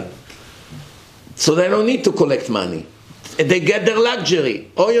 Buy. So they don't need to collect money. they get their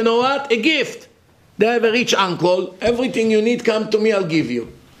luxury. Or you know what? A gift. They have a rich uncle. Everything you need, come to me, I'll give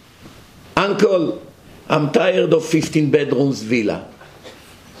you. Uncle, I'm tired of 15 bedrooms villa.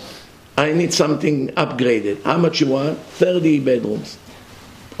 I need something upgraded. How much you want? 30 bedrooms.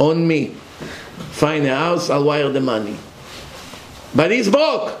 On me. Find a house, I'll wire the money. But he's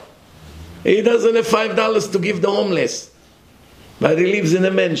broke. He doesn't have $5 to give the homeless. But he lives in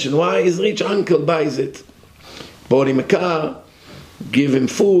a mansion. Why? His rich uncle buys it. Bought him a car, give him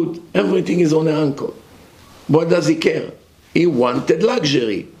food, everything is on the uncle. What does he care? He wanted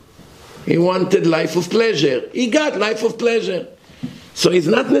luxury. He wanted life of pleasure. He got life of pleasure. So he's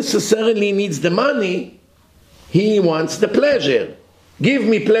not necessarily needs the money, he wants the pleasure. Give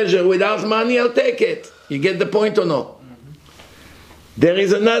me pleasure without money, I'll take it. You get the point or no? There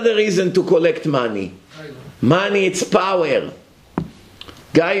is another reason to collect money. Money, it's power.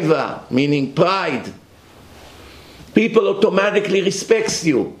 Gaiva, meaning pride. People automatically respect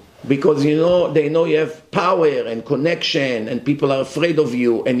you because they know you have power and connection, and people are afraid of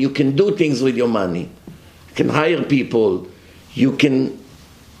you, and you can do things with your money. You can hire people. You can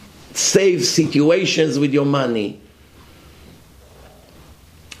save situations with your money.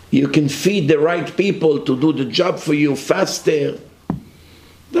 You can feed the right people to do the job for you faster.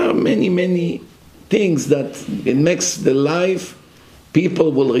 There are many, many things that it makes the life,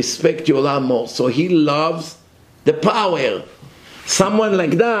 people will respect you a lot more. So he loves the power. Someone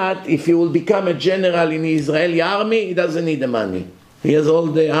like that, if he will become a general in the Israeli army, he doesn't need the money. He has all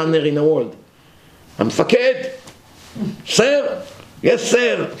the honor in the world. Mfaked, sir, yes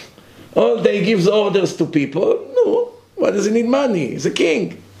sir. All day gives orders to people. No, why does he need money? He's a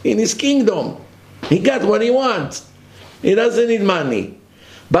king in his kingdom. He got what he wants. He doesn't need money.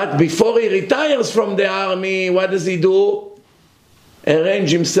 But before he retires from the army, what does he do? Arrange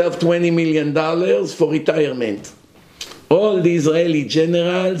himself $20 million for retirement. All the Israeli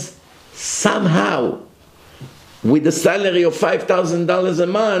generals, somehow, with a salary of $5,000 a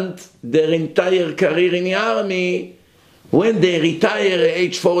month, their entire career in the army, when they retire at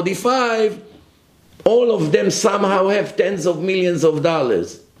age 45, all of them somehow have tens of millions of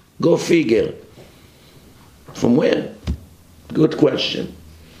dollars. Go figure. From where? Good question.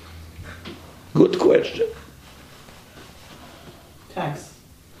 Good question. Tax.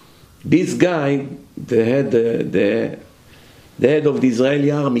 This guy, the head of the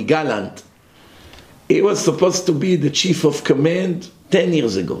Israeli army, Gallant, he was supposed to be the chief of command 10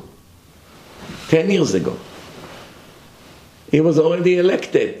 years ago. 10 years ago. He was already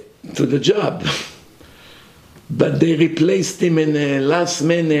elected to the job. But they replaced him in the last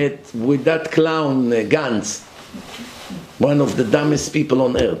minute with that clown, Gantz. One of the dumbest people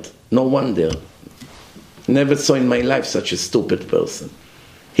on earth. No wonder. Never saw in my life such a stupid person.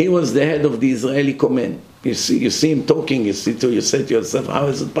 He was the head of the Israeli command. You see him talking, you say to yourself, how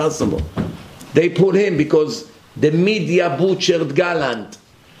is it possible? They put him because the media butchered Gallant.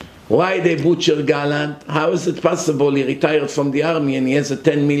 Why they butchered Gallant? How is it possible he retired from the army and he has a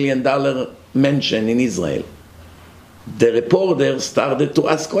 $10 million mansion in Israel? The reporters started to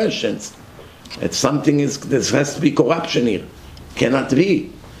ask questions. There has to be corruption here. Cannot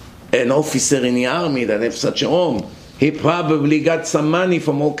be an officer in the army that have such a home. He probably got some money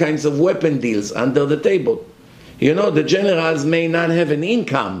from all kinds of weapon deals under the table. The generals may not have an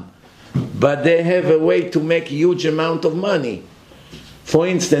income, but they have a way to make a huge amount of money. For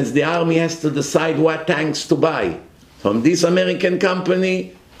instance, the army has to decide what tanks to buy, from this American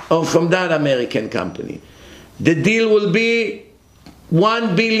company or from that American company. The deal will be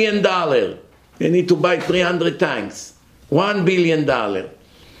 $1 billion. They need to buy 300 tanks. $1 billion.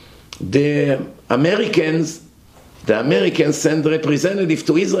 The Americans send representative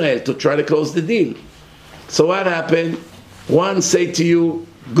to Israel to try to close the deal. So what happened? One say to you,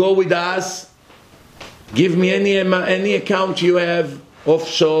 go with us, give me any account you have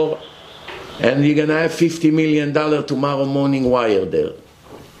offshore, and you're going to have $50 million tomorrow morning wired there.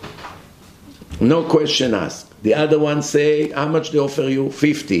 No question asked. The other one say, how much they offer you?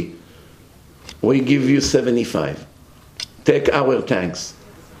 50. We give you 75. Take our tanks.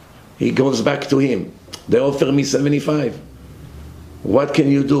 He goes back to him. They offer me 75. What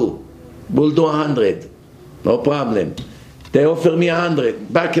can you do? We'll do 100. No problem. They offer me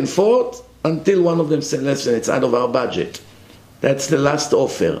 100. Back and forth until one of them said, listen, it's out of our budget. That's the last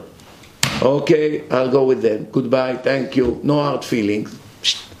offer. Okay, I'll go with them. Goodbye, thank you. No hard feelings.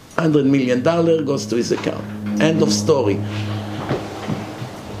 $100 million goes to his account. End of story.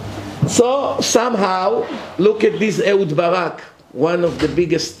 So somehow, look at this Ehud Barak, one of the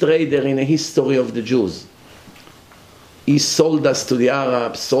biggest traders in the history of the Jews. He sold us to the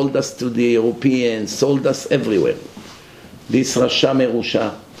Arabs, sold us to the Europeans, sold us everywhere. this Rasha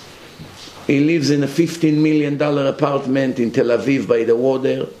Merusha. He lives in a $15 million apartment in Tel Aviv by the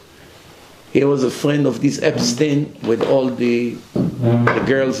water. He was a friend of this Epstein with all the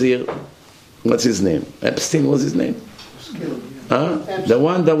girls here. What's his name? Epstein was his name? Skilled, Huh? The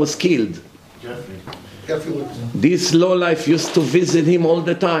one that was killed. Jeffrey Lipson. This lowlife used to visit him all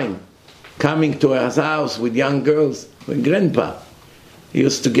the time, coming to his house with young girls, with grandpa. He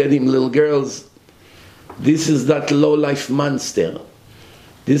used to get him little girls. This is that lowlife monster.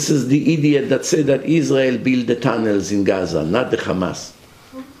 This is the idiot that said that Israel built the tunnels in Gaza, not the Hamas.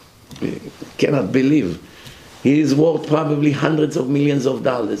 You cannot believe. He is worth probably hundreds of millions of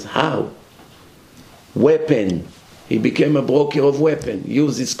dollars. How? Weapon. He became a broker of weapons.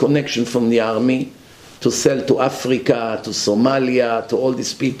 Used his connection from the army to sell to Africa, to Somalia, to all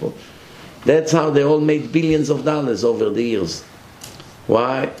these people. That's how they all made billions of dollars over the years.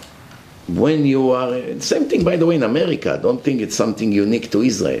 Why? When you are... Same thing, by the way, in America. Don't think it's something unique to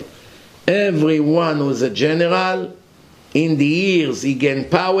Israel. Everyone who's a general, in the years, he gained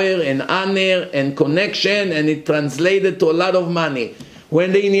power and honor and connection, and it translated to a lot of money.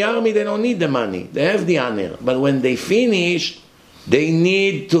 When they're in the army, they don't need the money. They have the honor. But when they finish, they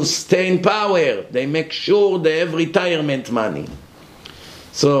need to stay in power. They make sure they have retirement money.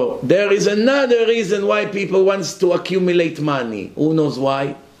 So there is another reason why people want to accumulate money. Who knows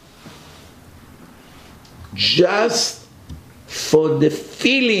why? Just for the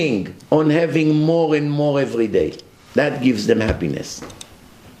feeling on having more and more every day. That gives them happiness.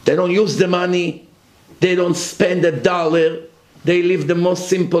 They don't use the money. They don't spend $1. They live the most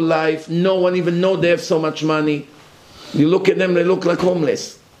simple life. No one even knows they have so much money. You look at them, they look like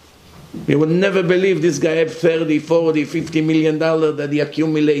homeless. You would never believe this guy have 30, 40, $50 million that he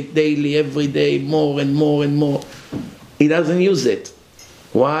accumulates daily, every day, more and more and more. He doesn't use it.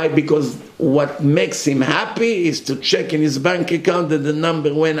 Why? Because what makes him happy is to check in his bank account that the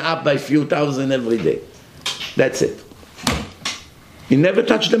number went up by a few thousand every day. That's it. He never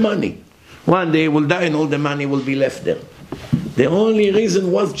touched the money. One day he will die and all the money will be left there. The only reason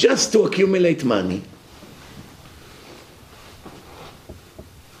was just to accumulate money.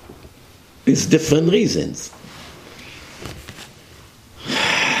 It's different reasons.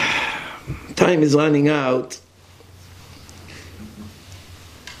 Time is running out.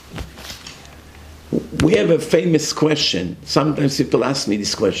 We have a famous question. Sometimes people ask me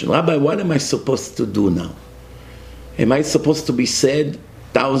this question. Rabbi, what am I supposed to do now? Am I supposed to be sad?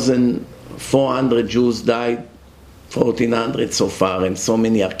 1,400 Jews died, 1,400 so far, and so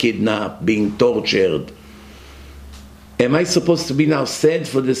many are kidnapped, being tortured. Am I supposed to be now sad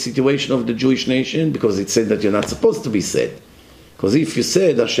for the situation of the Jewish nation? Because it said that you're not supposed to be sad. Because if you're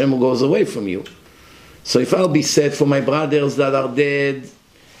sad, Hashem goes away from you. So if I'll be sad for my brothers that are dead,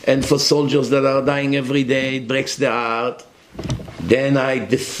 and for soldiers that are dying every day, it breaks the heart, then I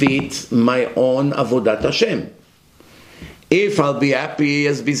defeat my own Avodat Hashem. If I'll be happy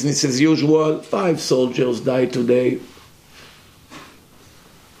as business as usual, 5 soldiers died today.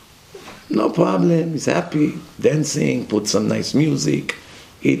 No problem, he's happy, dancing, put some nice music,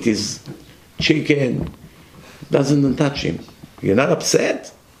 eat his chicken, doesn't touch him. You're not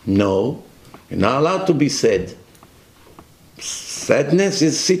upset? No, you're not allowed to be sad. Sadness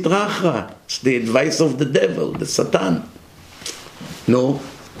is sitracha. It's the advice of the devil, the Satan. No.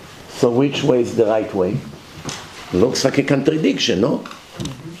 So which way is the right way? Looks like a contradiction, no?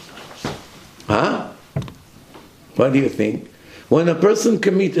 Huh? What do you think? When a person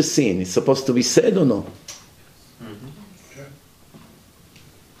commits a sin, he's supposed to be sad or no?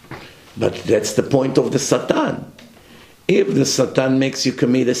 But that's the point of the Satan. If the Satan makes you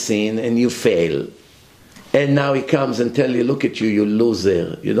commit a sin and you fail, and now he comes and tells you, look at you, you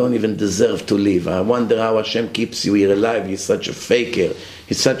loser. You don't even deserve to live. I wonder how Hashem keeps you here alive. He's such a faker.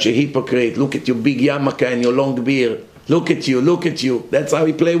 He's such a hypocrite. Look at your big yarmulke and your long beard. Look at you, look at you. That's how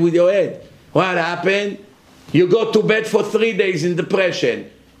he plays with your head. What happened? You go to bed for 3 days in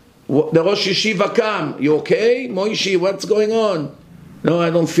depression. The Rosh Yeshiva come. You okay? Moishi, what's going on? No, I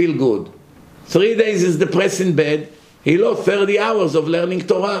don't feel good. 3 days is depressed in bed. He lost 30 hours of learning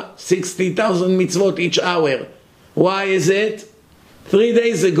Torah, 60,000 mitzvot each hour. Why is it? 3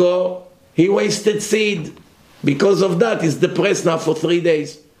 days ago, he wasted seed. Because of that, he's depressed now for 3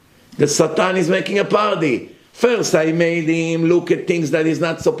 days. The Satan is making a party. First, I made him look at things that he's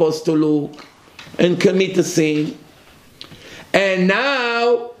not supposed to look and commit a sin. And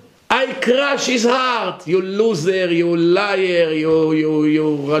now, I crush his heart. You loser, you liar, you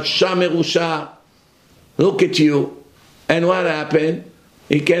Rasha Merusha. Look at you. And what happened?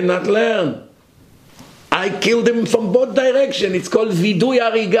 He cannot learn. I killed him from both directions. It's called vidui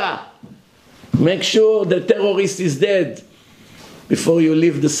hariga. Make sure the terrorist is dead. before you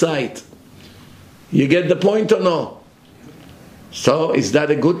leave the site. You get the point or no? So, is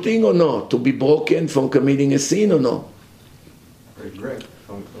that a good thing or no? To be broken from committing a sin or no? Regret.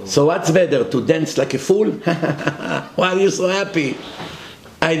 So what's better? To dance like a fool? Why are you so happy?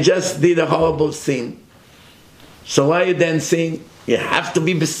 I just did a horrible sin. So why are you dancing? You have to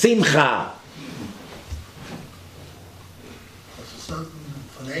be besimcha.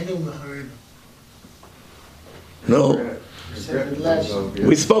 No.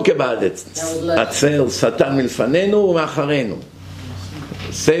 We spoke about it. Atzel, Satan milfanenu u'macharenu.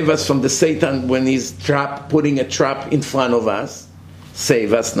 Save us from the Satan when he's putting a trap in front of us.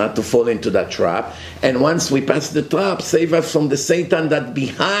 Save us not to fall into that trap. And once we pass the trap, save us from the Satan that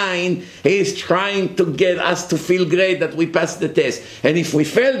behind is trying to get us to feel great that we passed the test. And if we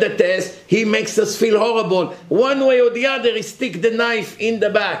fail the test, he makes us feel horrible. One way or the other, he stick the knife in the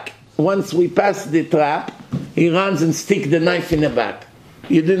back. Once we pass the trap, he runs and stick the knife in the back.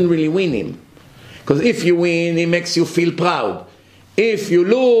 You didn't really win him. Because if you win, he makes you feel proud. If you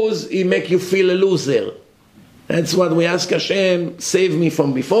lose, he makes you feel a loser. That's what we ask Hashem, save me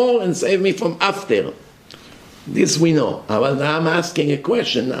from before and save me from after. This we know. But I'm asking a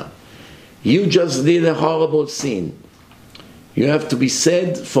question now. You just did a horrible sin. You have to be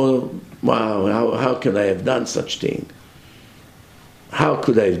said for, wow, how could I have done such thing? How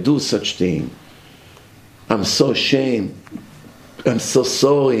could I do such thing? I'm so ashamed. I'm so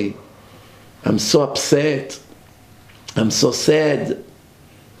sorry. I'm so upset. I'm so sad.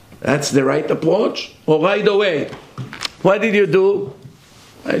 That's the right approach? Or right away? What did you do?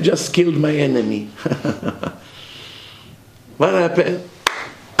 I just killed my enemy. What happened?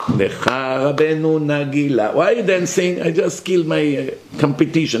 Lecha Rabbeinu Nagila. Why are you dancing? I just killed my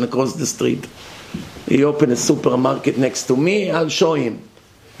competition across the street. He opened a supermarket next to me. I'll show him.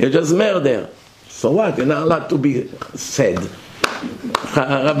 You just murder. So what? You're not allowed to be said.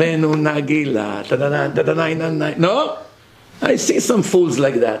 Rabbeinu Nagila. No? I see some fools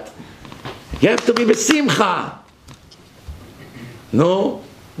like that. You have to be besimcha. No?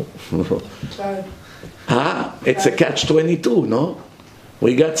 It's a catch-22, no?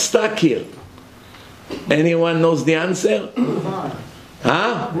 We got stuck here. Anyone knows the answer? Move on.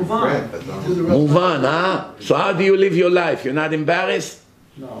 Move on. Move on, So how do you live your life? You're not embarrassed?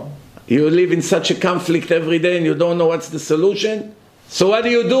 No. You live in such a conflict every day and you don't know what's the solution? So what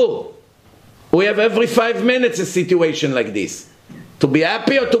do? We have every 5 minutes a situation like this. To be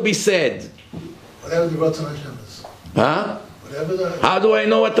happy or to be sad? Whatever the Ratzon Hashem is. Whatever the... How do I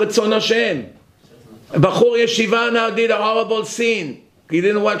know what Ratzon Hashem? Bachur Yeshiva now did a horrible sin. He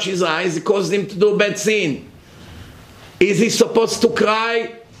didn't watch his eyes. It caused him to do a bad sin. Is he supposed to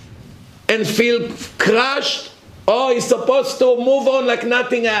cry and feel crushed? Or he's supposed to move on like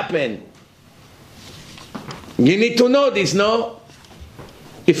nothing happened? You need to know this, no?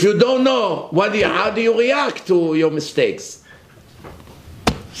 If you don't know, how do you react to your mistakes?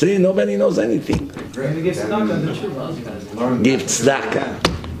 See, nobody knows anything. Maybe give tzedakah, the truth. Give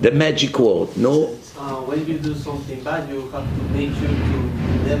tzedakah, the magic word. No? When you do something bad, you have to make sure to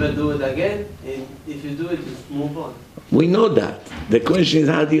never do it again. And if you do it, just move on. We know that. The question is,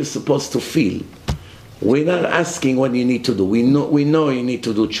 how are you supposed to feel? We're not asking what you need to do. We know you need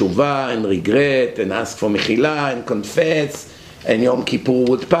to do tshuva and regret and ask for mechila and confess and Yom Kippur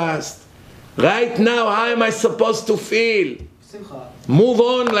would pass. Right now, how am I supposed to feel? Simcha. Move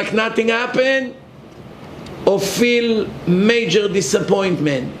on like nothing happened? Or feel major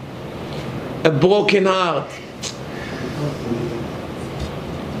disappointment? A broken heart?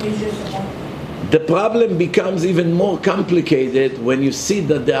 The problem becomes even more complicated when you see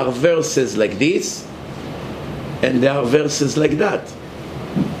that there are verses like this and there are verses like that.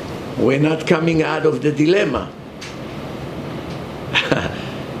 We're not coming out of the dilemma.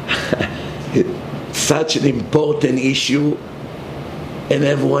 Such an important issue and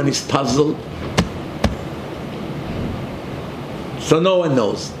everyone is puzzled. So no one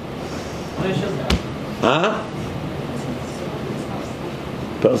knows.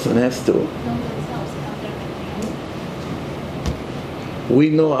 Person has to. We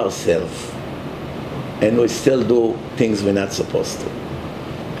know ourselves and we still do things we're not supposed to.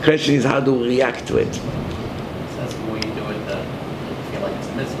 The question is, how do we react to it? So that's the more you do it, the feel like it's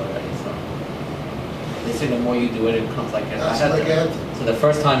a mitzvah, right? So they say the more you do it, it becomes like That's like it. So the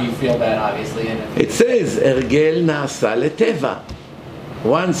first time you feel bad, obviously, and if It says, Ergel na'asa leteva.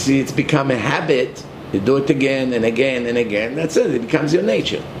 Once it's become a habit, you do it again and again and again, that's it. It becomes your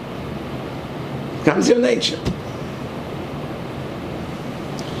nature. It becomes your nature.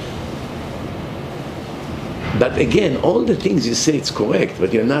 But again, all the things you say, it's correct,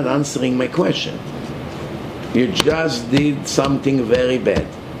 but you're not answering my question. You just did something very bad.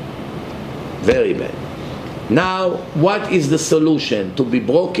 Very bad. Now, what is the solution? To be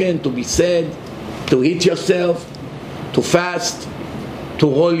broken, to be sad, to hit yourself, to fast, to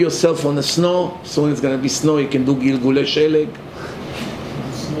roll yourself on the snow. Soon it's going to be snow, you can do Gilgule Sheleg.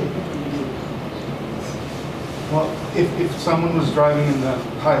 Well, if someone was driving in the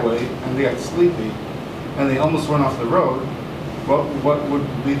highway and they got sleepy and they almost went off the road, what would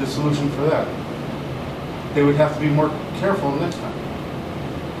be the solution for that? They would have to be more careful next time.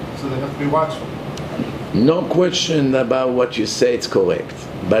 So they have to be watchful. No question about what you say, it's correct.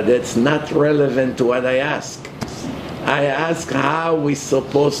 But it's not relevant to what I ask. I ask how we're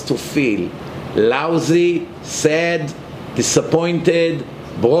supposed to feel. Lousy, sad, disappointed,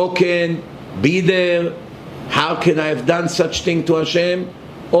 broken, bitter. How can I have done such thing to Hashem?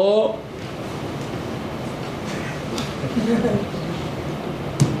 Or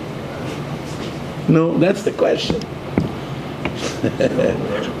no, that's the question.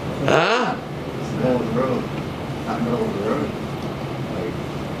 Huh? Middle of the road. Not middle of the road.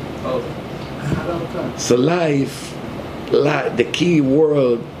 So life, the key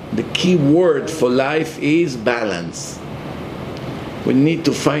word for life is balance. We need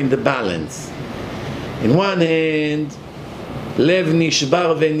to find the balance. In one hand, lev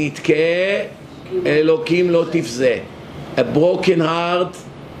nishbar v'nitke, Elokim lo tifzeh. A broken heart,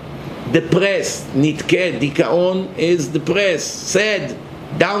 depressed. Nitke, dikaon is depressed, sad,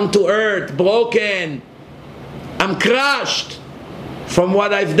 down to earth, broken. I'm crushed from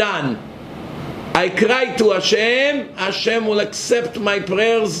what I've done. I cry to Hashem, Hashem will accept my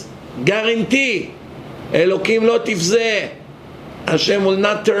prayers, guarantee. Elokim lo tifzeh. Hashem will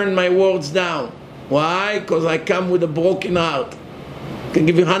not turn my words down. Why? Because I come with a broken heart. I can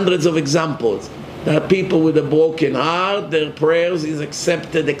give you hundreds of examples. There are people with a broken heart, their prayers is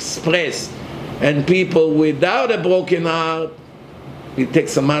accepted express. And people without a broken heart, it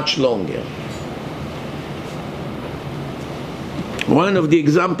takes a much longer. One of the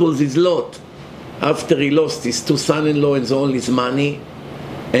examples is Lot. After he lost his two son-in-law and all his money,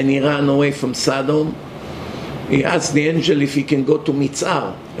 and he ran away from Sodom, he asked the angel if he can go to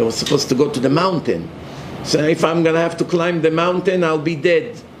Mitzar. He was supposed to go to the mountain. So if I'm going to have to climb the mountain, I'll be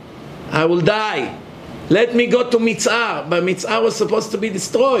dead. I will die. Let me go to Mitzar. But Mitzar was supposed to be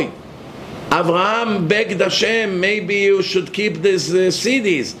destroyed. Abraham begged Hashem, maybe you should keep these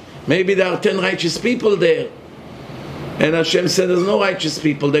cities. Maybe there are 10 righteous people there. And Hashem said, there's no righteous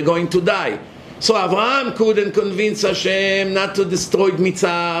people. They're going to die. So Abraham couldn't convince Hashem not to destroy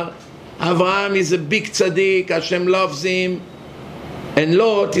Mitzar. Abraham is a big tzaddik. Hashem loves him. And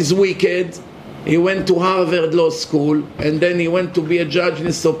Lot is wicked. He went to Harvard Law School, and then he went to be a judge in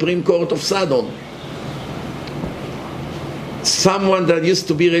the Supreme Court of Sodom. Someone that used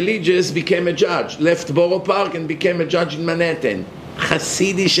to be religious became a judge, left Borough Park and became a judge in Manhattan.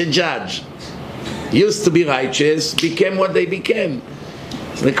 Hasidic judge. Used to be righteous, became what they became.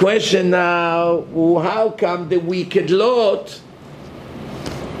 So the question now, how come the wicked Lot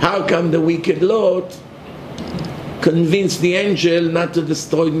convinced the angel not to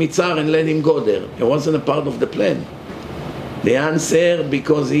destroy Mitzar and let him go there? It wasn't a part of the plan. The answer,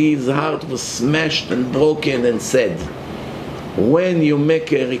 because his heart was smashed and broken and sad. When you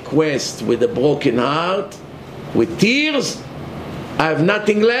make a request with a broken heart, with tears, I have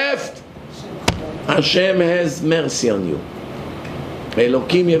nothing left, Hashem has mercy on you.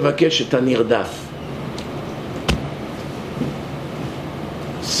 Elokim yevakesh et hanirdaf.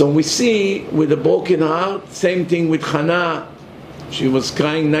 So we see with a broken heart, same thing with Hannah. She was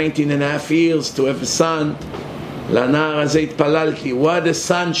crying 19 and a half years to have a son. Lanar hazeit palalti. What a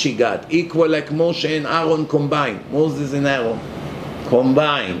son she got. Equal like Moshe and Aaron combined. Moses and Aaron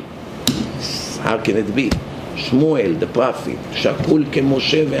combined. How can it be? Shmuel, the prophet. Shakul ke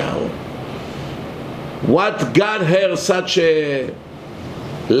Moshe ve'Aaron. What got her such a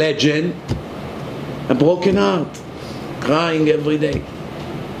legend? A broken heart. Crying every day.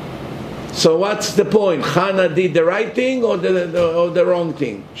 So what's the point? Hannah did the right thing or the wrong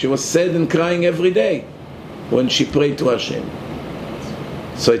thing? She was sad and crying every day when she prayed to Hashem.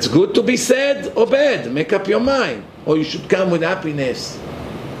 So it's good to be sad or bad. Make up your mind. Or you should come with happiness.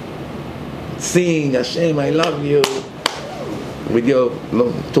 Sing, Hashem, I love you. With your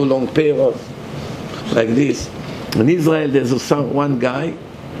two long pair like this. In Israel, there's one guy.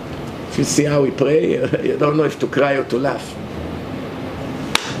 If you see how he pray, you don't know if to cry or to laugh.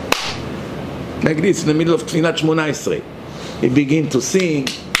 Like this, in the middle of Tfilat Shmona Esrei. He begin to sing,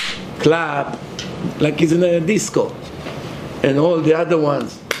 clap, like he's in a disco. And all the other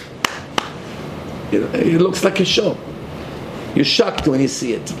ones, it looks like a show. You're shocked when you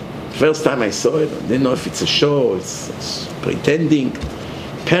see it. First time I saw it, I didn't know if it's a show, it's pretending.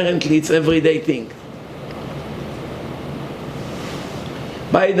 Apparently it's everyday thing.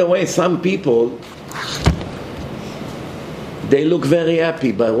 By the way, some people, they look very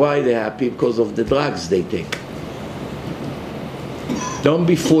happy, but why they're happy? Because of the drugs they take. Don't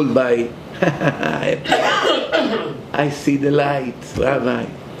be fooled by, I see the light, Rabbi.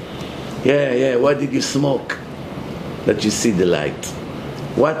 Yeah, what did you smoke that you see the light?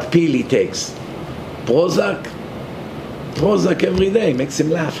 What pill he takes? Prozac? Prozac every day, makes him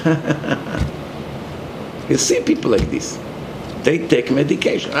laugh. You see people like this. They take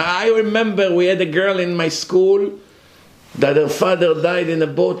medication. I remember we had a girl in my school that her father died in a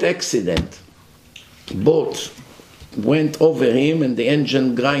boat accident. Boat went over him and the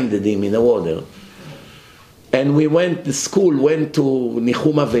engine grinded him in the water. And the school went to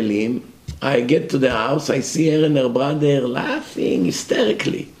Nichum Avelim. I get to the house, I see her and her brother laughing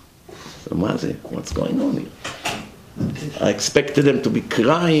hysterically. So what's going on here? I expected them to be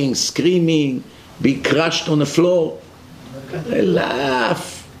crying, screaming, be crushed on the floor. They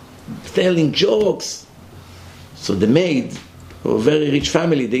laugh, telling jokes. So the maid, who a very rich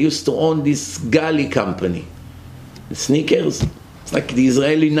family, they used to own this Gali company. The sneakers, it's like the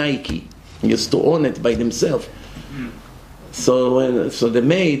Israeli Nike. They used to own it by themselves. So the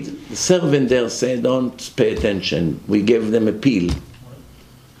maid, the servant there said, don't pay attention. We gave them a pill.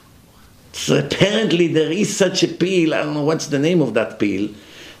 So apparently there is such a pill, I don't know what's the name of that pill,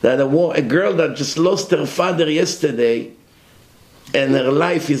 that a girl that just lost her father yesterday and her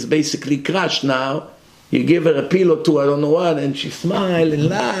life is basically crushed now, you give her a pill or two, I don't know what, and she smile and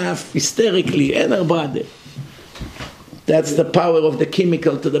laugh hysterically, and her brother. That's the power of the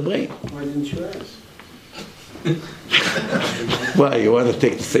chemical to the brain. Why didn't you ask? Why, you want to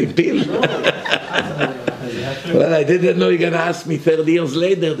take the same pill? Well, I didn't know you're going to ask me 30 years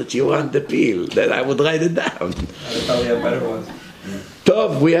later that you want the pill. Then I would write it down. I thought we had better ones.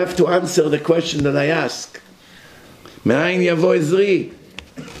 Tov, we have to answer the question that I ask. מאין יבוא עזרי?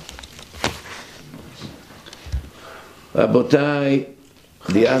 Rabotai,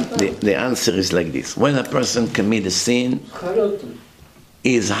 the answer is like this. When a person commits a sin,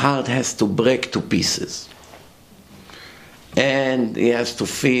 his heart has to break to pieces. And he has to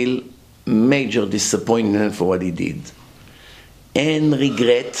feel major disappointment for what he did. And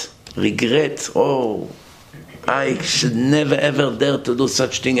regret, oh, I should never ever dare to do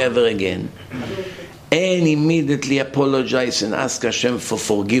such thing ever again. And immediately apologize and ask Hashem for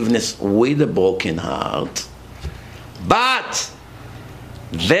forgiveness with a broken heart. But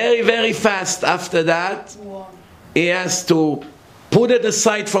very, very fast after that, he has to put it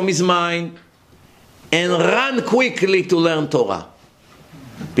aside from his mind and run quickly to learn Torah.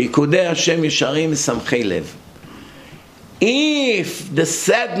 Pikudei Hashem Yesharim Samchei Lev. If the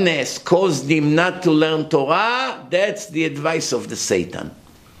sadness caused him not to learn Torah, that's the advice of the Satan.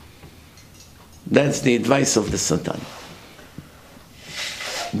 That's the advice of the Satan.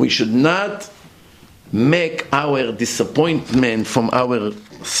 We should not make our disappointment from our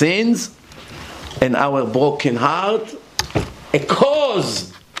sins and our broken heart a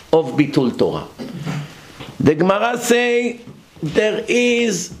cause of Bitul Torah. The Gemara say there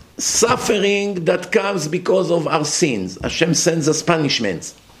is suffering that comes because of our sins. Hashem sends us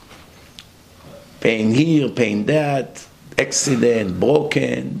punishments. Pain here, pain that, accident,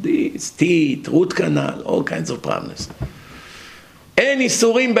 broken, this, teeth, root canal, all kinds of problems. En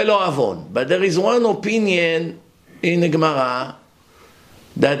isurim belo avon. But there is one opinion in the Gemara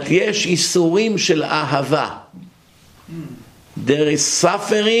that yesh isurim shel ahava. There is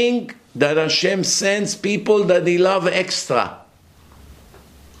suffering that Hashem sends people that He love extra.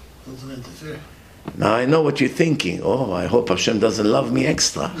 Doesn't interfere. Now I know what you're thinking. Oh, I hope Hashem doesn't love me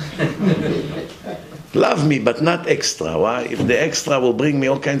extra. Love me, but not extra. Why? If the extra will bring me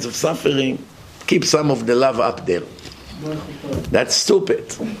all kinds of suffering, keep some of the love up there. That's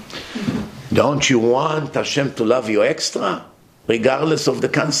stupid. Don't you want Hashem to love you extra, regardless of the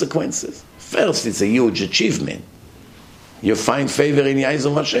consequences? First, it's a huge achievement. You find favor in the eyes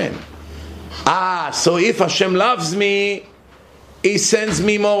of Hashem. So if Hashem loves me, He sends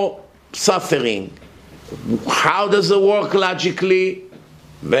me more suffering. How does it work logically?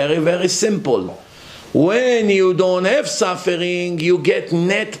 Very, very simple. When you don't have suffering, you get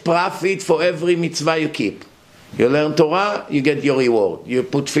net profit for every mitzvah you keep. You learn Torah, you get your reward. You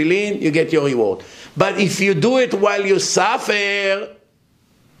put tefillin, you get your reward. But if you do it while you suffer,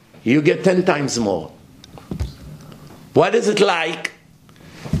 you get 10 times more. What is it like?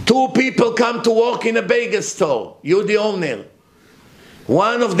 2 people come to work in a bagel store. You're the owner.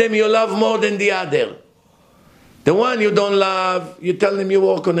 One of them you love more than the other. The one you don't love, you tell them you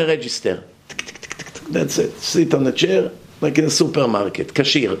work on a register. That's it. Sit on a chair like in a supermarket.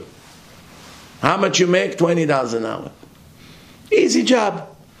 Cashier. How much you make? $20 an hour. Easy job.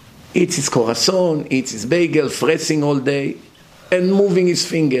 Eats his corazon, eats his bagel, fretzing all day, and moving his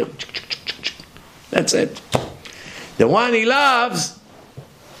finger. That's it. The one he loves,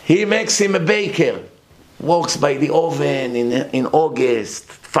 he makes him a baker. Works by the oven in August,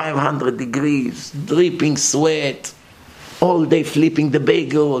 500 degrees, dripping sweat, all day flipping the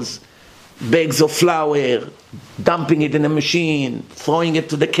bagels, bags of flour, dumping it in a machine, throwing it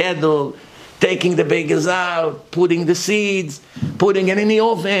to the kettle, taking the bagels out, putting the seeds, putting it in the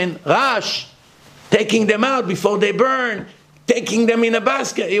oven, rush, taking them out before they burn, taking them in a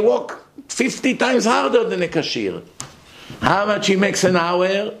basket. He works 50 times harder than a cashier. How much he makes an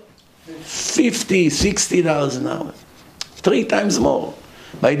hour? $50, $60 an hour. 3 times more.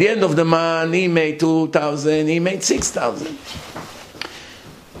 By the end of the month, he made $2,000, he made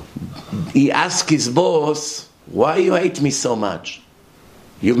 $6,000. He asked his boss, why you hate me so much?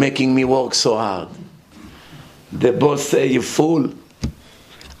 You're making me work so hard. The boss said, you fool.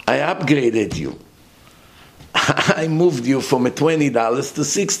 I upgraded you. I moved you from $20 to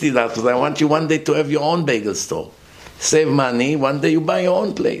 $60 because I want you one day to have your own bagel store. Save money, one day you buy your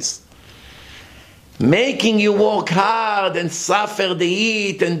own place. Making you work hard and suffer the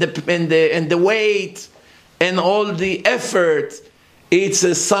heat and the weight and all the effort, it's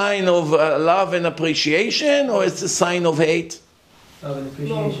a sign of love and appreciation, or it's a sign of hate? Love and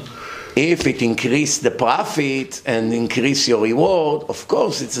appreciation. If it increase the profit and increase your reward, of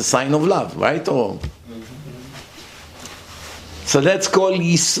course it's a sign of love, right or wrong? So that's called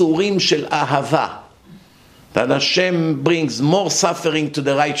Yisurim Shel Ahava. That Hashem brings more suffering to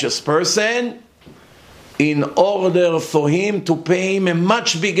the righteous person in order for him to pay him a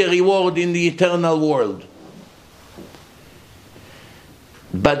much bigger reward in the eternal world.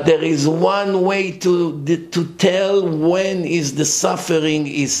 But there is one way to tell when is the suffering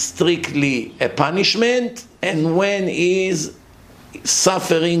is strictly a punishment and when is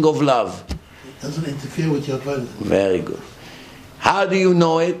suffering of love. It doesn't interfere with your value. Very good. How do you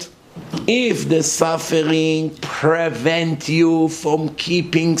know it? If the suffering prevent you from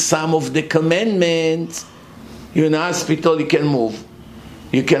keeping some of the commandments, you're in a hospital, you can move.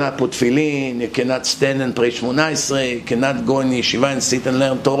 You cannot put tefillin, you cannot stand and pray Shmona Esrei, you cannot go in yeshiva and sit and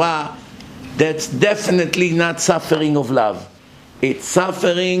learn Torah. That's definitely not suffering of love. It's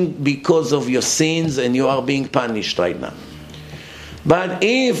suffering because of your sins and you are being punished right now. But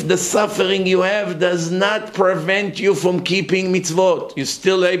if the suffering you have does not prevent you from keeping mitzvot, you're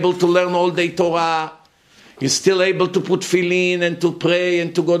still able to learn all day Torah, you're still able to put tefillin and to pray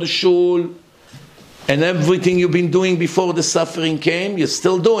and to go to shul, and everything you've been doing before the suffering came, you're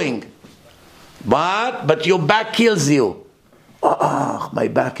still doing. But your back kills you. Oh, my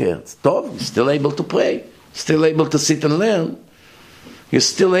back hurts. You're still able to pray, still able to sit and learn, you're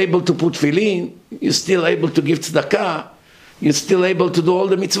still able to put tefillin, you're still able to give tzedakah, you're still able to do all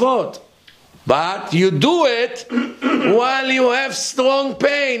the mitzvot. But you do it while you have strong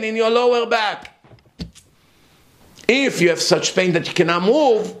pain in your lower back. If you have such pain that you cannot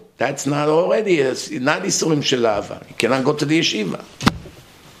move, that's not already, not Yisurim Shel Ahava. You cannot go to the yeshiva.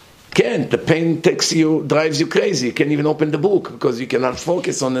 The pain drives you crazy. You can't even open the book because you cannot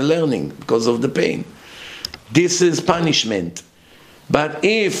focus on the learning because of the pain. This is punishment. But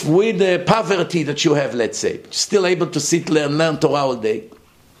if with the poverty that you have, let's say, you're still able to sit, learn Torah all day.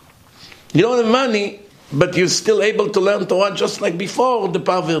 You don't have money, but you're still able to learn Torah just like before the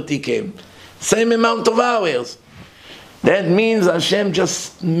poverty came. Same amount of hours. That means Hashem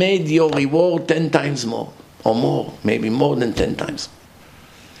just made your reward 10 times more. Or more, maybe more than 10 times.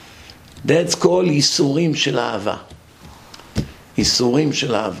 That's called Yisurim Shel Ahava. Yisurim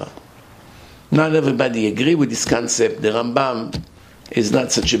Shel Ahava. Not everybody agree with this concept. The Rambam is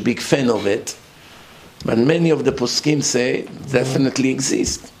not such a big fan of it, but many of the poskim say definitely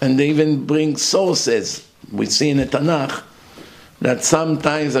exist, and they even bring sources. We see in the Tanakh that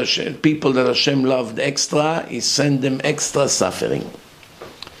sometimes people that Hashem loved extra, He sent them extra suffering.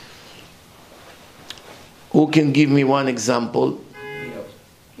 Who can give me one example?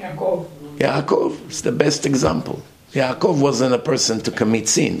 Yaakov is the best example. Yaakov wasn't a person to commit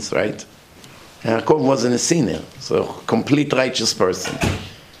sins, right? Yaakov wasn't a sinner, so a complete righteous person.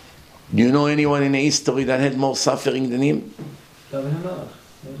 Do you know anyone in the history that had more suffering than him?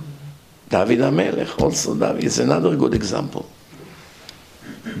 David HaMelech, also David is another good example.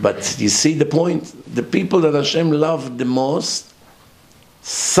 But you see the point? The people that Hashem loved the most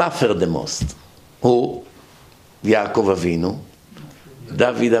suffered the most. Who? Yaakov Avinu,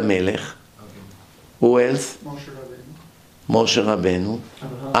 David HaMelech, Who else? Moshe Rabbeinu.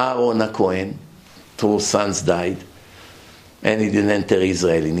 Aaron HaKohen. 2 sons died. And he didn't enter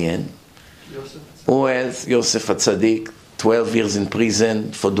Israel in the end. Who else? Yosef HaTzadik. 12 years in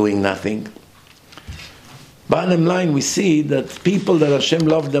prison for doing nothing. Bottom line, we see that people that Hashem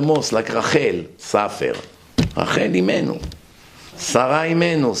loved the most, like Rachel, suffered. Rachel Imenu. Sarah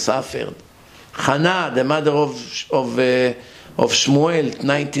Imenu suffered. Hannah, the mother of Shmuel,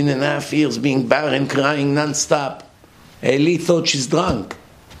 19 and a half years, being barren, crying non-stop. Eli thought she's drunk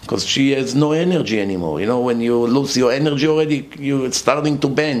because she has no energy anymore. You know, when you lose your energy already, you're starting to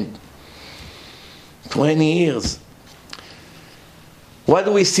bend. 20 years. What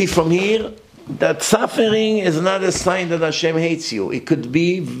do we see from here? That suffering is not a sign that Hashem hates you. It could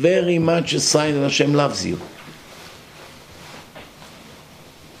be very much a sign that Hashem loves you.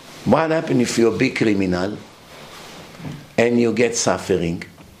 What happens if you're a big criminal and you get suffering?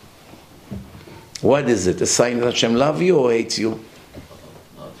 What is it? A sign that Hashem loves you or hates you?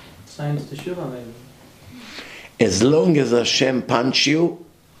 Signs to Shuvah, maybe. As long as Hashem punch you,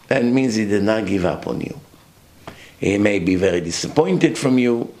 that means He did not give up on you. He may be very disappointed from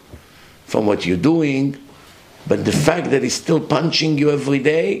you, from what you're doing, but the fact that He's still punching you every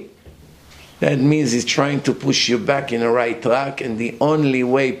day, that means He's trying to push you back in the right track, and the only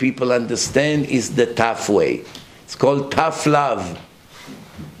way people understand is the tough way. It's called tough love.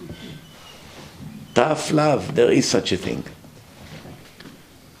 Tough love, there is such a thing.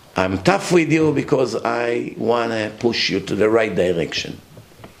 I'm tough with you because I want to push you to the right direction.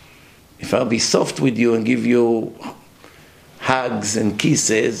 If I'll be soft with you and give you hugs and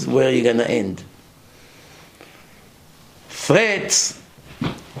kisses, where are you going to end? Threats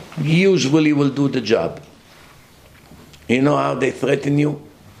usually will do the job. You know how they threaten you?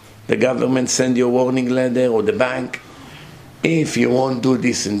 The government send you a warning letter, or the bank. If you won't do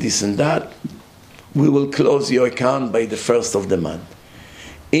this and this and that, we will close your account by the 1st of the month.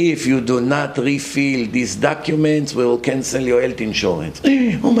 If you do not refill these documents, we will cancel your health insurance.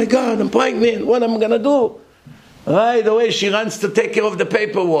 Oh my God, I'm pregnant. What am I going to do? Right away, she runs to take care of the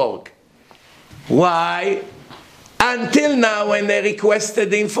paperwork. Why? Until now, when they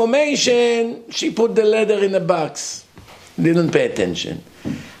requested the information, she put the letter in a box. Didn't pay attention.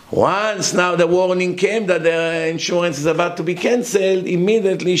 Once now the warning came that the insurance is about to be cancelled,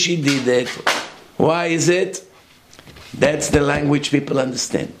 immediately she did it. Why is it? That's the language people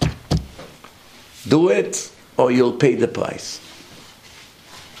understand. Do it or you'll pay the price.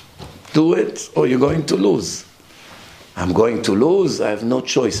 Do it or you're going to lose. I'm going to lose, I have no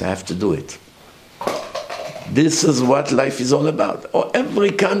choice, I have to do it. This is what life is all about.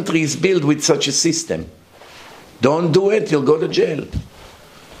 Every country is built with such a system. Don't do it, you'll go to jail.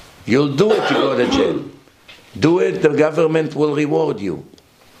 You'll do it, you go to jail. Do it, the government will reward you.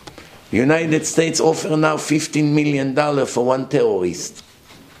 United States offer now $15 million for one terrorist.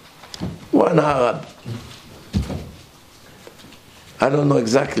 One Arab. I don't know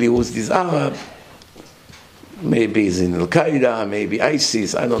exactly who's this Arab. Maybe he's in Al-Qaeda, maybe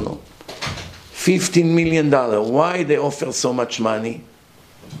ISIS, I don't know. $15 million. Why they offer so much money?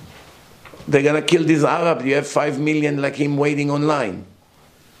 They're going to kill this Arab. You have 5 million like him waiting online.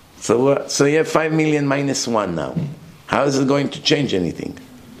 So you have 5 million minus 1 now. How is it going to change anything?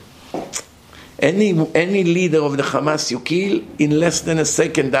 Any leader of the Hamas you kill, in less than a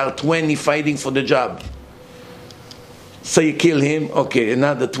second, there are 20 fighting for the job. So you kill him, okay,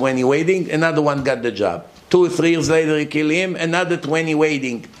 another 20 waiting, another one got the job. 2 or 3 years later you kill him, another 20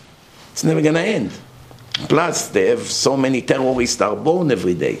 waiting. It's never going to end. Plus, they have so many terrorists are born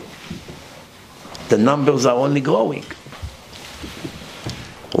every day. The numbers are only growing.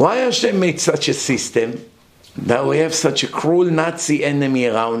 Why Hashem made such a system that we have such a cruel Nazi enemy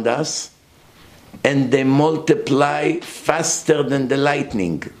around us, and they multiply faster than the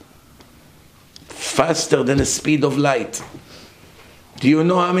lightning, faster than the speed of light? Do you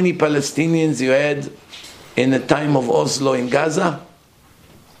know how many Palestinians you had in the time of Oslo in Gaza?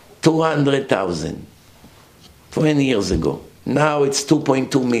 200,000 20 years ago. Now it's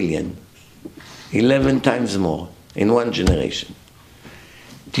 2.2 million, 11 times more in one generation.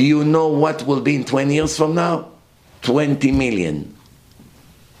 Do you know what will be in 20 years from now? 20 million.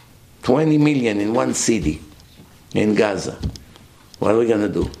 20 million in one city, in Gaza. What are we going to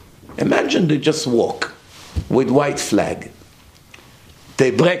do? Imagine they just walk with white flag. They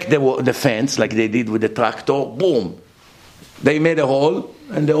break the fence like they did with the tractor, boom. They made a hole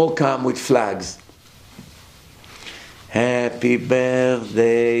and they all come with flags. Happy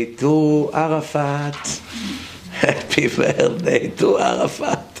birthday to Arafat. Happy birthday to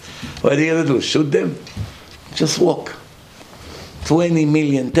Arafat. What are you going to do? Shoot them? Just walk. 20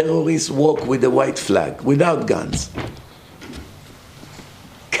 million terrorists walk with a white flag, without guns,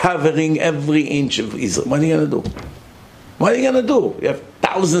 covering every inch of Israel. What are you going to do? What are you going to do? You have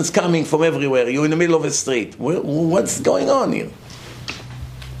thousands coming from everywhere. You're in the middle of a street. What's going on here?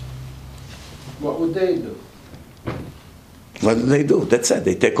 What would they do? What do they do? That's it.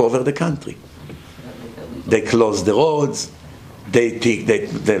 They take over the country. They close the roads. That's it.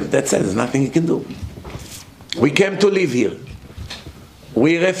 There's nothing you can do. We came to live here.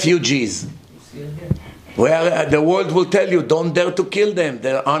 We're refugees. The world will tell you, don't dare to kill them.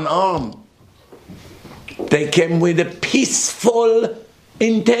 They're unarmed. They came with a peaceful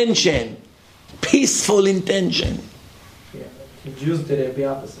intention. Peaceful intention. Yeah, the Jews did it the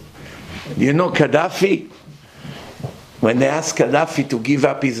opposite. You know Gaddafi? When they asked Gaddafi to give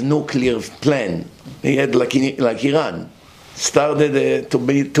up his nuclear plan, he had like Iran, started to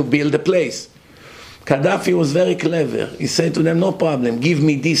build a place. Gaddafi was very clever. He said to them, no problem, give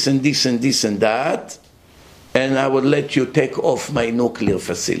me this and this and this and that, and I will let you take off my nuclear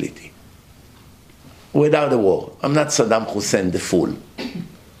facility. Without a war. I'm not Saddam Hussein, the fool.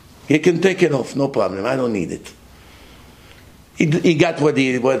 He can take it off, no problem, I don't need it. He got what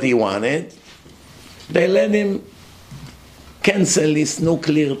he wanted. They let him cancel this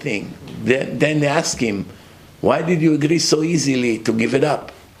nuclear thing. Then they asked him, why did you agree so easily to give it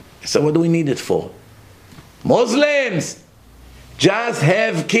up? He said, what do we need it for? Muslims! Just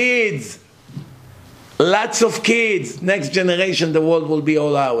have kids. Lots of kids. Next generation, the world will be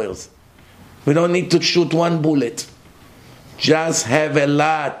all ours. We don't need to shoot one bullet. Just have a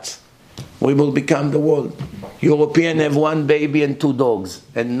lot. We will become the world. Europeans have 1 baby and 2 dogs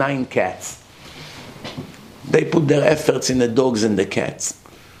and 9 cats. They put their efforts in the dogs and the cats.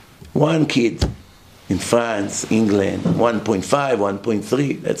 1 kid in France, England, 1.5,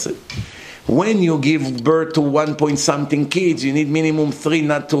 1.3, that's it. When you give birth to 1 point something kids, you need minimum 3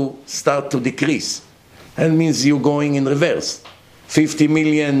 not to start to decrease. That means you're going in reverse. 50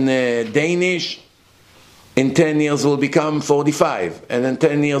 million Danish, in 10 years will become 45, and in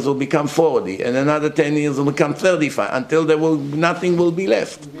 10 years will become 40, and another 10 years will become 35, until nothing will be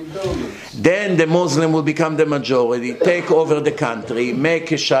left. Then the Muslim will become the majority, take over the country,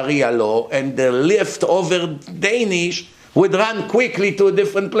 make a Sharia law, and the leftover Danish would run quickly to a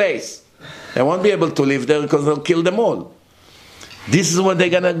different place. They won't be able to live there because they'll kill them all. This is what they're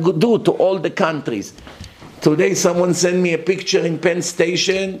going to do to all the countries. Today someone sent me a picture in Penn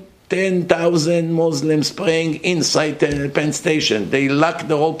Station, 10,000 Muslims praying inside the Penn Station. They locked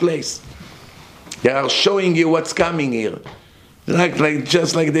the whole place. They are showing you what's coming here.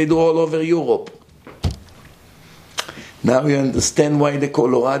 Just like they do all over Europe. Now you understand why the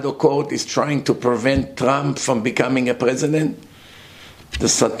Colorado court is trying to prevent Trump from becoming a president? The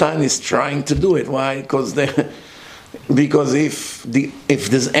Satan is trying to do it. Why? Because if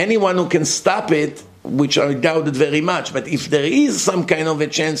there's anyone who can stop it, which I doubt it very much, but if there is some kind of a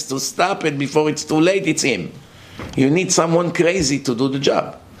chance to stop it before it's too late, it's him. You need someone crazy to do the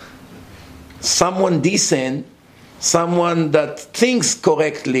job. Someone decent, someone that thinks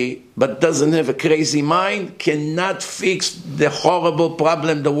correctly but doesn't have a crazy mind, cannot fix the horrible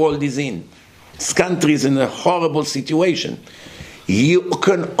problem the world is in. This country is in a horrible situation. You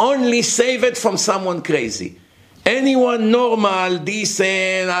can only save it from someone crazy. Anyone normal,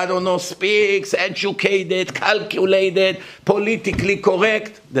 decent, speaks, educated, calculated, politically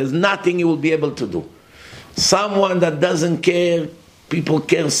correct, there's nothing you will be able to do. Someone that doesn't care, people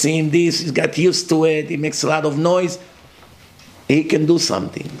care seeing this, he's got used to it, he makes a lot of noise, he can do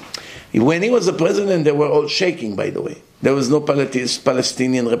something. When he was the president, they were all shaking, by the way. There was no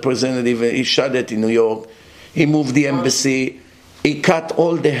Palestinian representative. He shut it in New York. He moved the embassy. He cut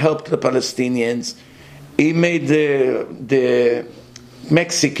all the help to the Palestinians. He made the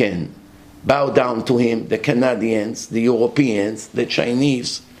Mexican bow down to him, the Canadians, the Europeans, the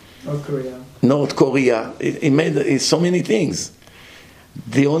Chinese, North Korea. He made so many things.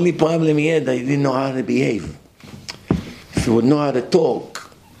 The only problem he had, he didn't know how to behave. If he would know how to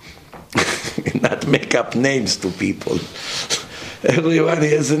talk, not make up names to people. Everybody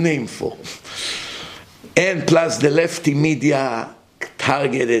has a name for. And plus the lefty media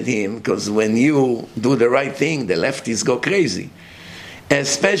targeted him, because when you do the right thing, the lefties go crazy.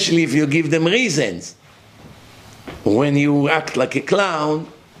 Especially if you give them reasons. When you act like a clown,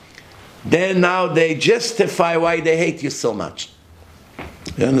 then now they justify why they hate you so much.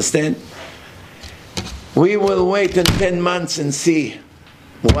 You understand? We will wait in 10 months and see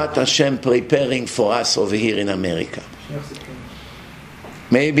what Hashem preparing for us over here in America.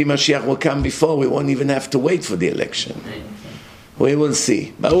 Maybe Mashiach will come before, we won't even have to wait for the election. We will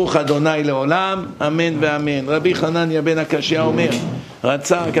see. ברוך אדוני לעולם, אמן ואמן. רבי חנניה בן הקשיא אומר,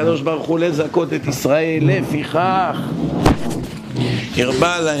 רצה הקדוש ברוך הוא לזכות את ישראל, לפיכך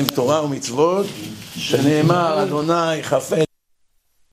הרבה להם תורה ומצוות, שנאמר אדוני חפץ